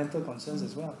environmental concerns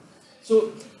as well.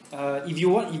 So if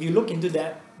you look into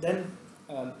that, then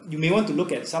you may want to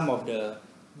look at some of the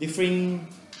differing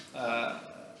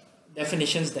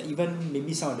definitions that even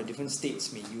maybe some of the different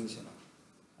states may use.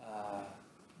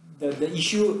 The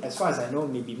issue, as far as I know,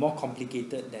 may be more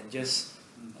complicated than just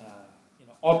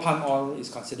all palm oil is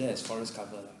considered as forest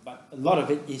cover, but a lot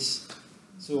of it is.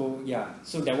 So yeah,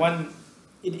 so that one,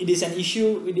 it is an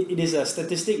issue. It is a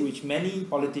statistic which many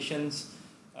politicians,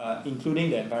 including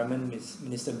the environment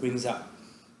minister, brings up,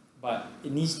 but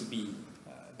it needs to be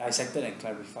dissected and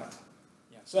clarified.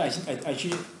 Yeah. So I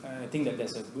think that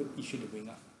that's a good issue to bring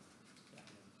up. Yeah.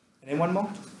 And then one more.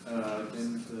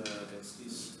 Then there's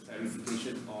this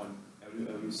clarification on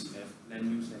LUCF, land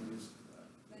use.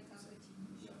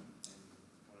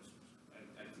 I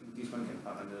think this one can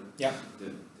part under the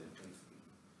clarification.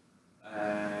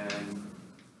 And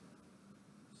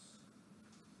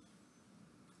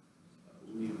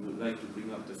we would like to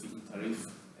bring up the feed-in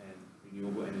tariff and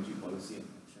renewable energy policy and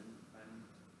action plan.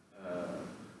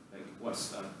 Like what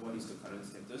is the current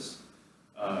status?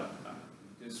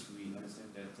 Because we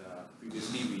understand that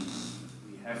previously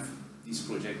we have this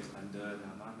project under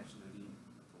NAMA, Nationally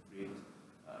Appropriate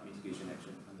Mitigation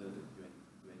Action, under the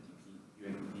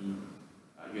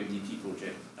UNDP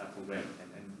project program, and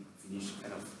then it finished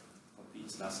kind of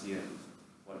completes last year.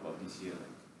 What about this year?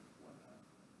 Like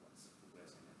what's the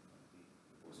progress and what they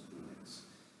propose to do next?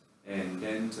 And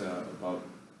then about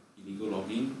illegal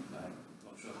logging, I'm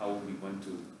not sure how we want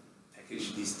to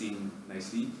package this thing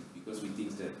nicely, because we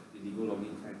think that illegal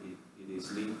logging it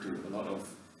is linked to a lot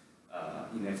of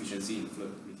inefficiency in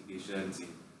flood mitigations, in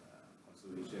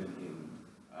conservation, in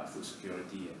food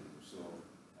security, and also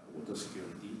water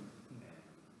security. And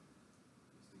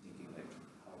thinking like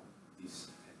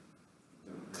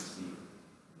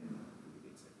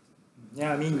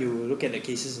Yeah, I mean, you look at the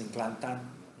cases in Kelantan,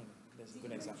 that's a Did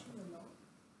good you example. mention the law?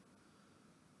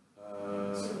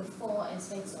 Uh, So the 4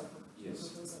 aspects of the Yes.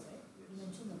 proposal, right? You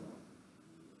mentioned the law.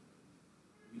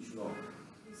 which law?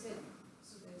 You said,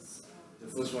 so there's The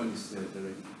first one is the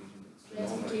ratification. It's the law,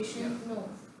 right? ratification, no.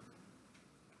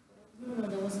 No,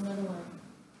 there was another one.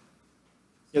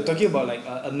 You're talking about like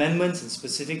amendments and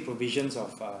specific provisions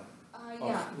of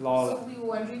Yeah, law. so we were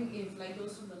wondering if like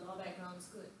those from the law backgrounds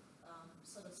could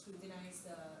sort of scrutinize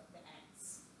the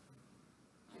acts.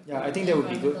 Yeah, I think that would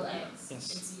be good. Environmental acts, Yes. and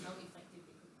see how effective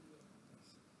they could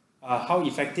be. How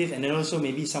effective, and then also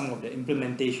maybe some of the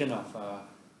implementation of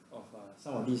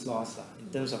some of these laws in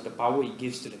terms of the power it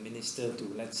gives to the minister to,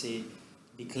 let's say,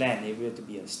 declare an area to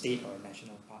be a state or a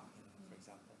national park, for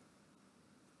example.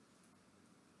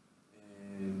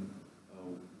 And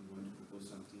we want to propose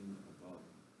something about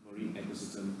marine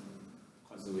ecosystem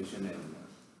conservation and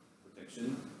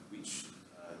protection, which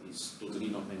is totally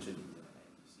not mentioned in the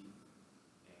NDC.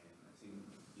 And I think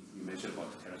if we mention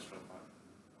about the terrestrial park,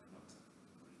 why not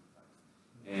marine park?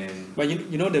 And But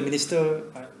you know the minister,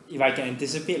 if I can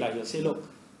anticipate, like you'll say, look,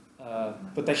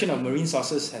 protection of marine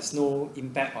sources has no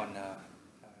impact on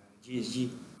GHG.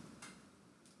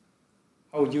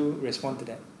 How would you respond to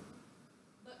that?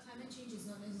 But climate change is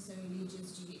not necessarily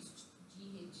just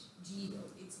GHG though.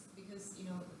 It's because, you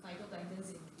know, the phytoplanktons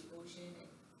in the ocean and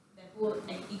that whole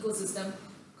ecosystem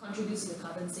contributes to the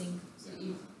carbon sink. So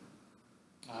if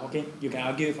Okay, you can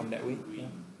argue it from that way. we, Yeah.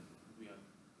 we are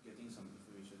getting some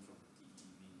information from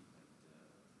TEV,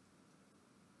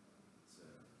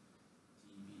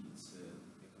 it's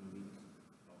economic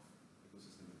of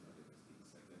ecosystem in biodiversity.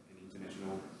 It's like an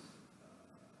international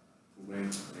program,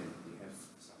 and they have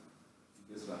some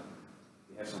figures,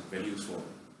 they have some values for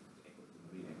the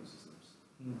marine ecosystems.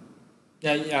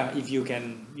 Yeah. If you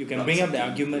can Lots bring up of the things,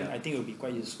 argument, yeah. I think it would be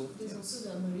quite useful. there's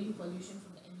also the marine pollution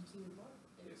from the MEQ report.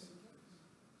 that we Yes. can look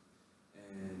at.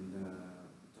 And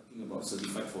talking about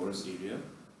certified forest area,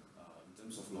 in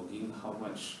terms of logging, how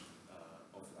much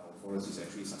of our forest is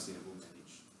actually sustainable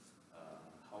managed?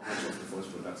 How much of the forest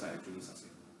products are actually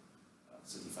sustainable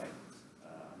certified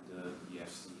under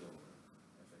EFC or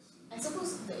FSC? I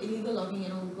suppose the illegal logging, you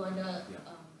know, would go under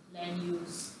Yeah. land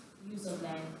use of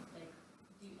land, like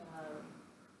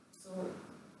so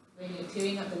when you're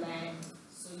clearing up the land,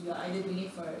 so you're either doing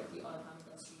it for the oil palm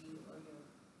industry or you're,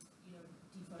 you know,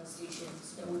 deforestation.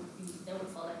 So that would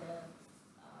fall under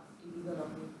illegal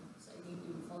logging. So I think it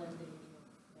would fall under, you know,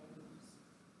 land use.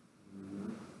 Mhm.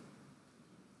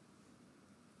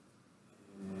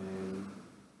 And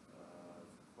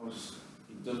of course,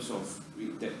 in terms of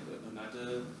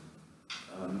another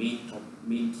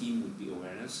main theme would be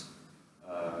awareness.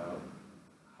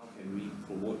 How can we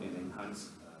promote and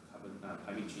enhance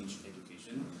climate change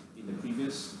education? In the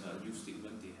previous youth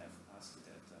statement, they have asked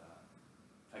that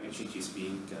climate change is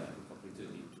being incorporated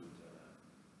into the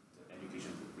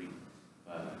education footprint.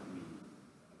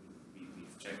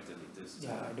 We've checked the latest.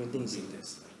 Yeah, I don't think so.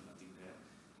 There's nothing there.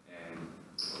 And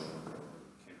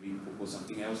can we propose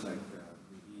something else, like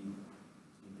maybe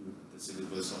into the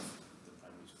syllabus of the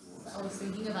primary school? So I was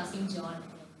thinking of asking John and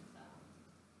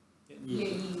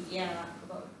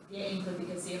about their input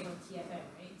because they're from TFM,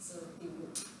 right? So they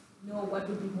would know what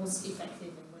would be most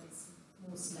effective and what is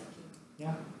most lacking.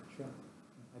 Yeah, sure.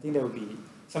 I think that would be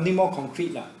something more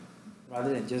concrete,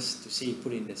 rather than just to say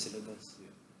put in the syllabus.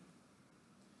 Yeah.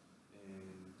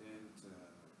 And then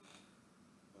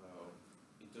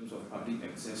in terms of public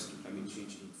access to climate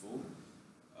change info,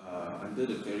 under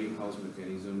the clearinghouse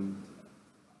mechanism,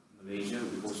 Malaysia,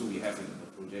 we have a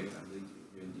project under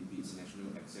UNDP, it's National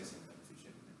Access and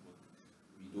Beneficiary Network.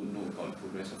 We don't know about the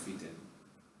progress of it.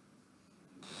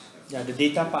 Yeah, the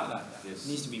data part Yes.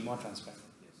 needs to be more transparent.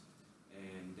 Yes.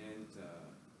 And then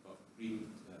about green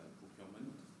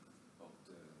procurement, about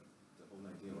the whole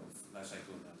idea of life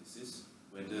cycle analysis,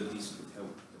 whether this could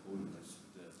help the whole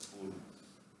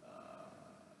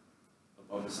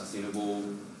about the sustainable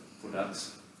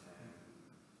products.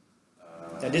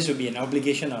 That this would be an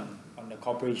obligation on the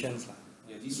corporations.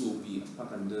 Yeah, this will be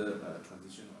part under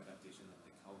transition or adaptation,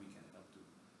 like how we can adapt to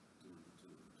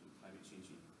climate change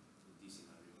in this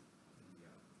scenario.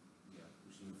 We are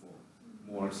pushing for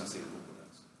more sustainable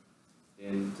products.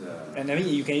 And I mean,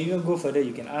 you can even go further.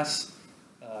 You can ask,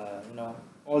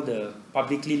 all the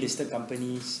publicly listed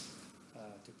companies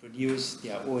to produce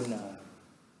their own,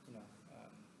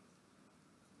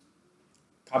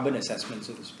 carbon assessment,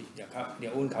 so to speak,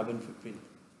 their own carbon footprint.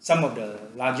 Some of the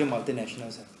larger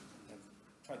multinationals have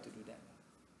tried to do that.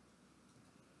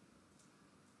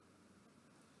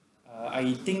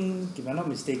 I think, if I'm not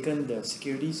mistaken, the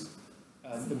securities,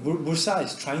 the Bursa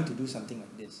is trying to do something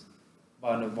like this. but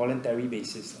on a voluntary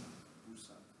basis.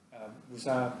 Busa.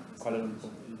 Busa, Kuala Lumpur.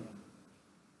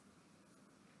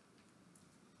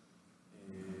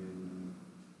 And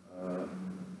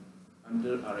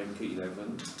under RMK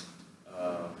 11,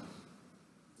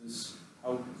 this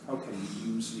how can we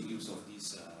make use of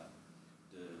this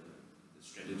the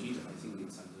strategy? I think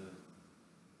it's under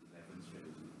 11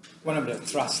 strategy. One of the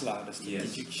thrusts, the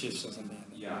strategic shifts or something like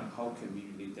that. Yeah, how can we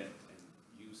relate that and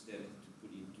use that to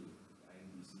put into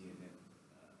INDC and then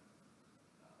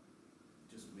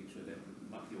just make sure that you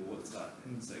mark your words lah.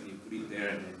 It's like you put it there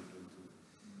and then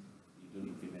you don't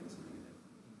implement something like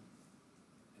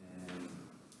that. And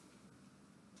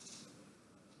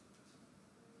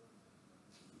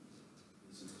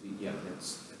basically, yeah,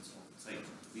 that's all. It's like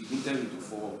we put them into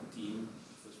 4 teams.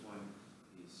 The first one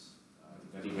is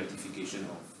regarding ratification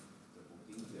of the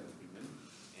voting, the agreement,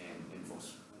 and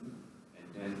enforcement, and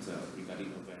then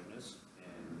regarding awareness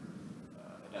and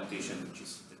adaptation, which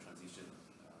is the transition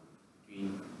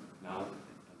between now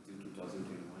until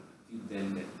 2021. Until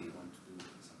then, that they want to do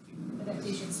something.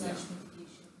 Adaptation /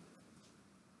 mitigation.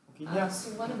 Okay, yeah.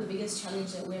 So one of the biggest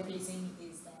challenges that we're facing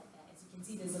is that, as you can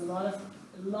see, there's a lot of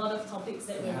topics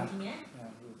that we're looking at,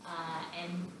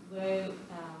 and there's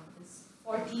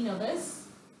 14 of us.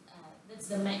 That's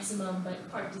the maximum,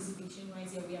 but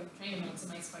participation-wise, we are trying to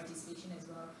maximize participation as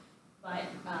well. But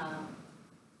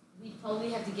we probably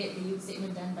have to get the youth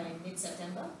statement done by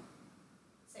mid-September,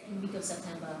 second week of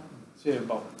September. So you have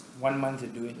about 1 month to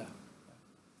do it.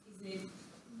 Is it 2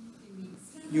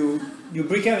 weeks? You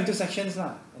break out into sections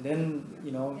and then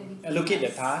allocate the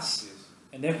tasks,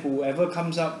 and then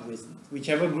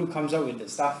whichever group comes up with the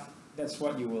stuff, that's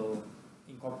what you will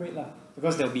incorporate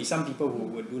because there will be some people who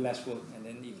will do less work, and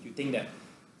then if you think that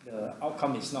the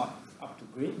outcome is not up to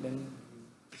grade, then you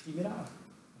just leave it out.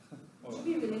 Would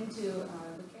you be willing to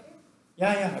look at it?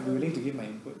 Yeah, I'll be willing to give my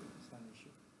input. It's not an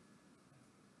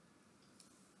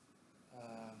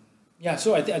issue.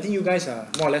 So I think you guys are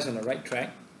more or less on the right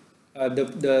track.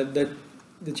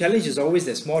 The challenge is always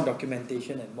there's more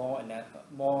documentation and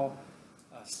more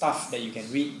stuff that you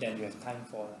can read than you have time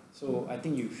for. So I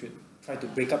think you should try to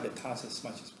break up the task as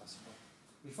much as possible.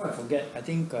 Before I forget, I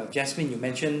think Jasmine, you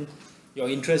mentioned your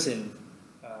interest in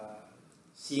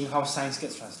seeing how science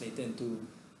gets translated into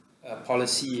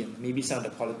policy and maybe some of the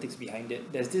politics behind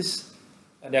it. There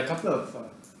are a couple of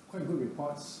quite good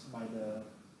reports by the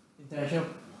International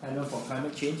Panel for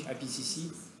Climate Change,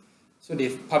 IPCC. So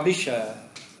they've published a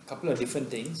couple of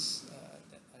different things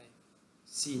that I've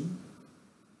seen.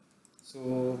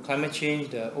 So climate change,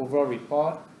 the overall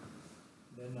report,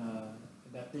 then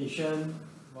adaptation,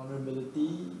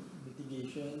 vulnerability,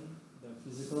 mitigation, the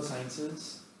physical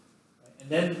sciences, right? And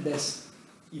then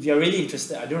if you're really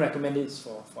interested, I don't recommend this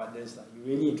for others,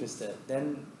 you're really interested,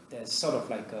 then there's sort of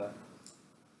like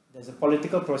there's a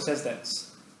political process that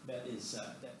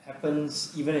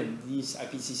happens even in these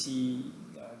IPCC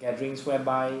gatherings,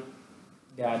 whereby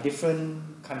there are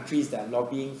different countries that are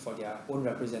lobbying for their own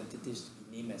representatives to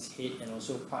be named as head and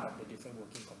also part of the different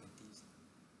working committees.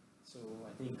 So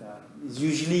I think it's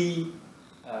usually,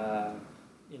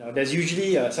 there's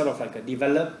usually a sort of like a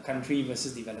developed country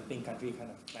versus developing country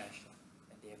kind of clash,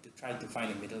 and they have to try to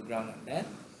find a middle ground on that.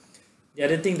 The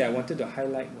other thing that I wanted to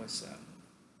highlight was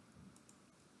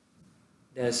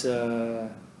there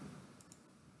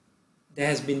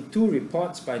has been 2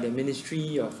 reports by the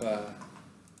Ministry of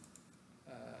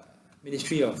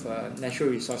Natural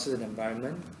Resources and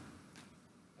Environment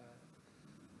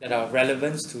that are of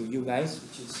relevance to you guys,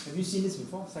 which is, have you seen this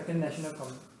before? Second National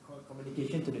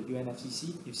Communication to the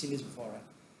UNFCCC. You've seen this before, right?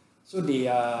 So they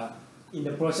are in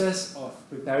the process of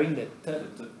preparing the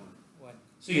third one.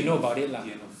 So you know about it, At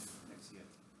the end of next year.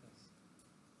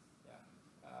 Yes.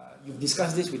 Yeah. You've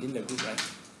discussed this within the group, right?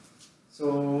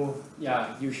 So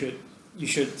yeah, you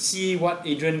should see how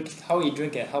Adrian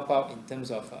can help out in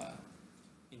terms of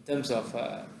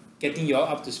getting you all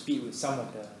up to speed with some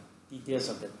of the details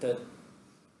of the third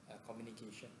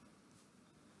communication.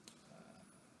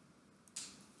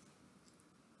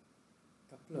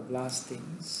 Couple of last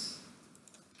things.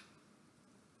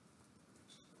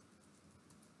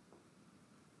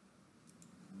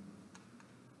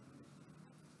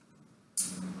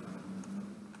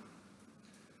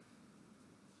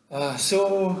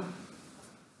 So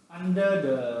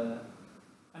under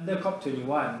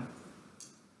COP21,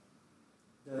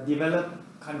 the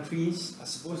developed countries are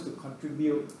supposed to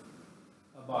contribute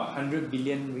about $100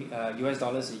 billion US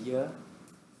dollars a year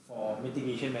for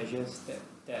mitigation measures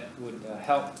that would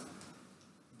help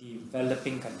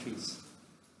developing countries.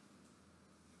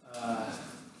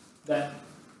 That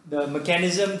the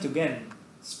mechanism to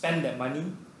spend that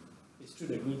money is through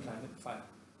the Green Climate Fund.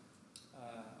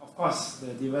 course,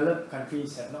 the developed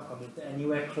countries have not committed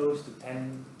anywhere close to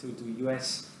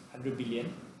US 100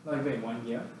 billion, not even in 1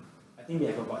 year. I think they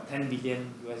have about 10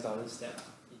 billion US dollars that are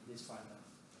in this fund.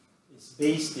 It's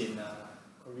based in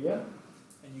Korea,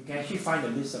 and you can actually find a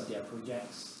list of their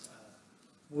projects,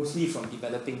 mostly from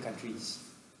developing countries.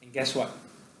 And guess what?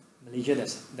 Malaysia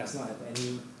does not have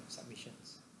any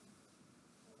submissions.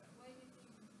 Why do you think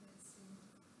that's so?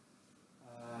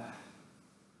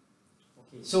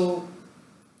 Okay, so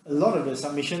a lot of the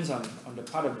submissions on the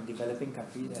part of the developing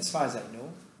countries, as far as I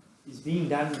know, is being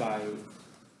done by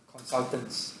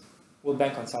consultants, World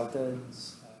Bank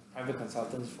consultants, private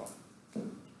consultants from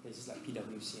places like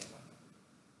PwC and whatnot.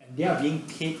 And they are being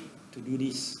paid to do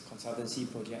these consultancy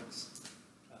projects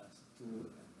to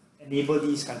enable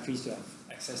these countries to have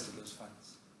access to those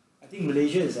funds. I think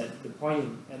Malaysia is at the point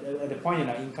in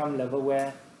our income level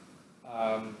where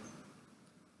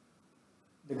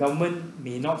the government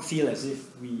may not feel as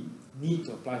if we need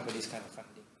to apply for this kind of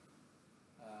funding.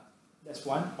 That's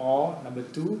one. Or number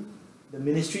two, the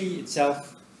ministry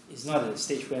itself is not at a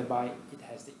stage whereby it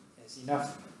has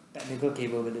enough technical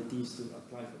capabilities to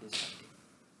apply for this funding.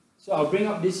 So I'll bring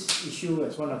up this issue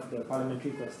as one of the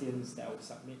parliamentary questions that I will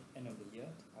submit end of the year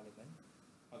to Parliament.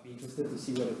 I'll be interested to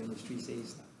see what the ministry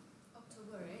says now.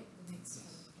 October, right? The next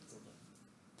one.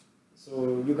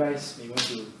 So you guys may want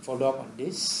to follow up on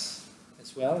this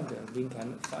as well, the Green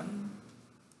Climate Fund.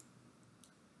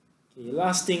 Okay,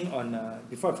 last thing on,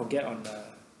 before I forget, on the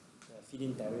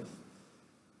feed-in tariff.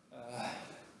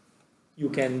 You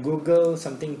can Google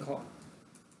something called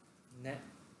net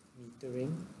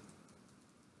metering.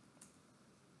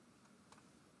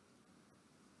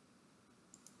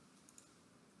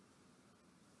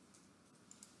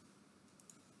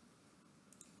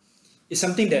 It's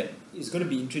something that is going to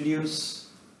be introduced.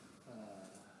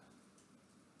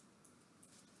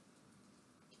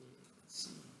 Okay, let's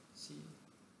see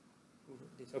who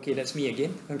wrote this. Okay, that's me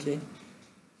again. Okay.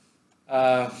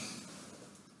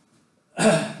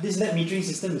 This net metering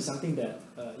system is something that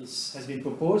has been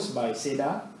proposed by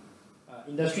SEDA.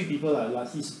 Industry people are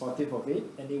largely supportive of it,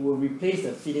 and it will replace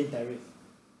the feed-in tariff.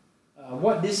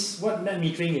 What net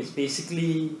metering is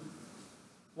basically,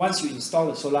 once you install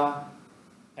a solar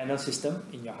panel system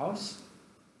in your house,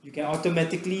 you can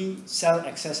automatically sell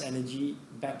excess energy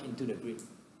back into the grid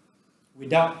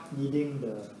without needing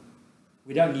the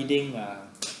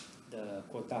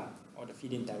quota or the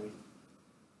feed-in tariff.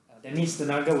 That means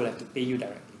Tenaga will have to pay you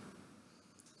directly.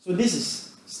 So this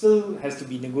still has to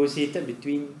be negotiated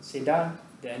between SEDA,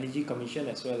 the Energy Commission,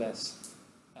 as well as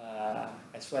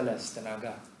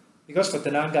Tenaga. Because for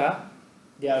Tenaga,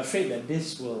 they are afraid that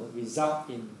this will result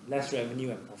in less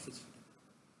revenue and profits for them,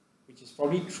 which is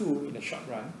probably true in the short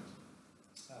run,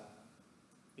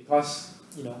 because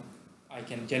I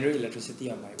can generate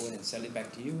electricity on my own and sell it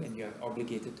back to you, and you are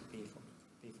obligated to pay for me.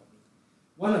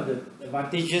 One of the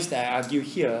advantages that I argue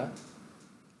here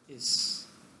is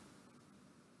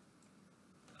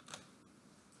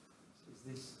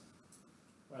this,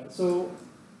 right? So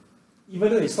even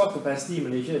though installed capacity in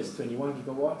Malaysia is 21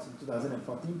 gigawatts in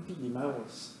 2014, peak demand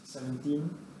was 17.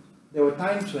 There were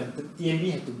times when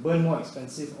TNB had to burn more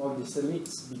expensive oil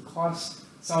distillates because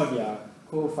some of their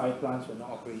coal-fired plants were not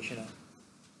operational,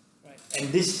 right?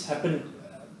 And this happened.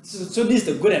 So this is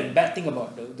the good and bad thing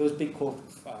about those big coal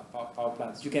power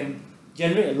plants. You can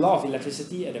generate a lot of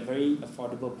electricity at a very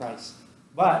affordable price,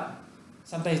 but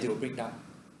sometimes they will break down.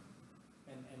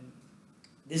 And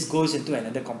this goes into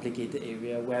another complicated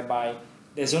area whereby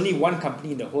there's only one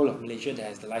company in the whole of Malaysia that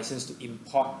has the license to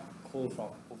import coal from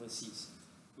overseas,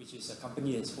 which is a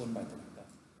company that's owned by Tenaga.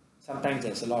 Sometimes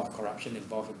there's a lot of corruption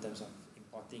involved in terms of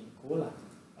importing coal,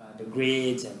 the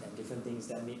grades and different things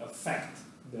that may affect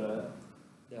the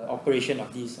operation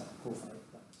of these coal-fired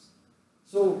plants.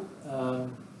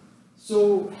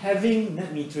 So having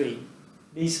net metering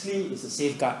basically is a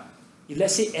safeguard. If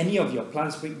let's say any of your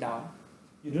plants break down,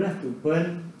 you don't have to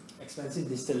burn expensive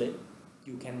distillate.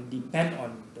 You can depend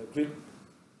on the grid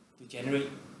to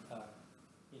generate,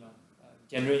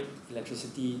 generate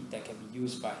electricity that can be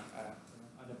used by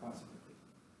other parts of the grid.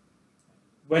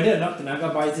 Whether or not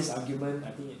Tenaga buys this argument,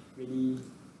 I think it really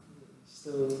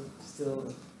still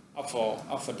up for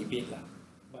debate lah.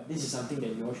 But this is something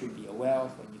that you all should be aware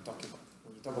of when you talk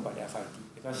about the FIT,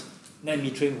 because net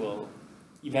metering will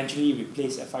eventually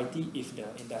replace FIT if the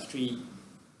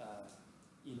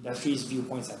industry's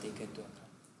viewpoints are taken into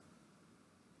account.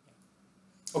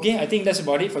 Okay, I think that's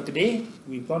about it for today.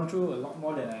 We've gone through a lot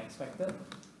more than I expected.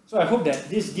 So I hope that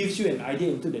this gives you an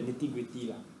idea into the nitty-gritty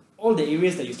lah. All the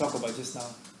areas that you talk about just now,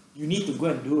 you need to go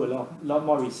and do a lot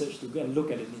more research to go and look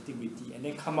at the nitty-gritty and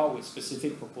then come out with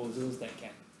specific proposals that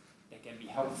can that can be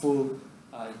helpful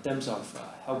in terms of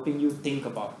helping you think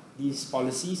about these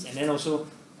policies, and then also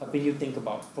helping you think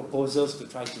about proposals to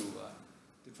try to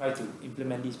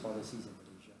implement these policies in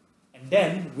Malaysia. And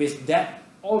then with that,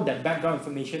 all that background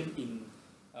information in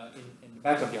the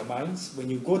back of your minds, when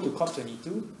you go to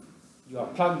COP22, you are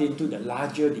plugged into the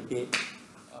larger debate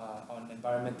on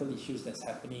environmental issues that's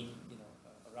happening,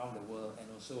 around the world, and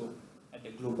also at the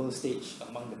global stage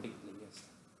among the big players.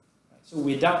 Right? So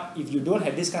if you don't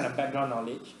have this kind of background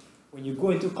knowledge, when you go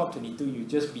into COP22,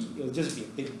 it'll just be a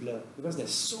big blur, because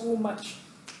there's so much,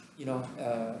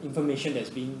 information that's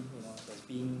being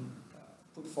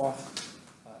put forth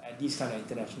at these kind of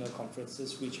international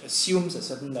conferences, which assumes a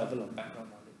certain level of background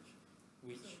knowledge.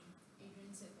 Which so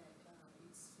Adrian said that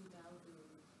it's futile to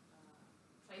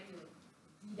try to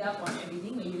read up on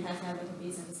everything, but you have to have like a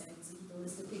base understanding. So he told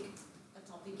us to pick a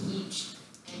topic each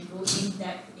and go in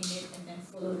depth in it, and then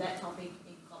follow that topic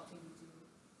in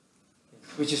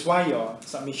COP22. Which is why your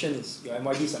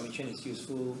MYD submission is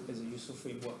useful as a useful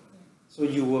framework. So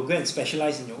you will go and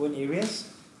specialize in your own areas,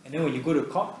 and then when you go to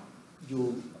COP,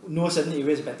 you know certain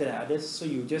areas better than others, so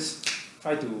you just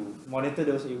try to monitor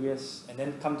those areas and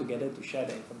then come together to share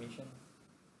the information.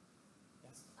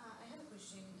 Yes. I have a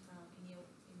question. In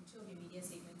two of your media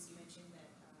statements, you mentioned that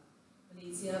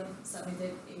Malaysia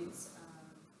submitted its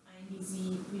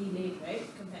INDC pretty late, right,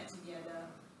 compared to the other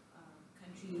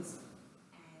countries,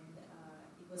 and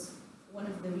it was one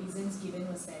of the reasons given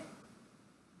was that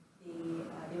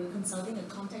they were consulting a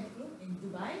contact group in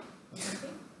Dubai or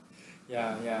something.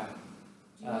 Yeah. Do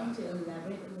you want to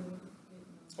elaborate a little bit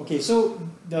more? Okay, so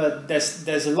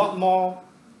there's a lot more.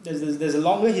 There's a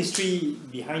longer history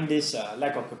behind this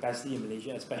lack of capacity in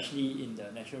Malaysia, especially in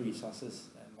the Natural Resources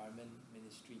and Environment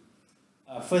Ministry.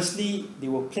 Firstly, they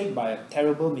were plagued by a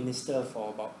terrible minister for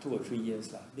about 2 or 3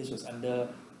 years. This was under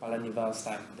Palanival's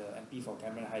time, the MP for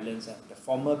Cameron Highlands and the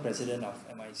former president of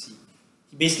MIC.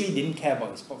 He basically didn't care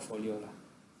about his portfolio.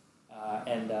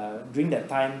 And during that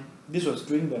time, this was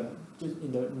during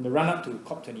in the run-up to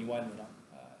COP21,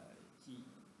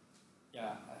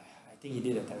 I think he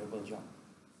did a terrible job.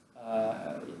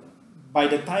 By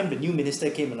the time the new minister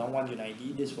came along,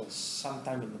 UNID, this was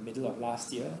sometime in the middle of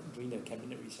last year, during the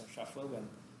cabinet reshuffle, when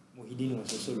Muhyiddin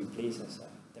was also replaced as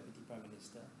deputy prime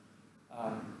minister.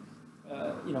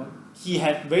 He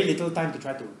had very little time to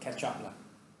try to catch up,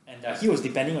 and he was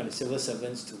depending on the civil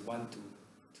servants to want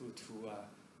to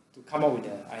come up with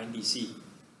the INDC.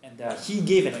 And he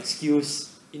gave an excuse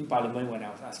in Parliament when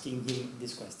I was asking him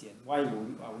this question: why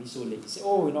are we so late? He said,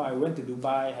 I went to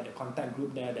Dubai, had a contact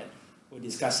group there that were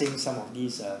discussing some of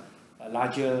these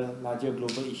larger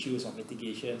global issues of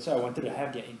mitigation. So I wanted to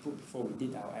have their input before we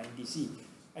did our INDC.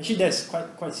 Actually, that's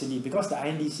quite silly, because the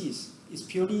INDC is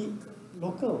purely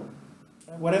local.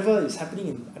 Right? Whatever is happening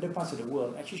in other parts of the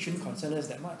world actually shouldn't concern us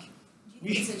that much. Do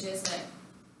you suggest that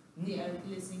they are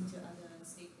listening to other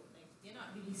stakeholders? Like, they're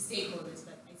not really stakeholders,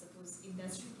 but I suppose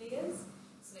industry players.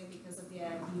 So because of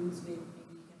their deals with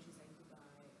maybe countries like Dubai.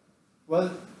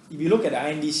 Well, if you look at the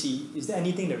INDC, is there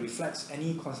anything that reflects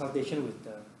any consultation with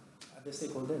the other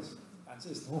stakeholders? The answer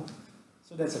is no.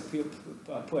 So that's a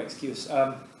poor excuse.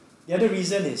 The other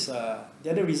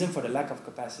reason for the lack of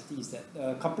capacity is that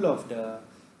a couple of the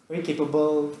very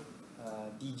capable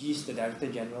DGs, the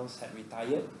Director Generals, had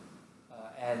retired,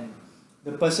 and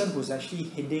the person who's actually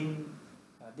heading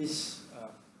this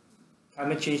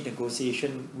climate change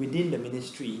negotiation within the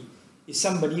ministry is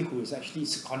somebody who is actually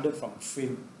seconded from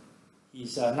FRIM.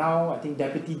 He's now, I think,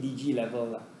 Deputy DG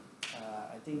level.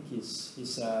 I think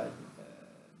he's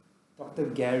Dr.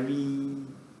 Gary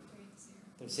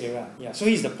Tercera. Yeah, so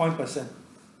he's the point person,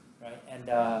 right? And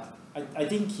I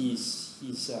think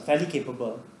he's fairly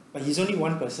capable, but he's only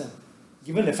one person.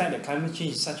 Given the fact that climate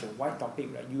change is such a wide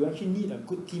topic, right? You actually need a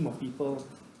good team of people,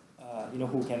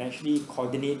 who can actually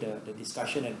coordinate the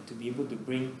discussion and to be able to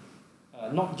bring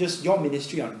not just your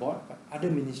ministry on board, but other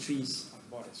ministries on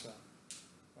board as well.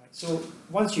 Right? So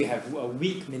once you have a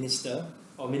weak minister,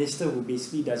 or minister who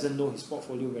basically doesn't know his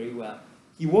portfolio very well,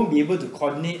 he won't be able to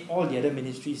coordinate all the other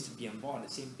ministries to be on board on the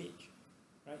same page.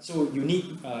 Right? So you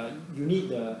need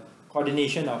the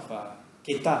coordination of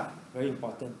KETA, very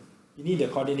important. You need the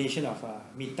coordination of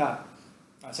MITI,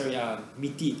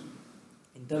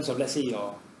 in terms of, let's say,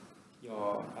 your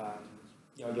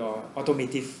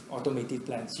automotive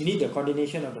plans. You need the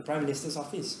coordination of the Prime Minister's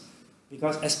office,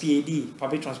 because SPAD,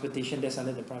 public transportation, that's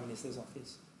under the Prime Minister's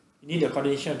office. You need the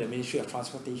coordination of the Ministry of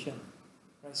Transportation.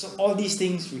 Right? So all these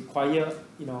things require,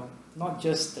 not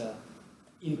just the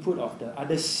input of the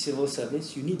other civil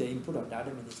service, you need the input of the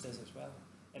other ministers as well.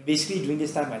 And basically during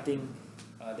this time, I think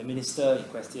the minister in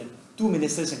question, two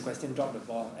ministers in question dropped the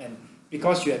ball, and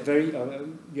because you had very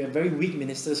weak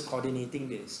ministers coordinating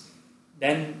this,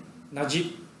 then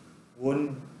Najib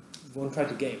won't try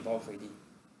to get involved already.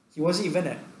 He wasn't in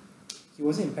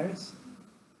Paris.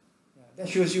 Yeah, that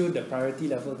shows you the priority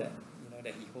level that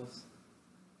that he holds.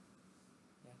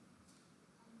 Yeah.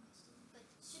 But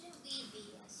shouldn't we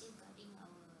be safeguarding our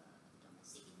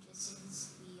domestic interests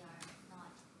since we are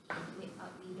not we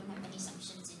don't have any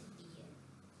sanctions in the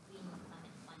Green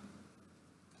Climate Fund?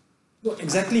 No,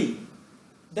 exactly.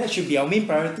 That should be our main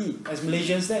priority as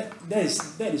Malaysians.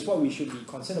 That is what we should be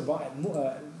concerned about.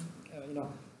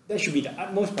 That should be the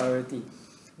utmost priority.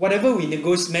 Whatever we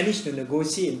manage to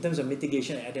negotiate in terms of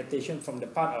mitigation and adaptation from the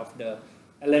part of the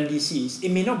LMDCs, it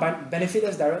may not benefit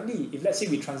us directly if, let's say,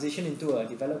 we transition into a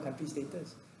developed country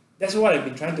status. That's what I've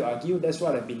been trying to argue. That's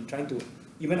what I've been trying to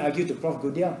even argue to Prof.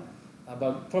 Gudial.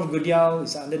 But Prof. Gudial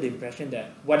is under the impression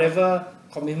that whatever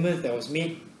commitment that was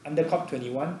made under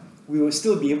COP21, we will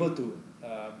still be able to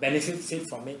benefit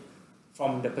from it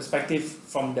from the perspective,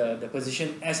 from the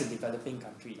position as a developing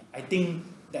country. I think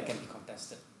that can be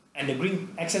contested. And the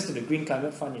access to the Green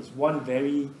Climate Fund is one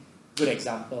very good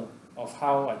example of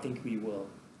how I think we will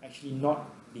actually not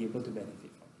be able to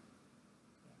benefit from it.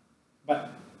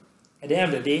 But at the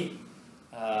end of the day,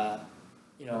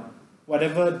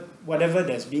 whatever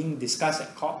that's being discussed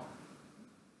at COP,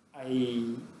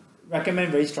 I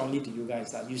recommend very strongly to you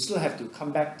guys that you still have to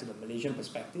come back to the Malaysian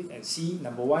perspective and see,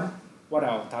 number one, what are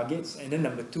our targets, and then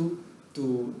number two,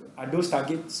 are those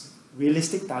targets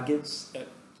realistic targets to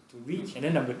reach, and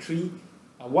then number three,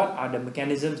 what are the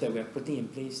mechanisms that we're putting in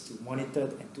place to monitor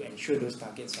and to ensure those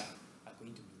targets are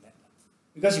going to be met.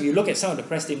 Because if you look at some of the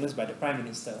press statements by the Prime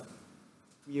Minister,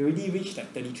 we already reached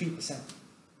like 33% in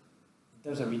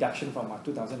terms of reduction from our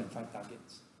 2005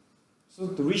 targets. So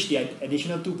to reach the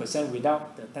additional 2%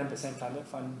 without the 10% climate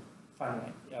fund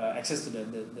access to the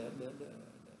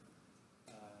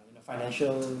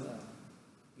financial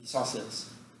resources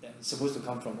that is supposed to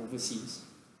come from overseas,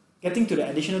 getting to the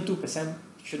additional 2%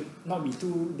 should not be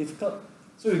too difficult.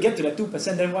 So if we get to that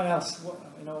 2%, then what else?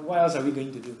 What else are we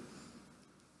going to do?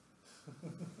 In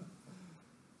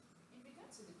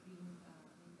regards to the Green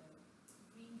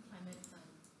Climate Fund,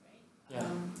 right? Yeah.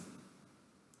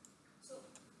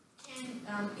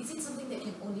 Is it something that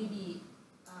can only be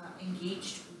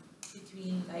engaged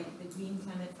between like the Green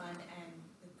Climate Fund and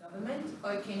the government,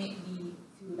 or can it be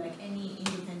through like any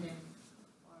independent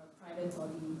or private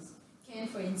bodies? Can,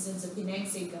 for instance, the Penang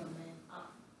State government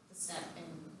up the step and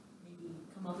maybe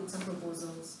come up with some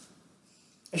proposals?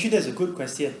 Actually, that's a good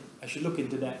question. I should look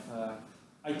into that.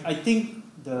 I think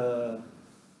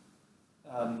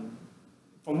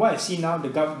from what I see now,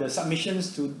 the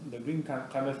submissions to the Green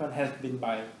Climate Fund has been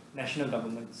by national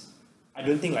governments. I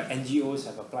don't think like NGOs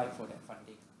have applied for that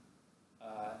funding.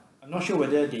 I'm not sure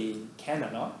whether they can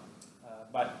or not,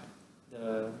 but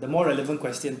the more relevant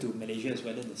question to Malaysia is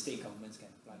whether the state governments can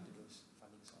apply to those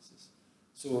funding sources.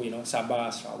 So,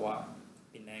 Sabah, Sarawak,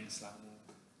 Penang, Selangor,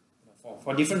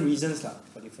 for different reasons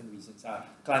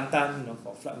Kelantan,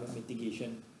 for flood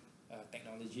mitigation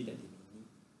technology that they may need.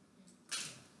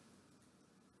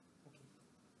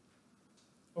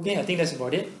 Okay, I think that's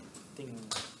about it.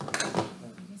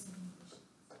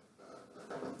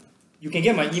 You can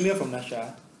get my email from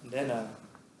Nasha, and then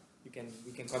we can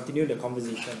continue the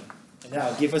conversation, and then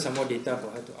I'll give her some more data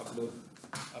for her to upload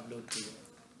to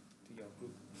your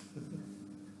group.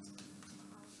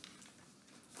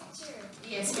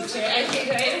 Yes, picture. I think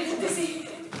right.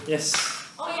 Yes.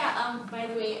 Oh yeah. By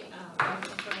the way,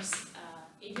 of course,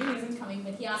 Adrian isn't coming,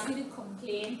 but he asked me to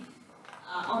complain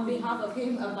on behalf of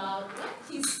him about what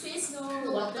his space no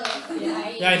water.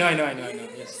 Yeah, I know.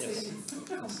 Yes. Yes.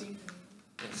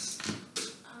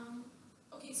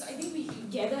 Okay, so I think we should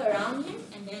gather around him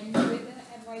and then With the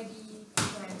MYD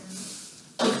program.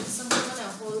 someone wanna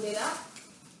hold it up.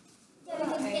 Yeah, we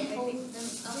can I hold think- them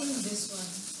I up. think this one.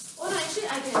 Oh no, actually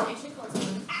I can actually call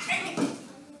someone.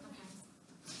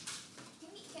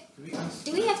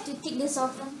 Do we have to take this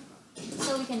off then?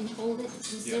 So we can hold it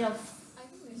instead of... I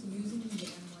think we're using the MYD.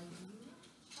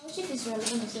 Our shift is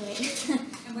relevant also, right?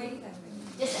 MYD.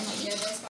 Just MID. Yeah, that's